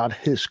asking about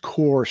his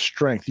core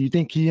strength? Do you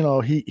think, you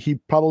know, he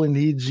probably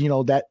needs, you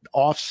know, that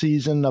off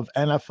season of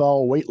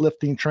NFL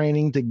weightlifting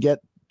training to get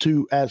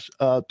to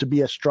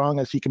be as strong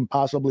as he can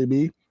possibly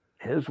be?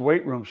 His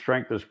weight room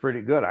strength is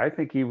pretty good. I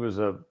think he was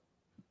a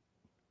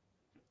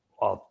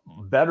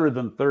better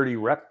than 30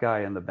 rep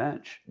guy on the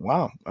bench.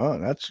 Wow. Oh,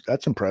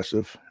 that's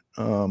impressive.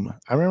 I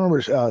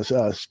remember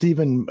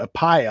Stephen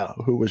Paya,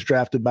 who was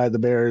drafted by the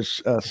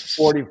Bears.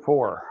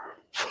 44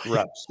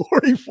 reps.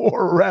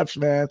 44 reps,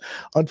 man.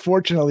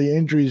 Unfortunately,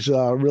 injuries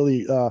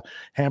really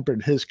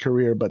hampered his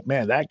career. But,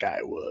 man, that guy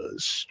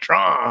was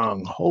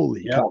strong.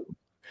 Holy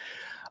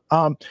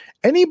cow.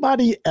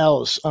 Anybody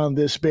else on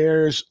this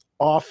Bears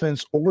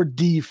offense or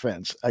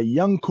defense, a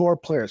young core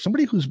player,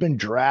 somebody who's been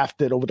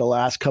drafted over the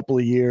last couple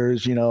of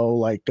years, you know,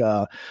 like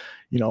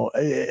you know,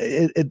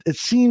 it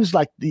seems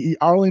like the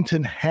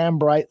Arlington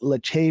Hambright,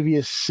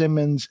 Latavius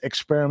Simmons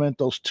experiment,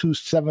 those 2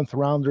 7th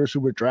rounders who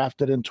were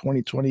drafted in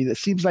 2020, it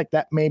seems like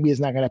that maybe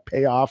is not going to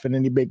pay off in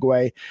any big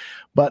way.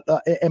 But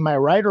am I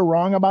right or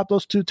wrong about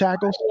those 2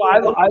 tackles?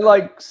 Well, I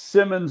like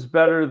Simmons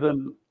better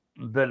than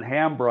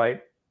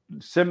Hambright.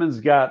 Simmons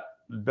got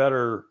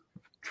better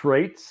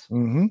traits.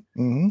 You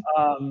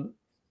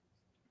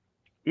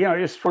know,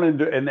 just thrown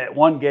into, in that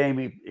one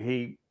game,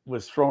 he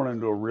was thrown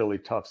into a really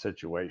tough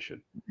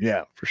situation.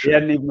 Yeah, for sure. He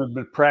hadn't even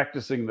been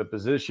practicing the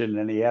position,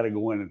 and he had to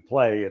go in and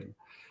play, and,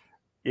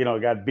 you know,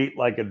 got beat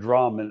like a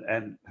drum,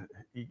 and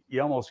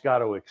you almost got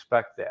to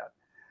expect that.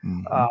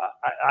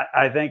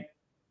 I think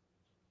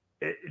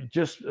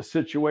just a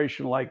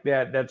situation like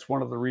that, that's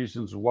one of the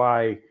reasons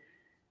why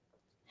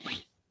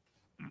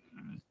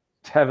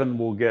Tevin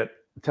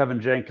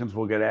Jenkins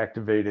will get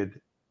activated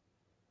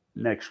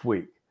next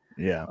week.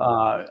 Yeah.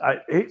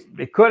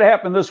 It could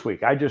happen this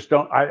week. I just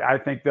don't. I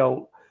think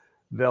they'll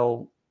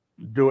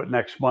do it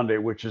next Monday,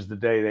 which is the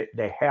day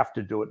they have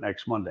to do it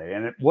next Monday.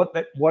 And what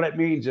it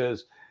means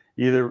is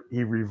either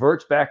he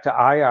reverts back to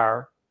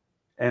IR,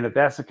 and if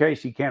that's the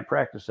case, he can't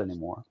practice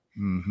anymore,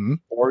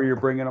 or you're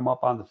bringing him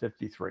up on the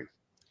 53.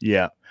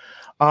 Yeah.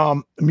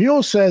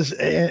 Mule says,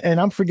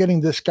 and I'm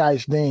forgetting this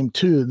guy's name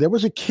too. There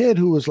was a kid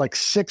who was like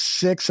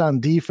 6'6"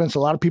 on defense. A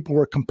lot of people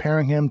were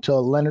comparing him to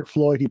Leonard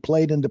Floyd. He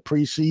played in the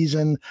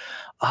preseason.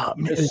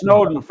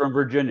 Snowden from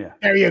Virginia.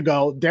 There you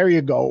go.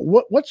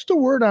 What's the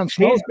word on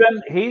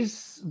Snowden?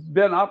 He's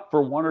been up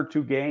for 1 or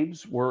 2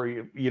 games where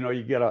you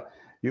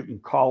can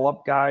call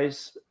up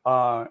guys,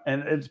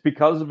 and it's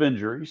because of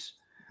injuries.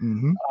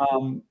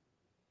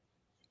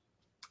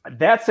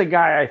 That's a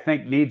guy I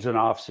think needs an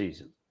off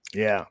season.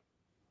 Yeah.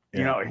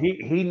 You know,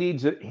 he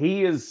needs it.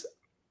 He's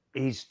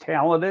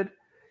talented.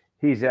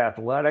 He's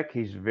athletic.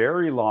 He's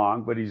very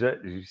long, but he's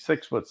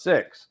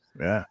 6'6".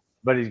 Yeah.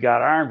 But he's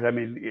got arms. I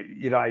mean,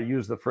 you know, I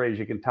use the phrase,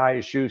 you can tie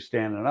his shoes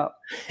standing up.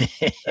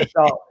 That's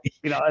all,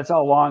 you know, that's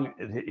how long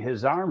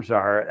his arms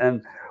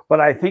are. But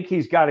I think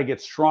he's got to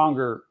get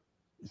stronger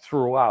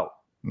throughout.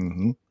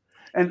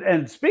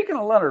 And speaking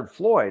of Leonard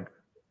Floyd,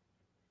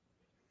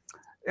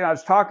 you know, I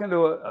was talking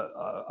to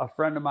a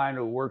friend of mine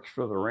who works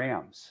for the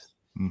Rams.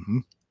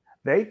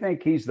 They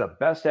think he's the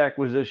best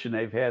acquisition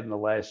they've had in the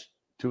last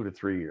 2 to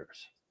 3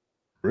 years.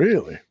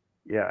 Really?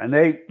 Yeah, and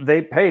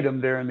they paid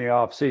him during the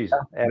offseason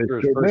after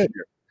his first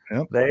year.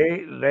 Yep.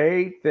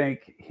 They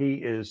think he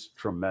is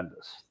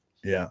tremendous.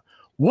 Yeah.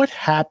 What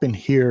happened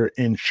here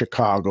in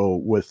Chicago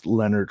with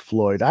Leonard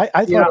Floyd? I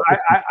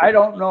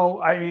don't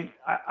know. I mean,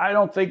 I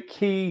don't think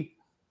he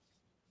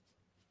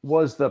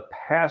was the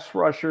pass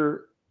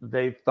rusher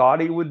they thought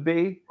he would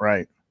be.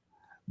 Right.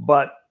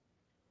 But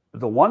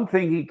the one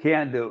thing he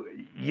can do,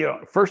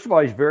 first of all,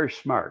 he's very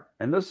smart.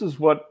 And this is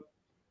what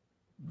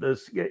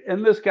this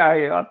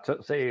guy,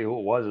 I'll say who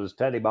it was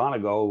Teddy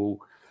Bonago,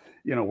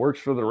 who, works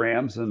for the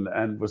Rams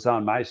and was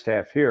on my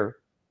staff here.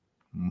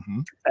 Mm-hmm.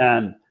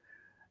 And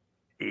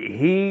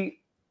he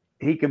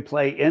can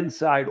play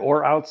inside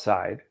or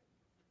outside.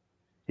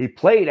 He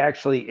played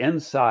actually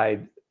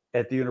inside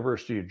at the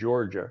University of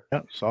Georgia.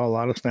 Yeah, saw a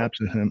lot of snaps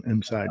of him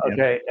inside.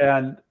 Okay,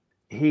 and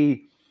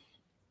he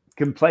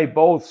can play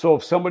both. So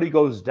if somebody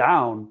goes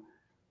down,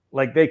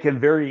 like they can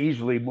very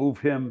easily move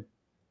him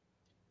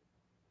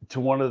to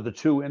one of the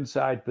two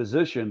inside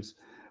positions.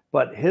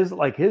 But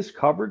his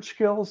coverage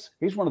skills,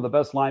 he's one of the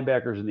best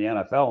linebackers in the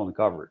NFL in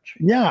coverage.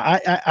 Yeah,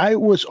 I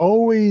was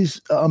always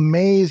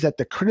amazed at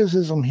the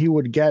criticism he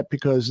would get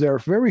because there are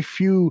very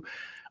few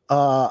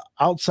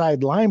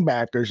outside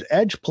linebackers,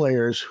 edge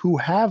players who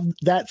have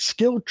that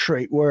skill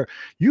trait where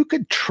you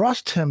could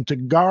trust him to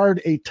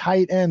guard a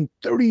tight end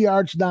 30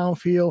 yards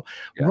downfield.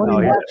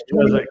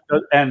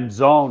 And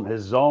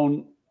his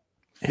zone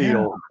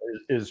feel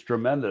is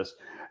tremendous.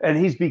 And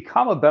he's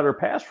become a better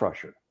pass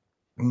rusher.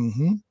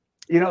 Mm-hmm.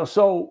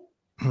 So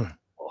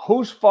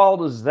whose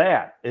fault is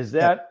that? Is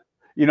that,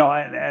 and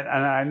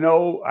I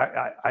know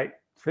I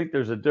think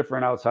there's a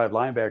different outside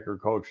linebacker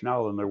coach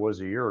now than there was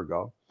a year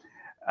ago.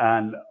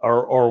 And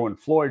or when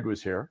Floyd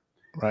was here,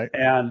 right?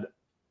 And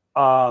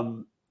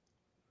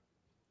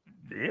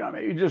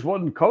he just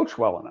wasn't coached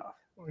well enough.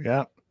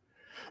 Yeah.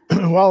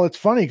 Well, it's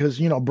funny because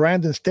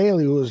Brandon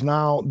Staley, who is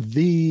now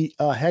the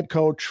head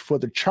coach for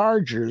the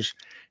Chargers,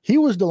 he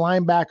was the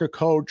linebacker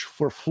coach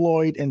for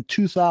Floyd in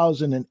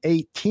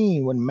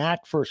 2018 when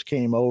Matt first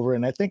came over,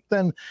 and I think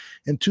then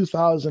in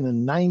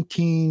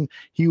 2019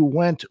 he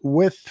went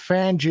with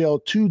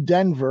Fangio to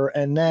Denver,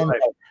 and then. Right.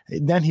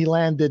 Then he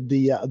landed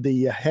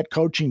the head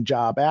coaching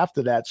job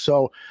after that.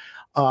 So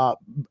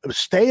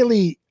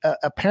Staley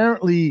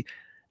apparently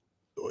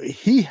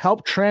he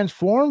helped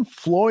transform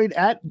Floyd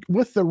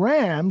with the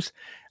Rams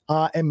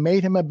and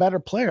made him a better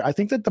player. I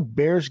think that the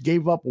Bears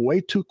gave up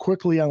way too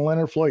quickly on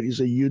Leonard Floyd.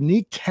 He's a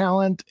unique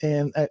talent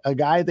and a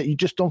guy that you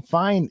just don't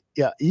find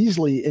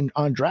easily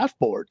on draft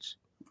boards.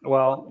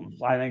 Well,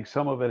 I think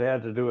some of it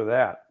had to do with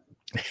that.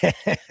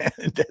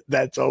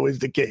 That's always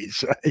the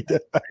case, right?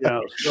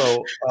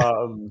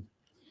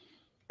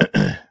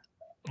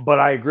 But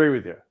I agree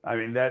with you. I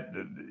mean that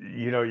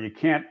you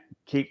can't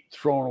keep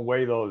throwing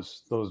away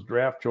those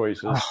draft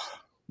choices.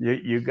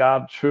 You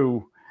got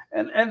to,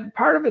 and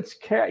part of it's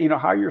how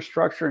you're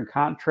structuring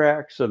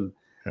contracts and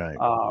right.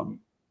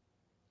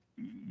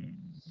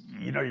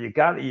 You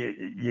got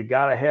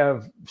to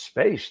have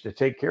space to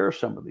take care of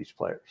some of these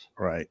players.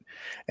 Right.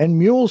 And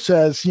Mule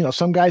says,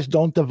 some guys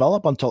don't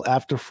develop until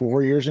after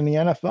 4 years in the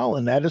NFL.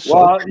 And that is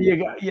I'm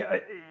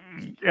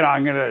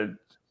going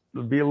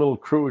to be a little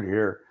crude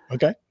here.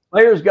 Okay.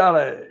 Players got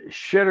to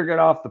shit or get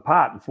off the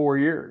pot in 4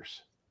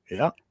 years.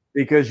 Yeah.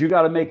 Because you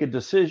got to make a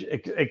decision,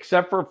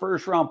 except for a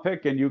first round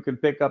pick, and you can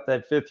pick up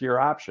that 5th year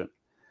option.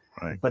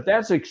 Right. But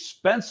that's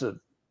expensive.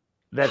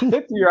 That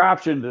 5th year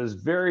option is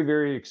very,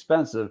 very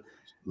expensive.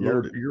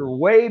 You're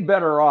way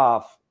better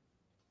off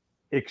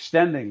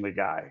extending the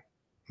guy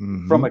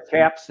from a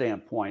cap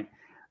standpoint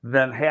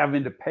than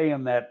having to pay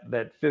him that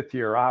 5th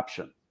year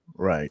option.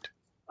 Right.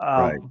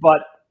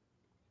 But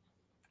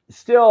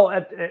still,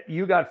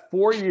 you got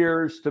 4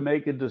 years to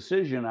make a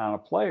decision on a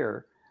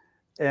player,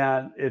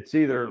 and it's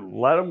either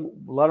let him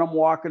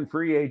walk in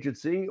free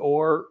agency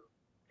or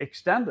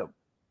extend him.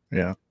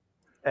 Yeah.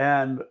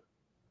 And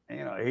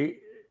he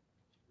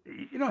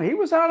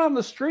was out on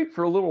the street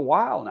for a little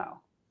while now.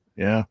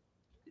 Yeah,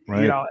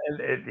 right.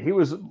 And he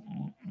was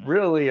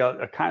really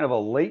a kind of a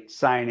late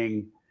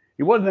signing.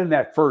 He wasn't in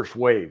that first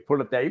wave.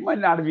 Put it that. He might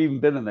not have even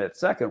been in that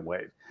second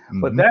wave.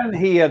 Mm-hmm. But then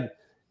he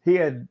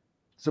had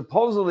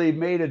supposedly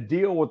made a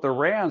deal with the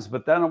Rams,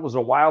 but then it was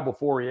a while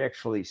before he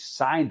actually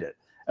signed it.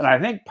 And I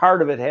think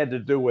part of it had to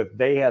do with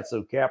they had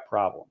some cap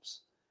problems,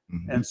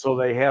 and so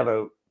they had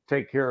to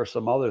take care of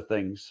some other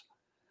things.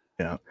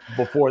 Yeah,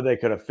 before they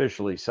could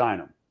officially sign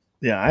him.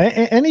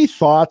 Yeah. Any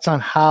thoughts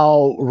on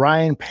how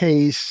Ryan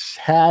Pace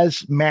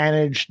has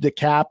managed the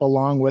cap,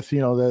 along with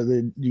the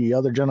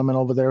other gentleman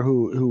over there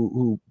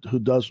who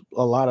does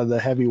a lot of the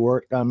heavy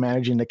work on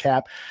managing the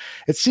cap?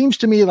 It seems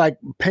to me like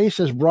Pace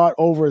has brought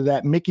over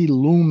that Mickey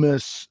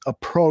Loomis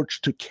approach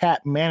to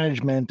cap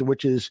management,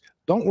 which is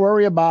don't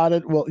worry about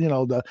it. Well,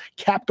 the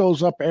cap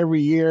goes up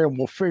every year, and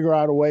we'll figure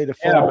out a way to.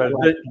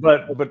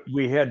 But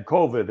we had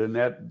COVID, and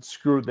that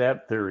screwed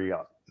that theory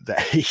up.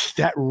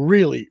 That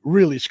really,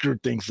 really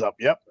screwed things up.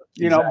 Yep.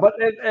 But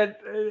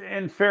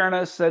in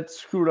fairness, that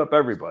screwed up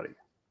everybody.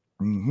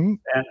 Mm-hmm.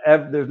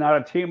 And there's not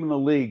a team in the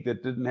league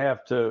that didn't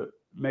have to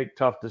make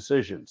tough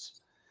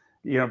decisions,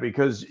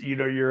 because,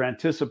 you're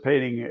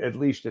anticipating at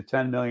least a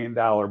 $10 million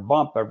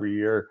bump every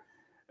year,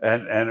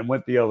 and it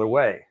went the other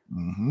way.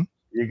 Mm-hmm.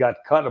 You got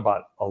cut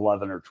about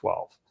 11 or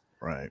 12.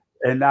 Right.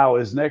 And now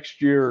is next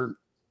year,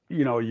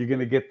 you're going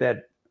to get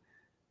that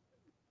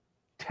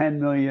 $10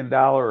 million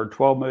or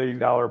 $12 million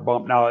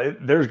bump. Now,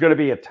 there's going to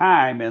be a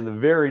time in the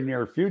very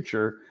near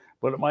future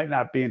but it might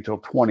not be until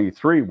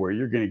 23 where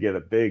you're going to get a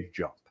big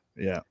jump.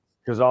 Yeah.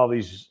 Because all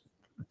these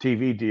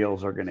TV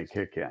deals are going to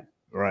kick in.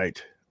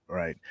 Right.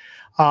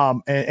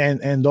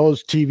 And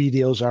those TV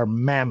deals are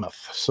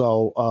mammoth.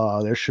 So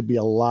there should be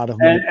a lot of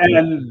money.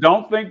 And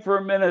don't think for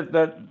a minute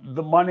that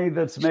the money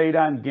that's made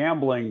on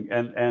gambling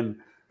and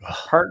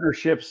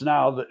partnerships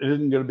now that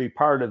isn't going to be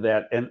part of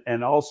that,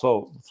 and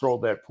also throw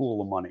that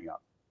pool of money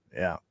up.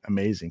 Yeah,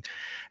 amazing.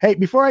 Hey,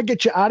 before I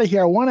get you out of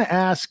here, I want to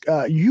ask,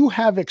 you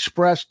have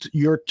expressed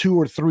your 2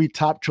 or 3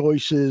 top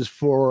choices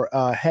for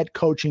head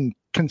coaching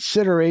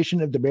consideration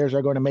if the Bears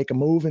are going to make a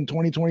move in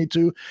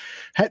 2022.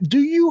 Do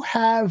you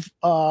have,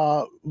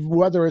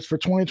 whether it's for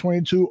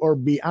 2022 or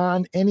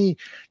beyond, any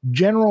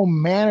general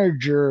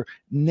manager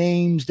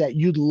names that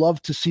you'd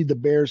love to see the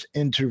Bears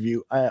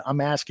interview?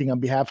 I'm asking on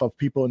behalf of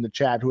people in the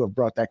chat who have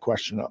brought that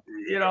question up.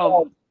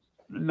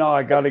 No,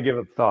 I got to give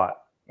it thought.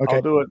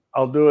 Okay.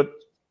 I'll do it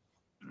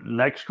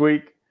next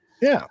week.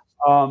 Yeah.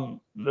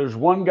 There's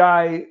one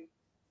guy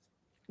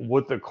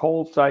with the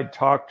Colts I'd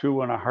talk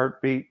to in a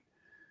heartbeat,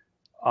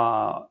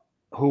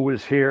 who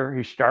was here.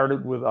 He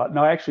started with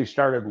actually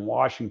started in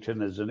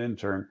Washington as an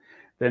intern.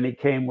 Then he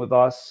came with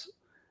us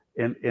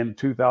in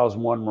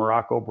 2001,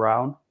 Morocco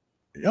Brown.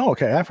 Oh,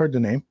 okay. I've heard the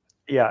name.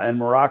 Yeah. And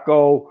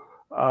Morocco,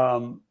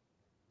 I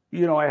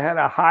had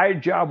a high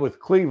job with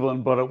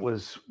Cleveland, but it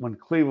was when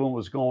Cleveland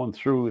was going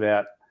through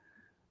that,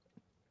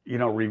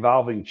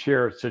 revolving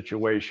chair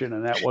situation.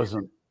 And that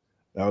wasn't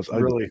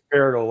really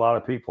fair to a lot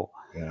of people.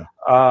 Yeah.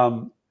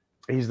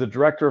 He's the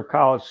director of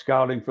college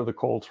scouting for the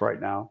Colts right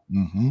now.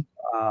 Mm-hmm.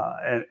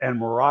 And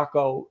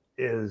Morocco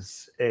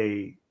is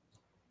a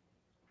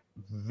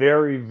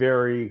very,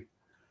 very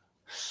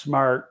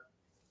smart.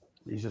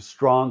 He's a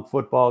strong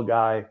football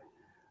guy.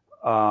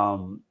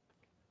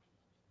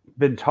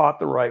 Been taught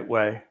the right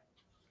way.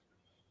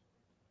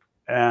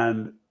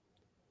 And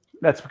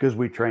that's because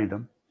we trained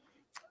him.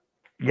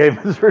 Gave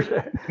us,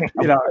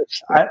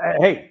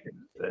 hey,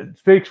 it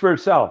speaks for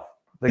itself.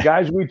 The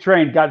guys we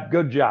trained got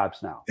good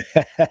jobs now.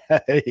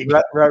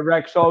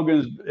 Rex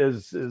Hogan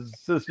is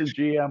assistant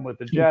GM with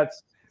the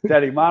Jets.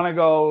 Teddy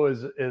Monaco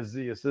is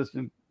the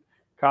assistant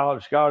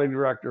college scouting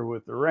director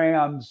with the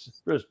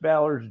Rams. Chris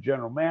Ballard's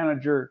general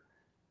manager.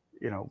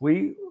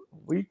 We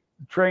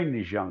train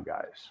these young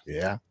guys.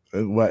 Yeah,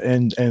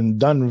 and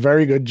done a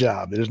very good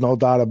job. There's no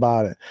doubt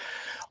about it.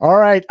 All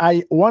right.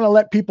 I want to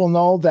let people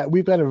know that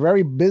we've got a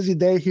very busy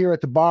day here at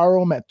the Bar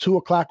Room. At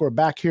 2:00, we're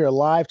back here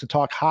live to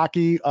talk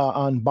hockey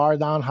on Bar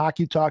Down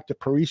Hockey Talk. The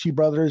Parisi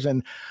brothers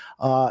and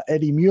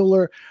Eddie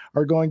Mueller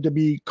are going to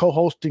be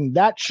co-hosting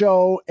that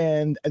show.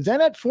 And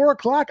then at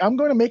 4:00, I'm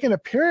going to make an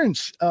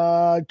appearance.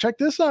 Check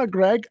this out,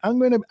 Greg.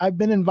 I've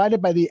been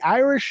invited by the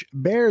Irish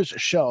Bears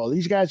show.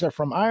 These guys are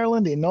from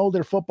Ireland. They know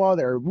their football.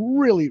 They're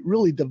really,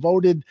 really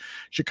devoted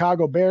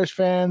Chicago Bears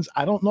fans.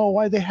 I don't know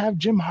why they have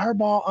Jim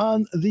Harbaugh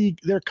on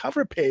their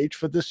cover page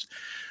for this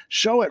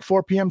show at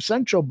 4 p.m.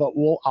 Central, but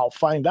I'll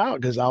find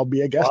out because I'll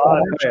be a guest on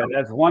that show.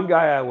 That's one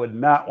guy I would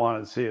not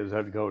want to see as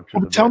head coach.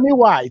 Tell me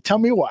why.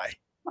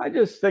 I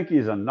just think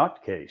he's a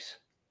nutcase.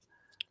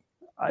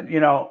 He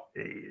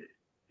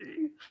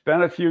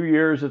spent a few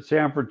years at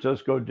San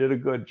Francisco, did a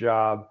good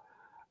job,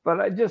 but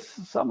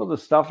some of the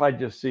stuff I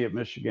just see at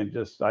Michigan,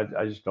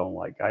 I just don't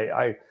like.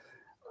 I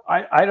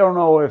don't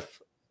know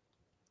if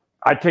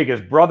I'd take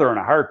his brother in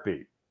a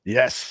heartbeat.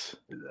 Yes,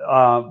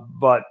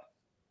 but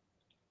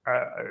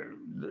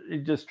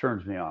it just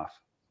turns me off.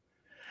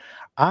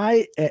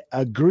 I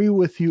agree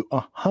with you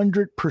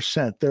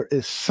 100%. There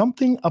is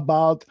something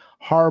about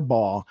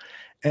Harbaugh.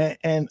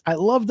 And I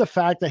love the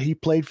fact that he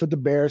played for the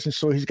Bears, and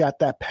so he's got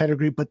that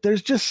pedigree. But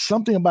there's just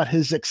something about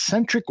his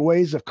eccentric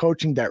ways of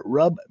coaching that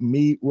rub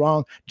me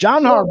wrong.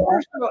 John Harbaugh.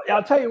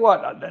 I'll tell you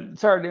what.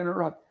 Sorry to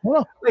interrupt.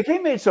 Well, he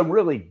made some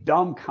really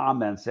dumb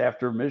comments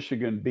after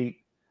Michigan beat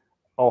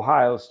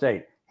Ohio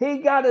State. He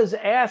got his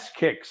ass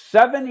kicked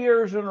 7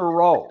 years in a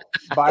row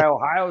by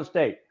Ohio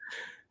State.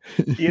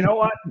 You know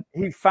what?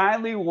 He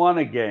finally won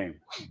a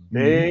game.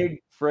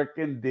 Big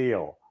freaking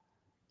deal.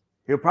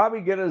 He'll probably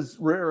get his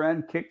rear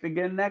end kicked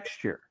again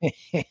next year.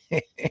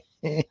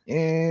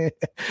 Yeah,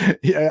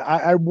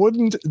 I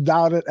wouldn't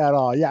doubt it at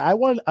all. Yeah, I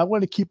want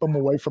to keep him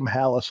away from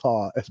Hallis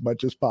Hall as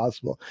much as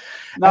possible.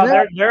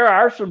 Now, there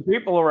are some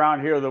people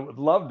around here that would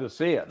love to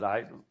see it.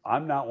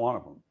 I'm not one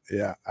of them.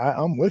 Yeah,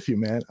 I'm with you,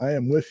 man. I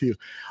am with you.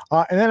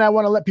 And then I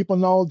want to let people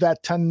know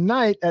that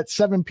tonight at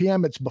 7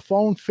 p.m., it's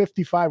Buffon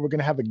 55. We're going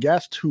to have a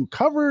guest who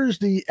covers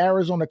the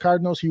Arizona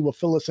Cardinals. He will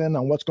fill us in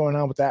on what's going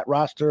on with that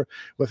roster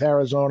with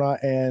Arizona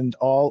and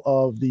all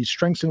of the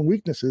strengths and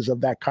weaknesses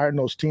of that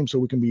Cardinals team so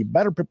we can be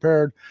better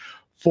prepared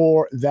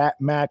for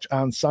that match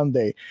on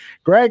Sunday.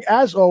 Greg,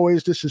 as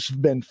always, this has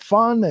been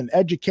fun and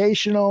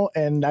educational,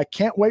 and I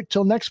can't wait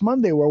till next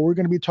Monday where we're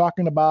going to be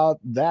talking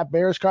about that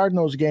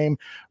Bears-Cardinals game.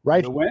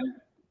 Right? The win?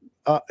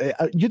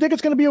 You think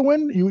it's going to be a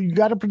win? You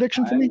got a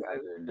prediction for me?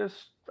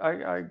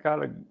 I'm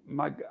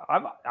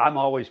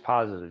always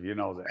positive. You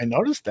know that. I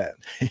noticed that.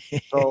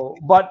 So,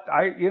 but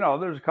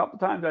there's a couple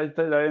times I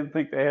didn't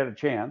think they had a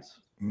chance.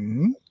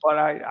 Mm-hmm. But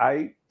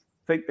I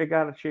think they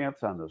got a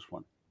chance on this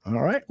one.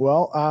 All right.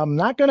 Well, I'm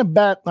not going to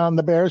bet on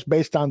the Bears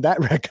based on that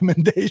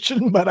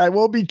recommendation, but I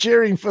will be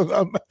cheering for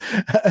them.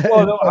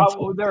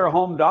 Well, they're a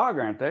home dog,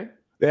 aren't they?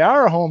 They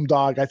are a home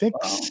dog. I think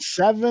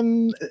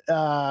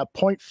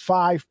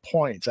 7.5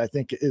 points, I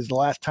think, is the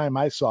last time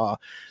I saw.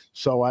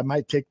 So I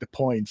might take the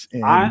points.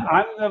 And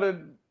I'm going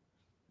to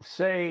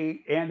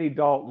say Andy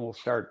Dalton will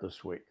start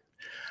this week.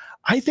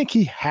 I think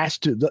he has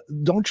to.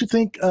 Don't you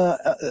think,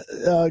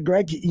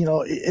 Greg? You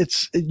know,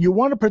 you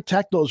want to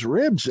protect those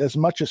ribs as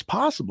much as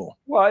possible.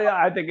 Well, yeah,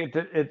 I think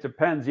it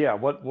depends. Yeah,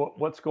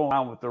 what's going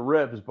on with the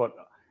ribs, but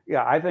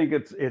yeah, I think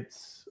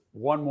it's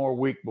one more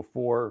week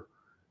before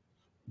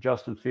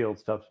Justin Fields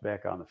steps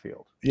back on the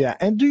field. Yeah,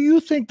 and do you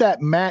think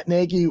that Matt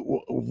Nagy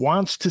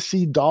wants to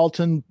see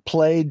Dalton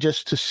play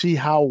just to see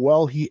how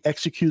well he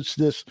executes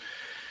this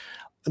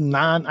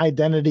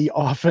non-identity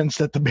offense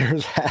that the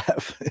Bears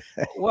have?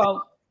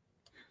 Well.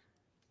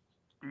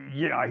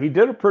 Yeah, he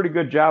did a pretty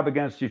good job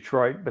against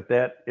Detroit, but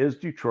that is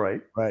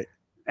Detroit. Right.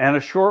 And a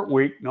short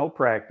week, no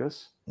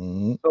practice.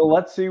 Mm-hmm. So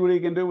let's see what he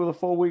can do with a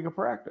full week of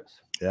practice.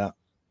 Yeah.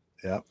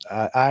 Yeah.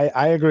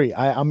 I agree.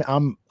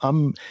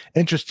 I'm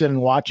interested in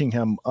watching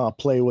him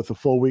play with a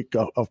full week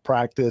of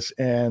practice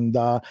and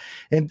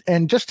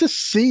just to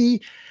see,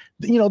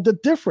 you know, the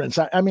difference.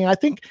 I mean, I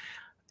think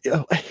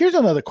here's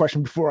another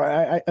question before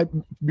I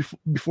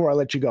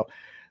let you go.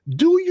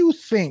 Do you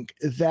think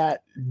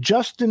that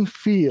Justin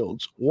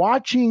Fields,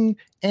 watching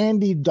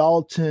Andy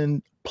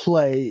Dalton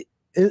play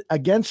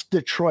against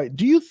Detroit,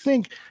 do you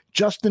think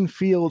Justin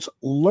Fields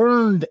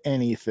learned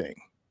anything?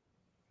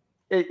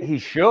 He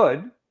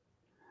should,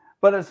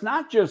 but it's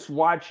not just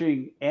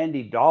watching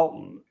Andy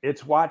Dalton.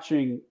 It's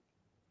watching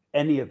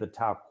any of the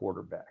top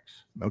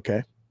quarterbacks.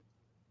 Okay.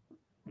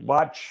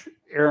 Watch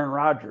Aaron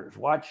Rodgers.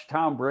 Watch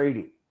Tom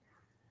Brady.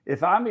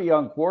 If I'm a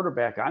young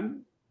quarterback,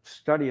 I'm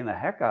studying the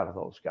heck out of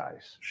those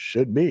guys.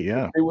 Should be,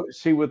 yeah.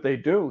 See what they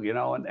do, you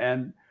know,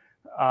 and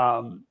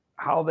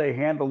how they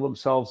handle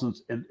themselves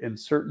in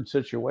certain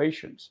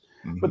situations.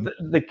 Mm-hmm. But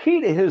the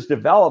key to his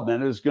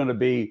development is going to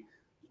be,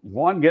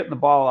 one, getting the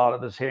ball out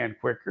of his hand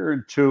quicker,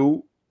 and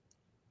two,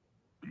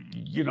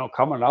 you know,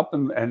 coming up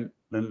and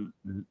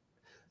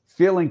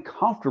feeling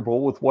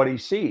comfortable with what he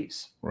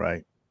sees.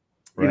 Right.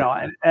 You know,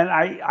 and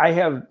I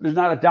have, there's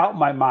not a doubt in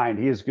my mind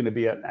he is going to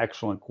be an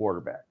excellent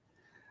quarterback.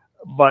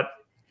 But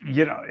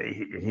you know,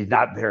 he's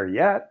not there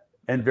yet,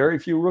 and very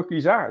few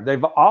rookies are.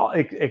 They've all,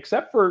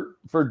 except for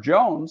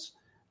Jones,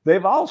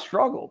 they've all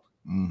struggled.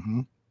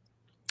 Mm-hmm.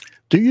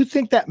 Do you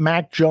think that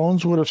Mac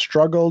Jones would have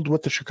struggled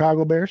with the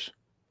Chicago Bears?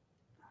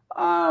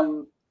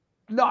 No,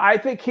 I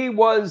think he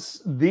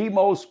was the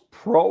most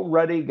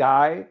pro-ready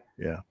guy.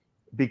 Yeah,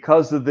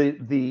 because of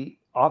the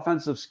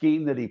offensive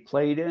scheme that he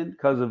played in,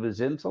 because of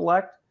his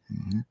intellect.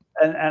 Mm-hmm.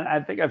 And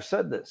I think I've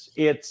said this.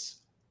 It's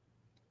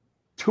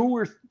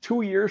 2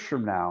 years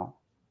from now.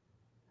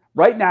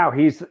 Right now,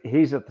 he's at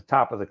the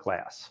top of the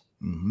class,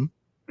 mm-hmm.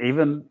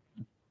 even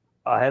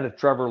ahead of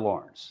Trevor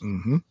Lawrence.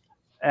 Mm-hmm.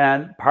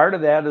 And part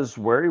of that is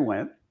where he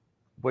went,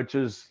 which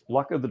is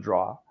luck of the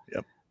draw.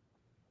 Yep.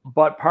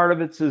 But part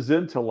of it's his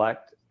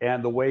intellect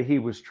and the way he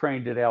was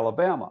trained at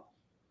Alabama.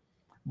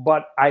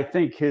 But I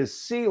think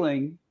his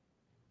ceiling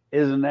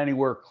isn't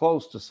anywhere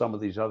close to some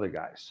of these other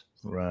guys.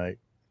 Right.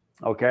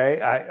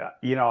 Okay.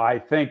 I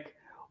think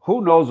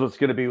who knows what's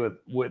going to be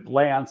with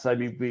Lance. I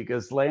mean,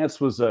 because Lance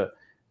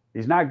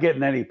he's not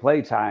getting any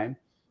play time.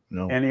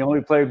 No. And he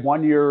only played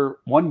one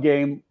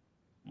game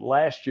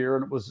last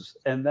year,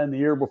 and then the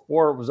year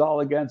before it was all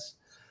against,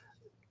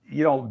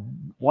 you know,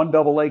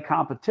 1AA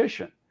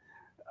competition.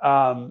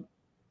 And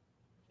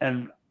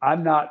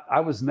I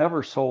was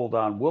never sold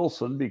on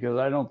Wilson because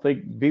I don't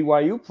think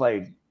BYU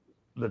played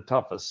the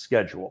toughest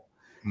schedule.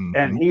 Mm-hmm.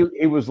 And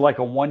he was like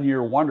a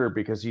 1-year wonder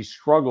because he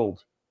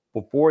struggled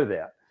before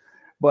that.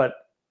 But,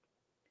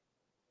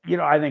 you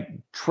know, I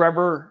think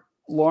Trevor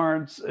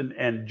Lawrence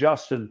and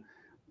Justin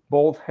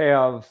both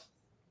have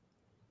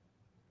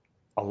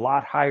a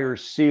lot higher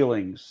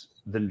ceilings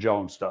than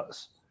Jones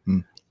does.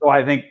 Mm. So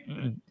I think,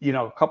 you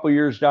know, a couple of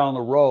years down the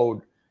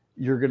road,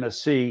 you're going to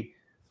see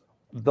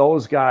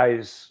those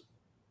guys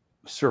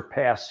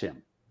surpass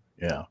him.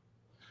 Yeah.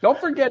 Don't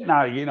forget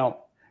now, you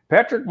know,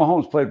 Patrick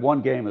Mahomes played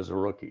one game as a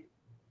rookie.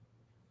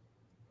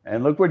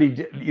 And look what he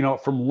did, you know,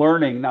 from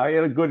learning. Now he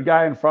had a good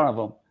guy in front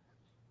of him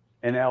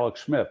and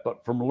Alex Smith,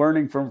 but from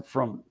learning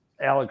from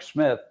Alex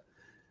Smith,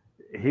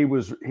 he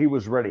was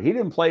ready. He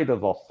didn't play to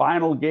the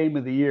final game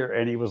of the year,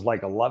 and he was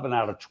like 11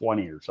 out of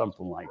 20 or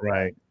something like that.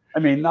 Right. I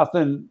mean,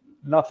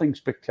 nothing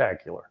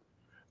spectacular.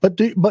 But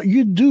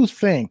you do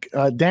think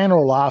Dan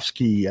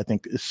Orlovsky, I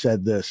think,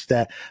 said this,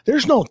 that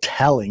there's no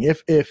telling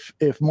if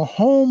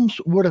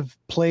Mahomes would have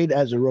played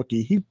as a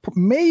rookie, he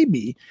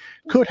maybe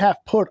could have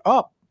put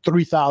up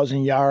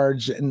 3,000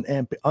 yards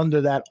and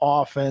under that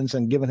offense,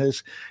 and given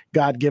his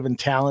God-given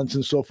talents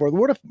and so forth,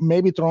 would have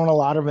maybe thrown a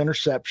lot of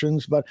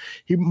interceptions, but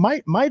he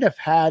might have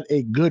had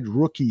a good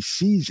rookie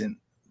season.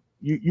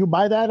 You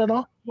buy that at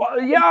all?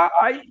 Well, yeah,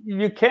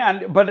 you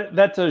can, but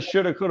that's a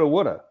shoulda, coulda,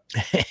 woulda.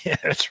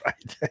 That's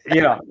right.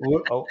 You know,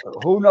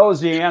 who knows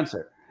the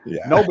answer?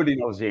 Yeah. Nobody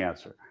knows the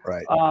answer.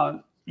 Right.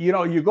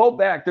 You go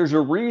back. There's a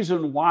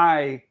reason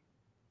why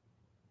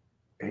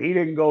he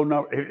didn't go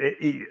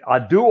a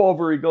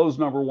do-over. He goes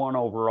number 1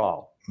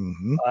 overall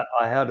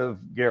ahead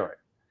of Garrett.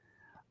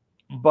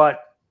 But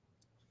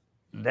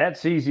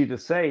that's easy to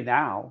say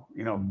now,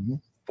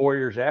 4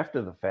 years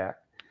after the fact.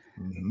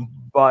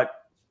 But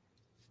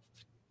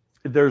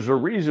there's a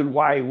reason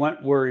why he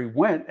went where he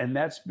went, and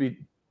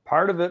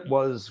part of it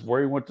was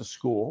where he went to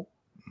school.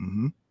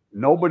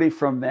 Nobody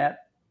from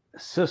that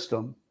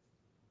system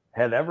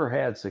had ever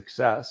had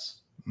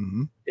success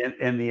in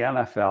the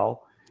NFL.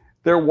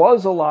 There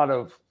was a lot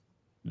of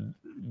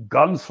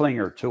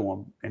gunslinger to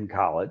him in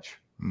college.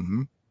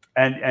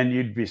 And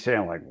you'd be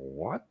saying, like,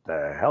 what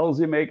the hell is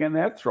he making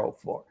that throw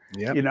for?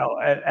 Yep.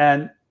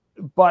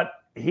 But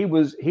he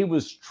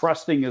was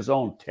trusting his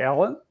own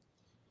talent,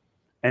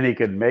 and he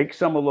could make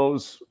some of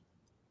those,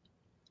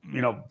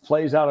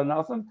 plays out of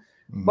nothing.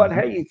 But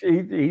hey,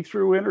 he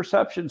threw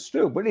interceptions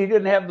too, but he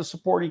didn't have the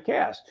supporting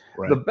cast.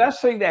 Right. The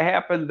best thing that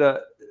happened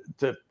to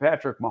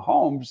Patrick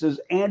Mahomes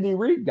is Andy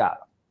Reid got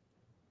him.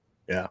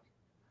 Yeah.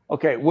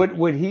 Okay.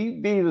 Would he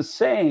be the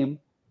same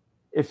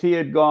if he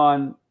had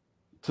gone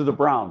to the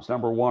Browns,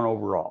 number 1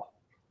 overall,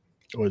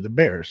 or the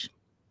Bears,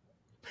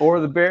 or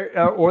the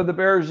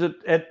Bears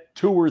at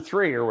 2 or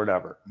 3 or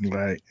whatever?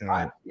 Right.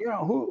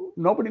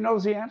 Nobody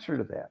knows the answer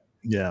to that.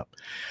 Yeah.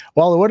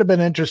 Well, it would have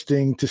been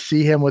interesting to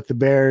see him with the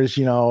Bears,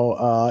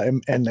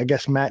 and I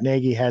guess Matt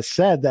Nagy has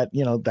said that,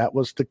 that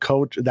was the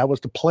coach, that was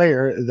the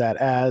player that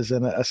as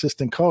an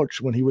assistant coach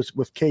when he was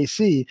with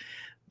KC,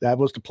 that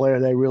was the player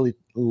they really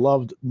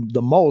loved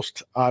the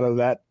most out of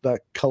the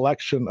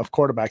collection of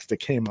quarterbacks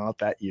that came out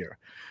that year.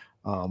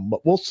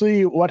 But we'll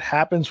see what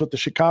happens with the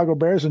Chicago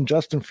Bears and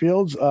Justin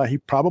Fields. He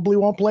probably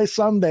won't play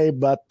Sunday,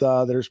 but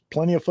there's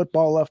plenty of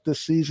football left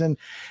this season.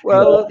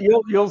 Well,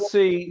 you'll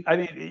see. I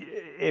mean,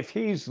 if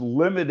he's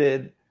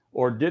limited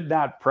or did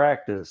not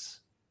practice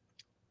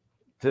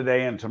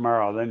today and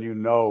tomorrow, then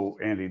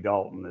Andy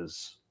Dalton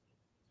is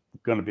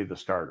going to be the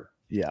starter.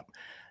 Yeah.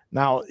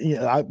 Now,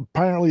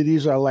 apparently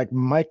these are like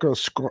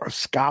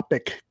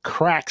microscopic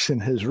cracks in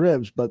his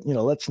ribs, but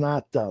let's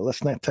not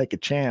take a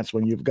chance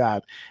when you've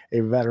got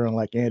a veteran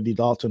like Andy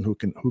Dalton who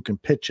can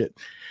pitch it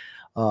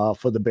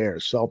for the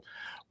Bears. So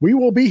we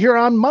will be here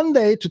on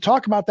Monday to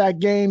talk about that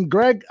game.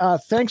 Greg,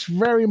 thanks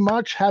very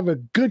much. Have a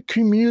good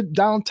commute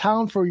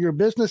downtown for your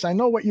business. I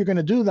know what you're going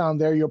to do down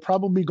there. You're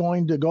probably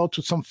going to go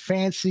to some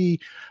fancy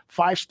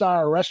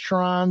 5-star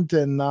restaurant,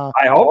 and I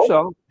hope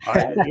so.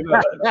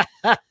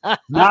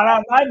 Not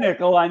on my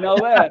nickel, I know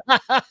that.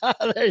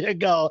 There you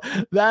go.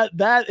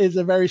 That is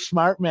a very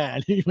smart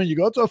man. When you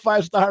go to a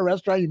 5-star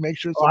restaurant, you make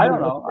sure. I don't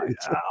know.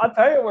 I'll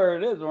tell you where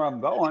it is, where I'm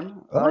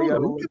going.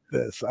 Look at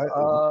this.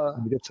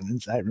 Let me get some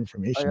inside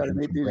information. I got to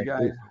meet these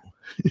guys.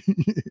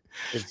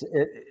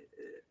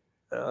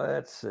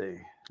 Let's see.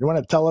 You want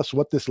to tell us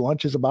what this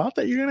lunch is about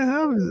that you're going to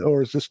have,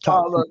 or is this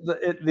top?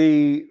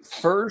 The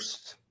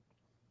first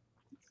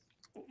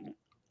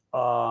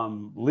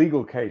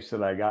legal case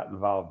that I got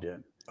involved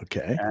in.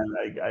 Okay. And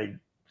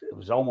it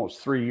was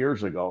almost 3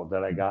 years ago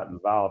that I got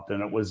involved,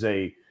 and it was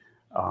a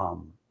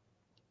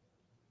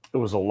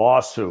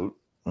lawsuit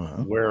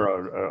where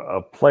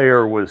a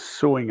player was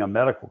suing a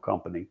medical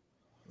company.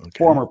 Okay.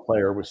 Former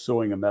player was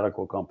suing a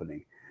medical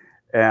company,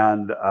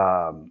 and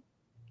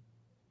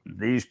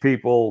these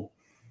people,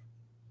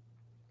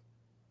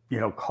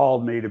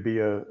 called me to be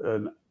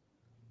an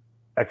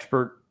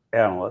expert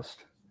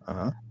analyst.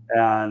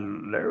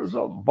 And there was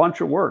a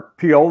bunch of work.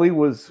 Pioli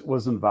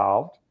was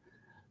involved.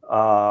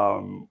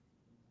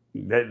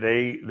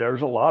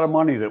 There's a lot of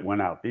money that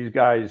went out. These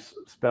guys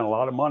spent a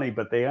lot of money,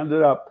 but they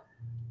ended up,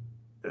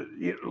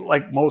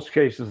 like most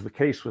cases, the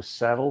case was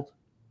settled.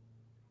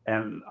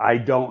 And I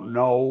don't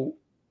know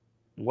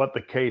what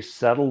the case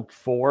settled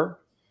for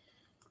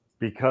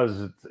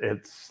because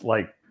it's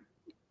like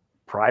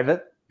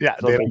private. Yeah,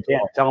 so they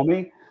can't tell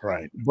me.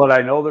 Right. But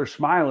I know they're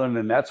smiling,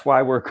 and that's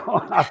why we're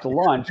going out to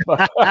lunch.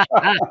 But,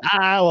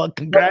 well,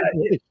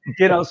 congratulations.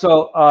 It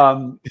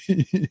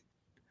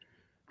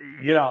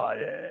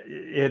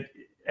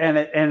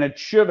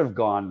should have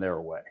gone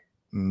their way.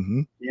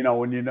 Mm-hmm.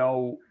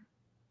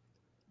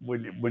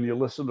 When you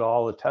listen to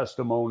all the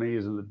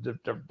testimonies and the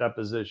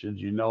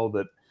depositions,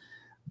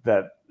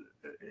 that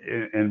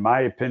in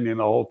my opinion,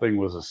 the whole thing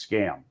was a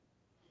scam.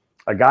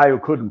 A guy who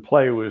couldn't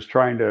play was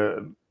trying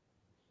to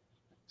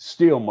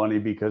steal money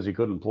because he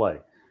couldn't play,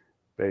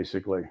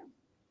 basically.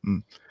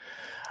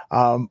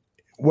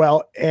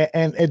 Well,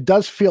 and it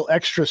does feel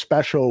extra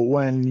special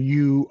when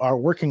you are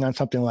working on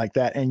something like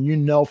that and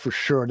for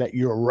sure that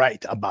you're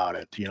right about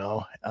it,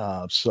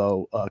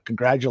 So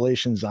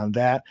congratulations on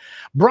that.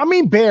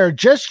 Brummy Bear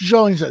just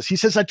joins us. He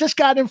says, I just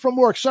got in from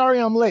work. Sorry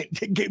I'm late.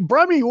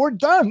 Brummy, we're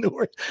done.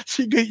 We're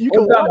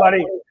done,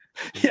 buddy.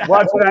 Yeah.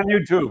 Watch it on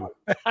YouTube.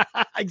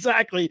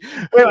 Exactly.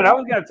 Wait a minute, I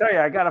was going to tell you,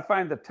 I got to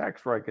find the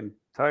text where I can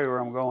tell you where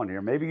I'm going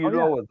here. Maybe you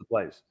know what the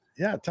place.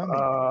 Yeah, tell me.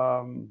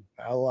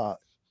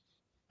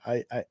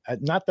 I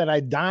not that I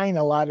dine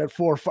a lot at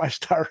 4 or 5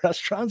 star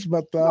restaurants,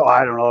 but no,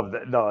 I don't know if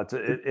that, no,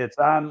 it's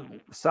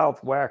on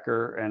South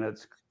Wacker, and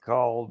it's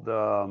called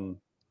where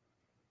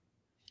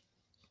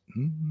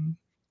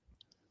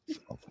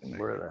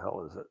the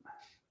hell is it?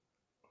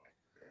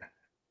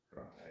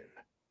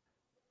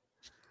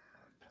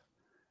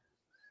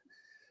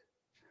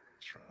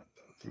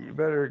 You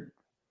better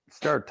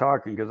start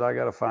talking because I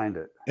got to find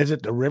it. Is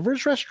it the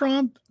Rivers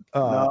Restaurant?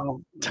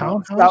 No,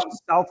 Townhouse?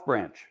 South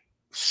Branch.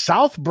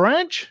 South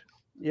Branch?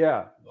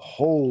 Yeah.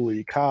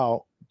 Holy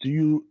cow! Do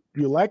you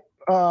like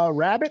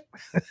rabbit?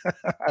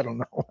 I don't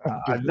know.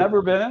 I've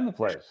never been in the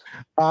place.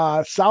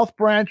 South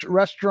Branch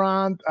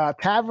Restaurant,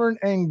 Tavern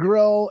and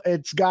Grill.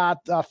 It's got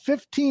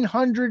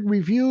 1,500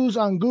 reviews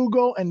on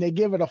Google, and they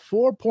give it a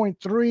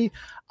 4.3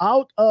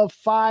 out of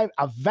 5.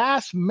 A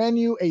vast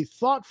menu, a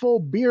thoughtful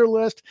beer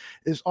list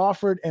is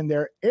offered in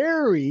their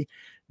airy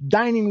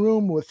dining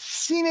room with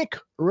scenic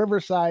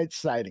riverside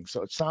sighting.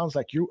 So it sounds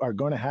like you are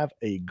going to have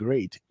a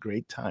great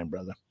time,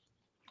 brother.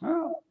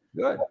 Oh,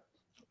 good.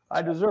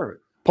 I deserve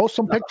it. Post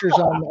some pictures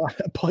on.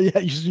 Yeah,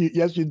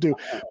 yes, you do.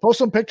 Post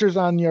some pictures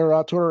on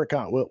your Twitter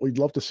account. We'd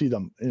love to see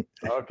them.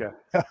 Okay.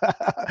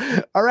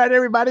 All right,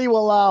 everybody.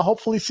 We'll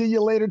hopefully see you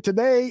later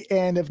today.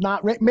 And if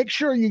not, make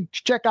sure you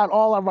check out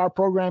all of our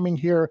programming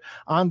here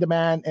on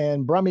demand.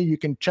 And Brummy, you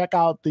can check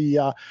out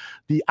the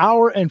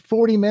hour and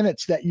 40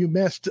 minutes that you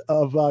missed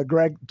of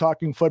Greg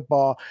talking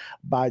football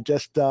by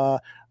just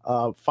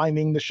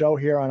finding the show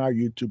here on our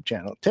YouTube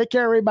channel. Take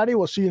care, everybody.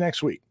 We'll see you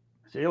next week.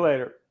 See you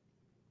later.